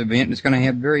discussed at this event. It's going to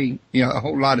have a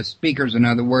whole lot of speakers, in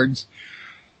other words.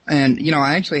 And,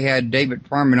 I actually had David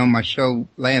Farman on my show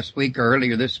last week or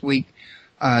earlier this week,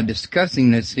 discussing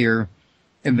this here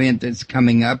event that's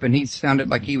coming up, and he sounded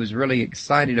like he was really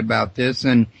excited about this.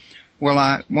 And, well,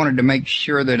 I wanted to make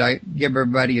sure that I give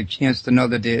everybody a chance to know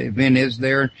that the event is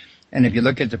there. And if you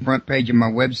look at the front page of my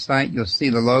website, you'll see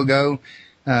the logo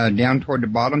down toward the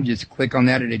bottom. Just click on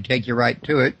that, it'll take you right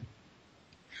to it.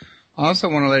 I also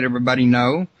want to let everybody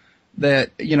know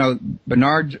that,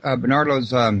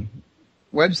 Bernardo's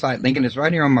website link, and it's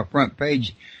right here on my front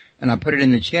page, and I put it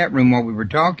in the chat room while we were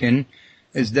talking,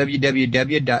 is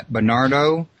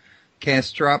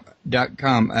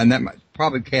www.bernardokastrup.com. And that might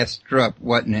probably Kastrup,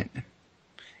 wasn't it?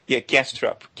 Yeah,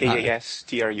 Kastrup,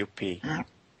 K-A-S-T-R-U-P.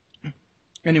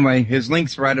 Anyway, his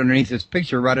link's right underneath his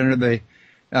picture, right under the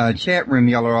chat room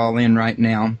y'all are all in right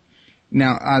now.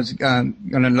 Now, I was going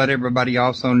to let everybody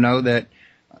also know that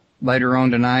later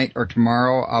on tonight or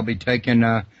tomorrow, I'll be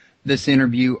taking this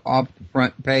interview off the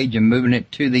front page and moving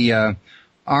it to the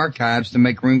archives to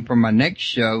make room for my next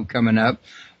show coming up.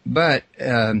 But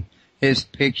his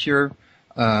picture,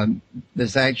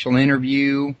 this actual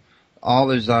interview, all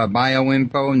his bio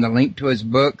info, and the link to his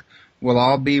book will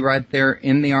all be right there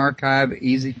in the archive,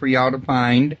 easy for y'all to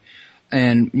find.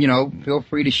 And, feel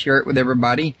free to share it with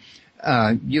everybody.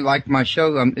 You like my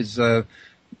show, is a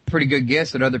pretty good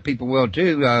guess that other people will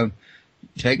too.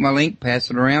 Take my link, pass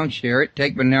it around, share it.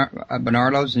 Take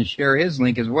Bernardo's and share his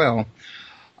link as well.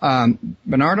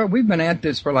 Bernardo, we've been at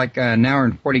this for like an hour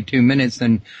and 42 minutes,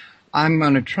 and I'm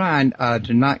going to try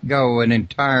to not go an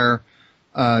entire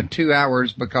 2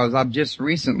 hours because I've just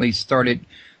recently started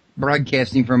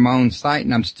broadcasting from my own site,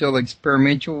 and I'm still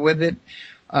experimental with it.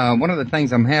 One of the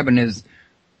things I'm having is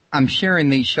I'm sharing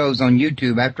these shows on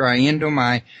YouTube. After I end them,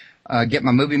 I get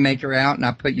my movie maker out, and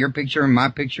I put your picture and my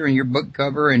picture and your book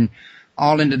cover and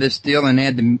all into this deal and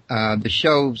add the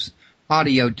show's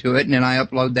audio to it, and then I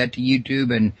upload that to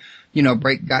YouTube and,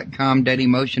 Break.com,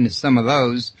 Dailymotion is some of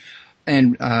those.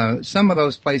 And some of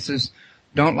those places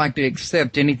don't like to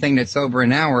accept anything that's over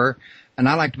an hour, and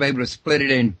I like to be able to split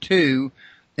it in 2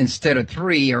 instead of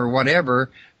 3 or whatever,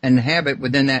 and have it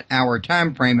within that hour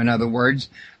time frame. In other words,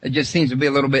 it just seems to be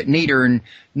a little bit neater and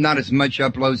not as much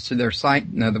uploads to their site.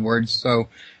 In other words, so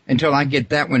until I get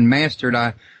that one mastered,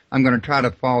 I'm going to try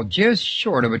to fall just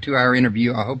short of a 2-hour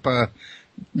interview. I hope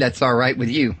that's all right with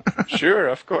you. Sure,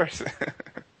 of course.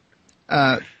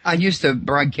 I used to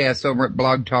broadcast over at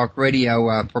Blog Talk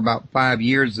Radio for about 5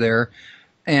 years there,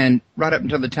 and right up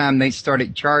until the time they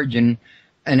started charging,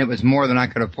 and it was more than I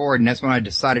could afford, and that's when I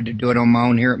decided to do it on my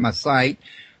own here at my site.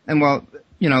 And, well,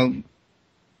 you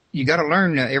got to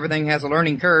learn. Everything has a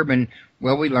learning curve, and,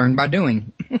 well, we learn by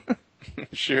doing.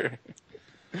 Sure.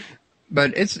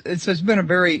 But it's been a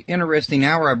very interesting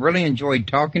hour. I've really enjoyed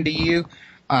talking to you.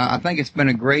 I think it's been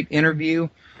a great interview.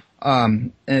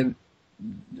 And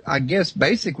I guess,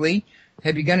 basically,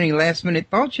 have you got any last-minute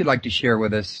thoughts you'd like to share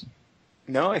with us?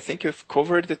 No, I think you've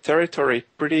covered the territory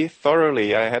pretty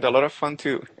thoroughly. I had a lot of fun,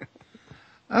 too.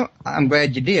 Oh, I'm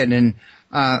glad you did. And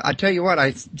I tell you what,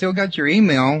 I still got your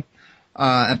email.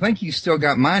 I think you still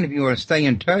got mine if you want to stay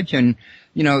in touch. And,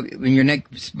 when your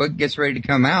next book gets ready to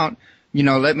come out,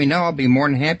 let me know. I'll be more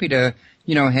than happy to,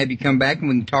 have you come back and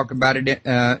we can talk about it,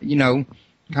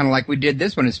 kind of like we did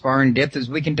this one, as far in depth as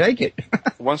we can take it.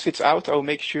 Once it's out, I'll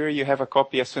make sure you have a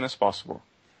copy as soon as possible.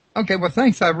 Okay, well,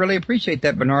 thanks. I really appreciate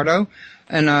that, Bernardo.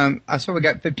 And I saw we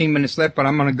got 15 minutes left, but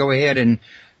I'm going to go ahead and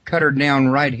cut her down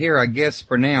right here, I guess,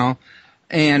 for now.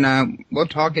 And we'll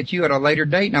talk at you at a later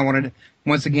date. And I wanted to,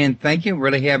 once again, thank you.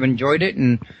 Really have enjoyed it.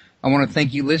 And I want to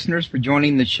thank you listeners for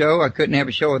joining the show. I couldn't have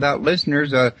a show without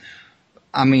listeners. I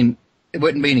mean, it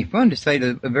wouldn't be any fun to say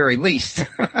the very least.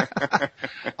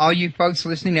 All you folks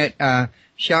listening at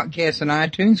Shoutcast and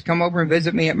iTunes, come over and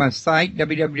visit me at my site,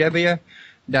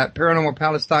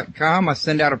 www.paranormalpalace.com. I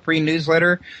send out a free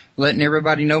newsletter letting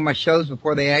everybody know my shows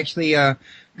before they actually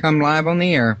come live on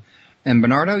the air. And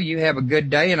Bernardo, you have a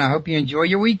good day, and I hope you enjoy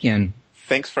your weekend.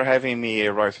 Thanks for having me,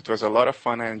 Royce. It was a lot of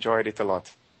fun. I enjoyed it a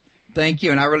lot. Thank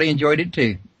you, and I really enjoyed it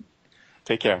too.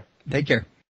 Take care. Take care.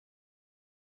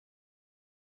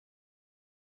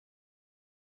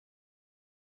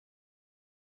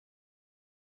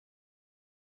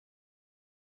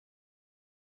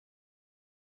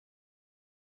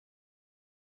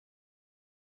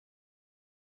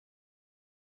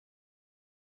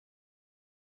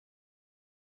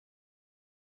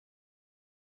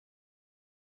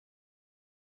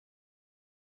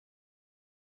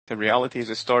 The reality is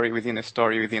a story within a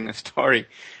story within a story.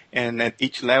 And at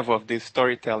each level of this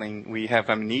storytelling, we have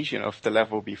amnesia of the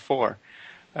level before.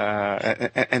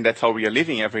 And that's how we are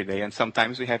living every day. And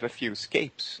sometimes we have a few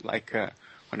escapes, like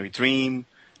when we dream,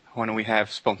 when we have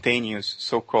spontaneous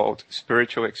so-called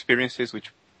spiritual experiences,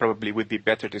 which probably would be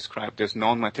better described as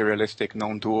non-materialistic,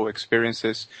 non-dual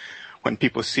experiences, when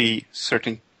people see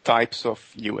certain types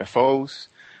of UFOs,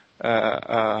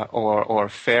 or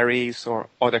fairies or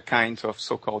other kinds of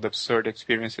so-called absurd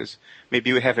experiences.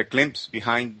 Maybe we have a glimpse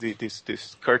behind this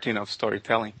curtain of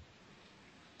storytelling.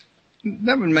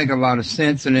 That would make a lot of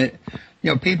sense, and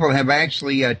people have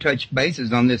actually touched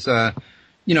bases on this, to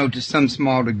some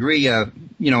small degree,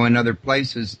 in other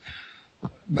places.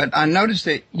 But I noticed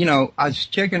that, I was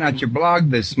checking out your blog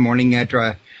this morning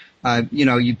after,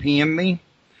 you PM'd me.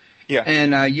 Yeah.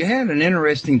 And you had an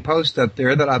interesting post up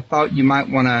there that I thought you might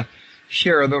want to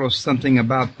share a little something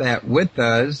about that with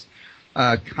us.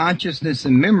 Consciousness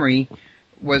and Memory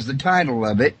was the title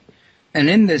of it. And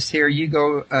in this here, you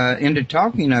go into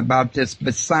talking about this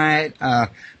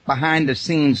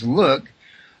behind-the-scenes look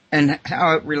and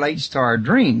how it relates to our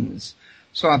dreams.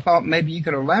 So I thought maybe you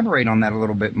could elaborate on that a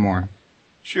little bit more.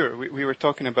 Sure. We were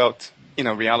talking about,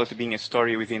 reality being a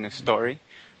story within a story.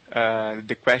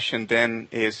 The question then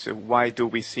is, why do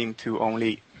we seem to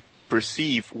only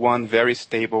perceive one very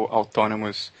stable,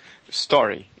 autonomous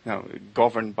story,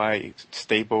 governed by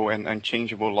stable and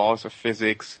unchangeable laws of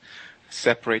physics,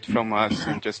 separate from us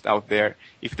and just out there?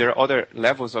 If there are other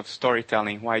levels of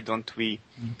storytelling, why don't we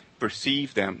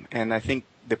perceive them? And I think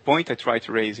the point I try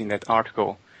to raise in that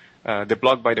article, the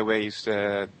blog, by the way, is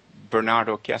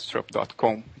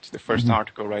bernardokastrup.com. It's the first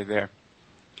article right there.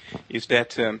 Is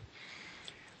that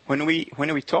when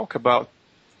we talk about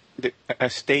a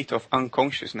state of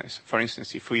unconsciousness, for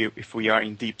instance, if we are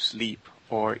in deep sleep,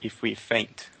 or if we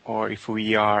faint, or if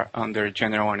we are under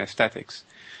general anesthetics,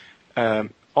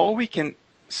 all we can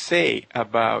say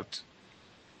about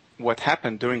what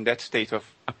happened during that state of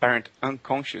apparent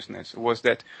unconsciousness was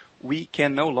that we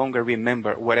can no longer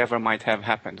remember whatever might have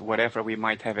happened, whatever we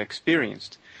might have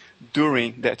experienced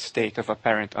during that state of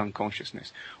apparent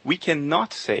unconsciousness. We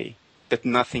cannot say that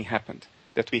nothing happened,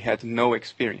 that we had no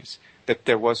experience, that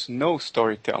there was no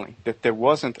storytelling, that there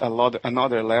wasn't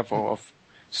another level of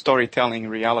storytelling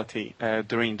reality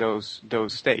during those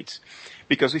states,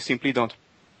 because we simply don't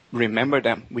remember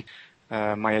them.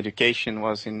 My education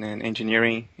was in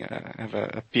engineering. I have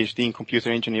a PhD in computer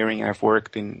engineering. I've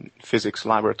worked in physics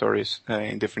laboratories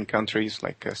in different countries,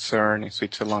 like CERN in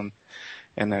Switzerland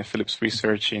and Philips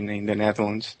Research in the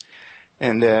Netherlands.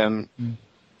 And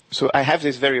so I have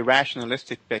this very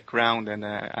rationalistic background, and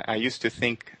I used to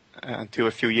think until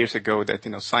a few years ago that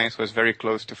science was very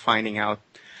close to finding out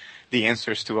the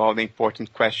answers to all the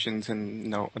important questions,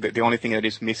 and the only thing that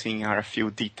is missing are a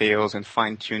few details and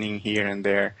fine-tuning here and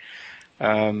there.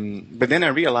 But then I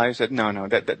realized that no,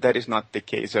 that is not the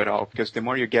case at all, because the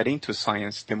more you get into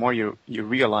science, the more you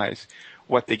realize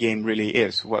what the game really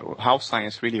is, how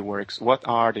science really works, what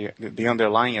are the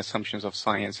underlying assumptions of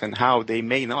science, and how they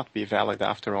may not be valid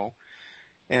after all.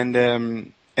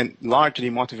 And largely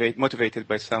motivated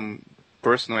by some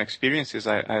personal experiences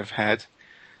I've had,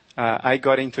 I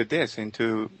got into this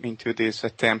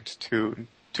attempt to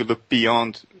look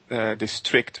beyond the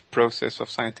strict process of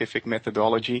scientific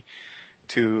methodology,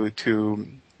 to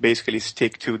basically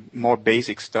stick to more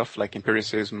basic stuff like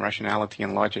empiricism, rationality,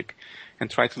 and logic, and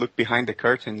try to look behind the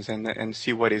curtains and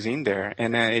see what is in there.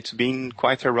 And it's been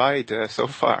quite a ride so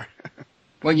far.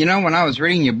 Well, when I was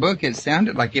reading your book, it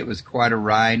sounded like it was quite a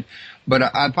ride,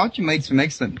 but I thought you made some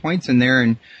excellent points in there,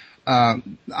 and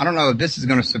I don't know if this is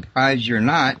going to surprise you or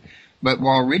not, but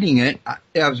while reading it,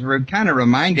 I was kind of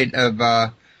reminded of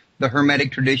the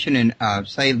Hermetic tradition and,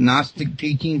 say, Gnostic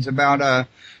teachings about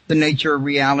the nature of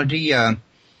reality. Have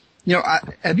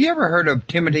you ever heard of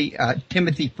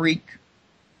Timothy Freak?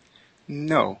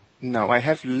 No. I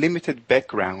have limited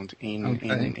background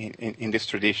in these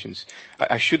traditions.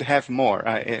 I should have more.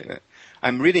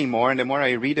 I'm reading more, and the more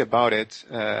I read about it,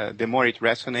 the more it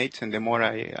resonates, and the more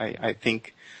I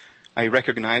think I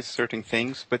recognize certain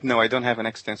things. But no, I don't have an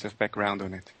extensive background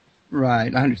on it.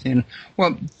 Right, I understand.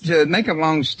 Well, to make a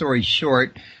long story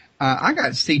short, I got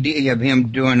a CD of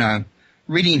him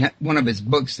reading one of his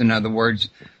books, in other words,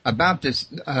 about this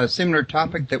similar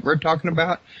topic that we're talking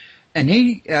about. And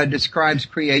he describes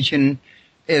creation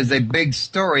as a big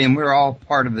story, and we're all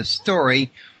part of the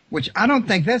story, which I don't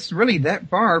think that's really that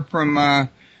far from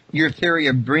your theory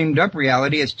of dreamed up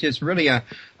reality. It's just really a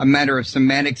matter of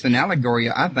semantics and allegory,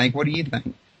 I think. What do you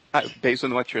think? Based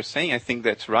on what you're saying, I think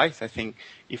that's right. I think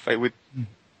if I would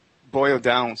boil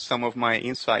down some of my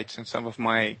insights and some of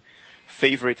my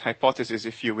favorite hypothesis,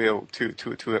 if you will, to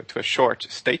a short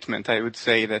statement, I would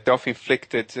say that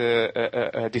self-inflicted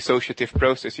a dissociative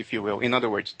process, if you will. In other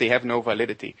words, they have no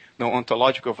validity, no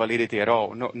ontological validity at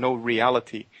all, no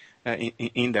reality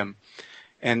in them.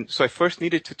 And so I first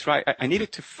needed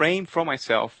to frame for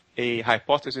myself a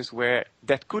hypothesis where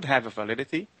that could have a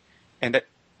validity, and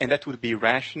that would be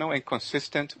rational and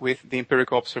consistent with the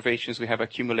empirical observations we have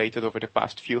accumulated over the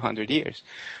past few hundred years.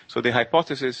 So the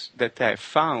hypothesis that I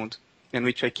found, and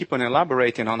which I keep on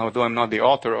elaborating on, although I'm not the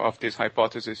author of this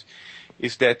hypothesis,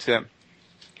 is that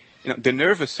the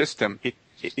nervous system,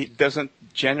 it doesn't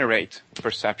generate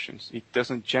perceptions. It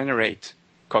doesn't generate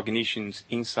cognitions,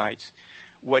 insights.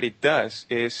 What it does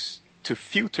is to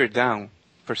filter down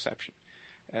perception.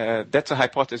 That's a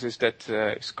hypothesis that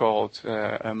is called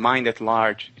mind at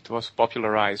large. It was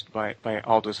popularized by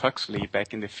Aldous Huxley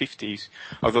back in the 50s.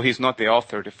 Although he's not the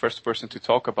author, the first person to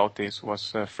talk about this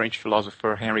was French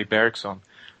philosopher Henri Bergson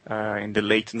in the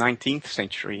late 19th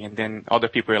century. And then other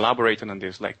people elaborated on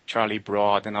this, like Charlie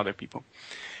Broad and other people.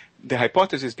 The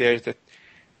hypothesis there is that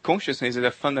consciousness is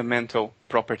a fundamental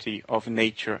property of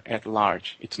nature at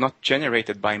large. It's not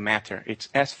generated by matter. It's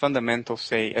as fundamental,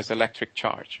 say, as electric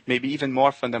charge, maybe even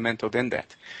more fundamental than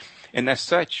that. And as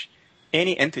such,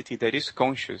 any entity that is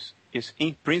conscious is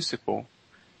in principle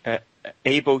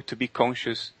able to be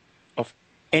conscious of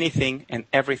anything and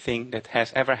everything that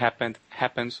has ever happened,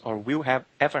 happens, or will have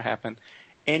ever happened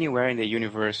anywhere in the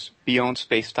universe beyond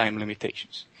space-time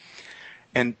limitations.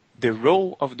 And the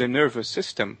role of the nervous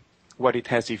system, what it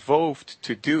has evolved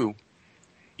to do,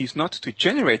 is not to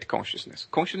generate consciousness.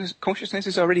 Consciousness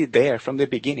is already there from the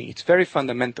beginning. It's very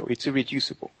fundamental. It's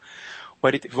irreducible.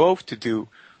 What it evolved to do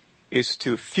is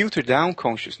to filter down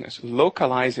consciousness,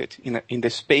 localize it in the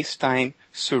space-time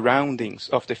surroundings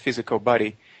of the physical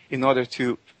body in order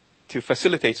to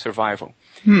facilitate survival.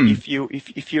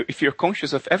 If you're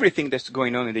conscious of everything that's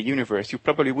going on in the universe, you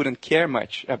probably wouldn't care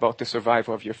much about the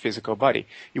survival of your physical body.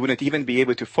 You wouldn't even be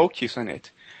able to focus on it.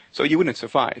 So you wouldn't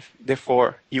survive.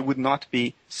 Therefore, you would not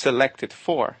be selected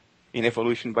for in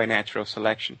evolution by natural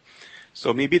selection.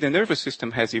 So maybe the nervous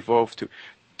system has evolved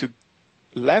to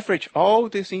leverage all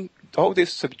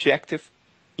this subjective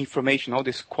information, all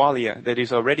this qualia that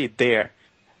is already there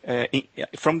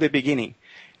from the beginning,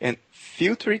 and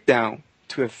filter it down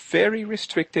to a very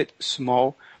restricted,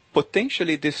 small,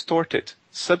 potentially distorted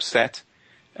subset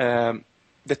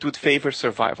that would favor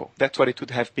survival. That's what it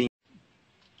would have been.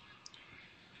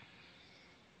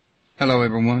 Hello,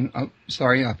 everyone. Oh,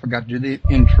 sorry, I forgot to do the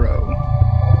intro.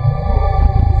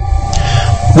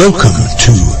 Welcome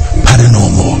to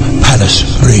Paranormal Palace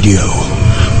Radio,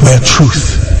 where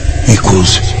truth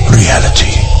equals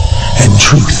reality, and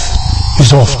truth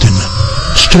is often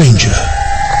stranger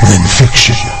than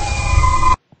fiction.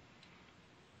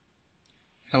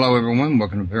 Hello, everyone.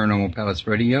 Welcome to Paranormal Palace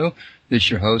Radio. This is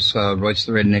your host, Royce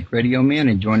the Redneck Radio Man,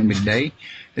 and joining me today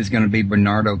is going to be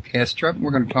Bernardo Kastrup.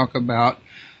 We're going to talk about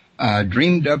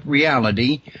dreamed up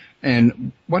reality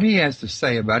and what he has to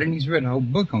say about it. And he's written a whole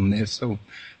book on this. So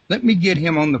let me get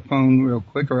him on the phone real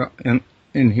quick or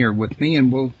in here with me,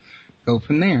 and we'll go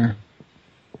from there.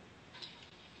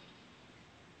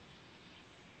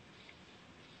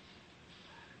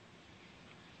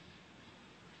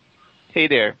 Hey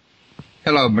there.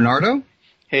 Hello, Bernardo.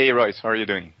 Hey, Royce. How are you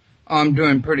doing? I'm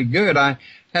doing pretty good. I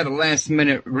had a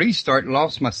last-minute restart,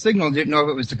 lost my signal, didn't know if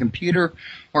it was the computer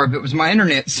or if it was my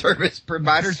internet service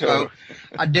provider, so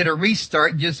I did a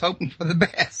restart just hoping for the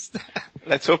best.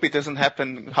 Let's hope it doesn't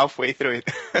happen halfway through it.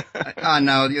 I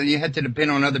know. You have to depend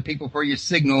on other people for your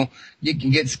signal. You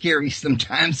can get scary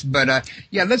sometimes, but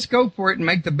yeah, let's go for it and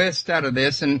make the best out of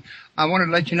this. And I wanted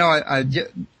to let you know,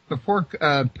 before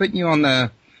putting you on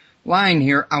the line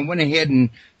here, I went ahead and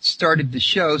started the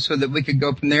show so that we could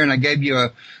go from there, and I gave you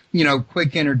a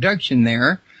quick introduction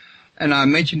there. And I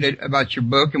mentioned it about your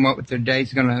book and what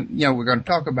today's we're going to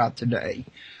talk about today.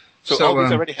 So all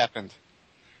this already happened?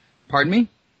 Pardon me?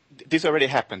 This already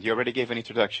happened. You already gave an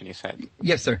introduction, you said?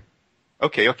 Yes, sir.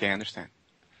 Okay, I understand.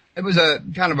 It was a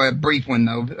kind of a brief one,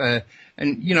 though.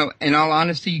 And, in all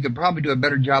honesty, you could probably do a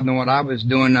better job than what I was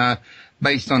doing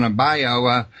based on a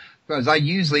bio, because I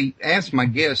usually ask my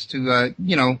guests to,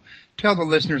 tell the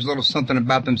listeners a little something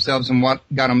about themselves and what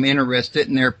got them interested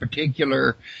in their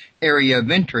particular area of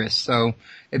interest. So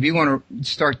if you want to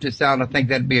start this out, I think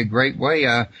that'd be a great way.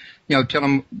 Tell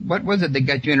them what was it that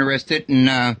got you interested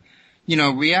in,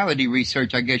 reality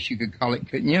research, I guess you could call it,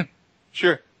 couldn't you?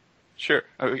 Sure.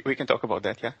 We can talk about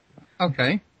that, yeah.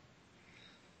 Okay.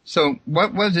 So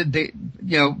what was it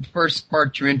that, first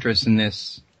sparked your interest in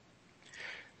this?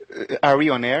 Are we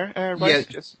on air, Royce?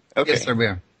 Yes. Okay. Yes, sir, we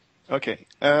are. Okay.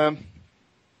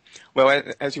 Well,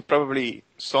 as you probably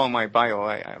saw in my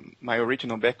bio, my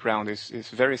original background is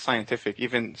very scientific,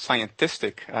 even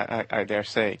scientistic, I dare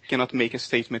say. Cannot make a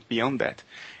statement beyond that.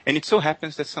 And it so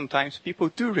happens that sometimes people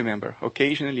do remember.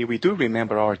 Occasionally, we do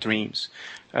remember our dreams.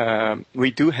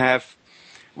 We do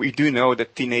know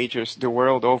that teenagers the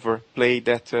world over play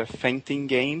that fainting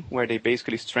game where they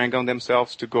basically strangle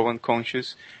themselves to go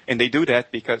unconscious. And they do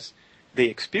that because they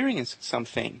experience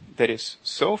something that is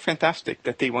so fantastic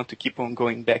that they want to keep on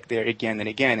going back there again and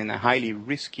again in a highly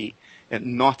risky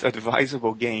and not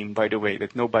advisable game, by the way,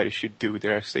 that nobody should do.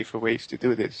 There are safer ways to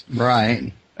do this.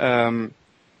 Right.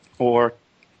 Or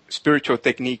spiritual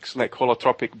techniques like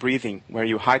holotropic breathing, where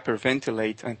you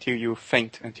hyperventilate until you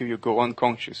faint, until you go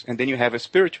unconscious. And then you have a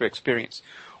spiritual experience,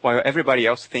 while everybody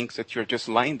else thinks that you're just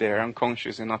lying there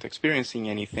unconscious and not experiencing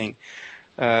anything.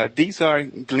 These are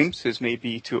glimpses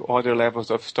maybe to other levels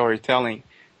of storytelling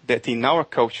that in our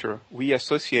culture we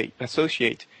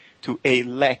associate to a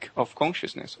lack of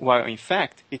consciousness, while in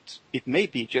fact it may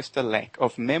be just a lack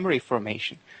of memory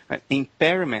formation, an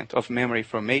impairment of memory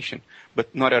formation,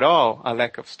 but not at all a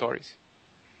lack of stories.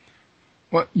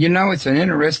 Well, it's an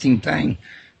interesting thing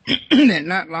that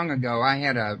not long ago I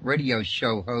had a radio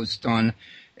show host on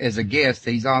as a guest.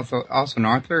 He's also an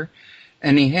author.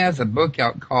 And he has a book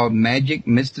out called Magic,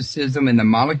 Mysticism, and the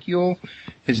Molecule.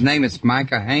 His name is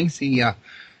Micah Hanks.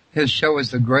 His show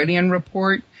is The Gradient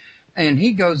Report. And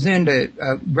he goes into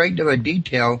a great deal of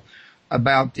detail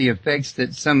about the effects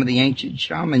that some of the ancient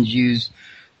shamans used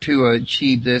to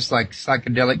achieve this, like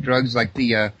psychedelic drugs, like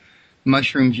the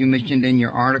mushrooms you mentioned in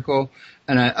your article,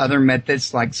 and other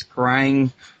methods like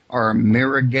scrying or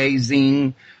mirror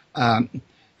gazing.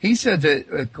 He said that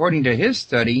according to his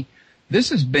study, this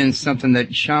has been something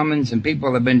that shamans and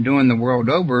people have been doing the world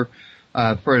over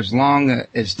for as long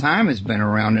as time has been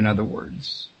around, in other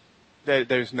words.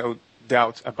 There's no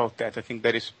doubt about that. I think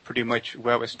that is pretty much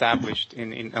well established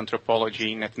in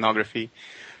anthropology, in ethnography.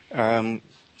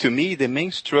 To me, the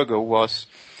main struggle was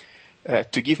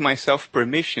to give myself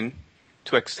permission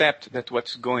to accept that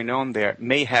what's going on there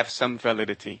may have some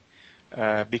validity.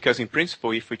 Because in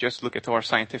principle, if we just look at our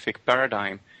scientific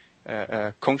paradigm,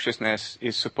 consciousness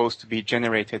is supposed to be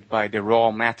generated by the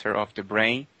raw matter of the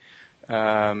brain.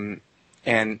 And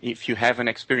if you have an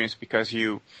experience because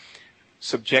you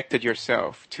subjected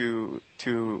yourself to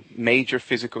major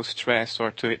physical stress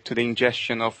or to the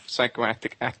ingestion of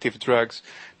psychoactive drugs,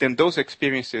 then those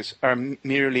experiences are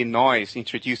merely noise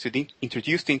introduced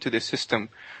into the system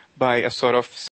by a sort of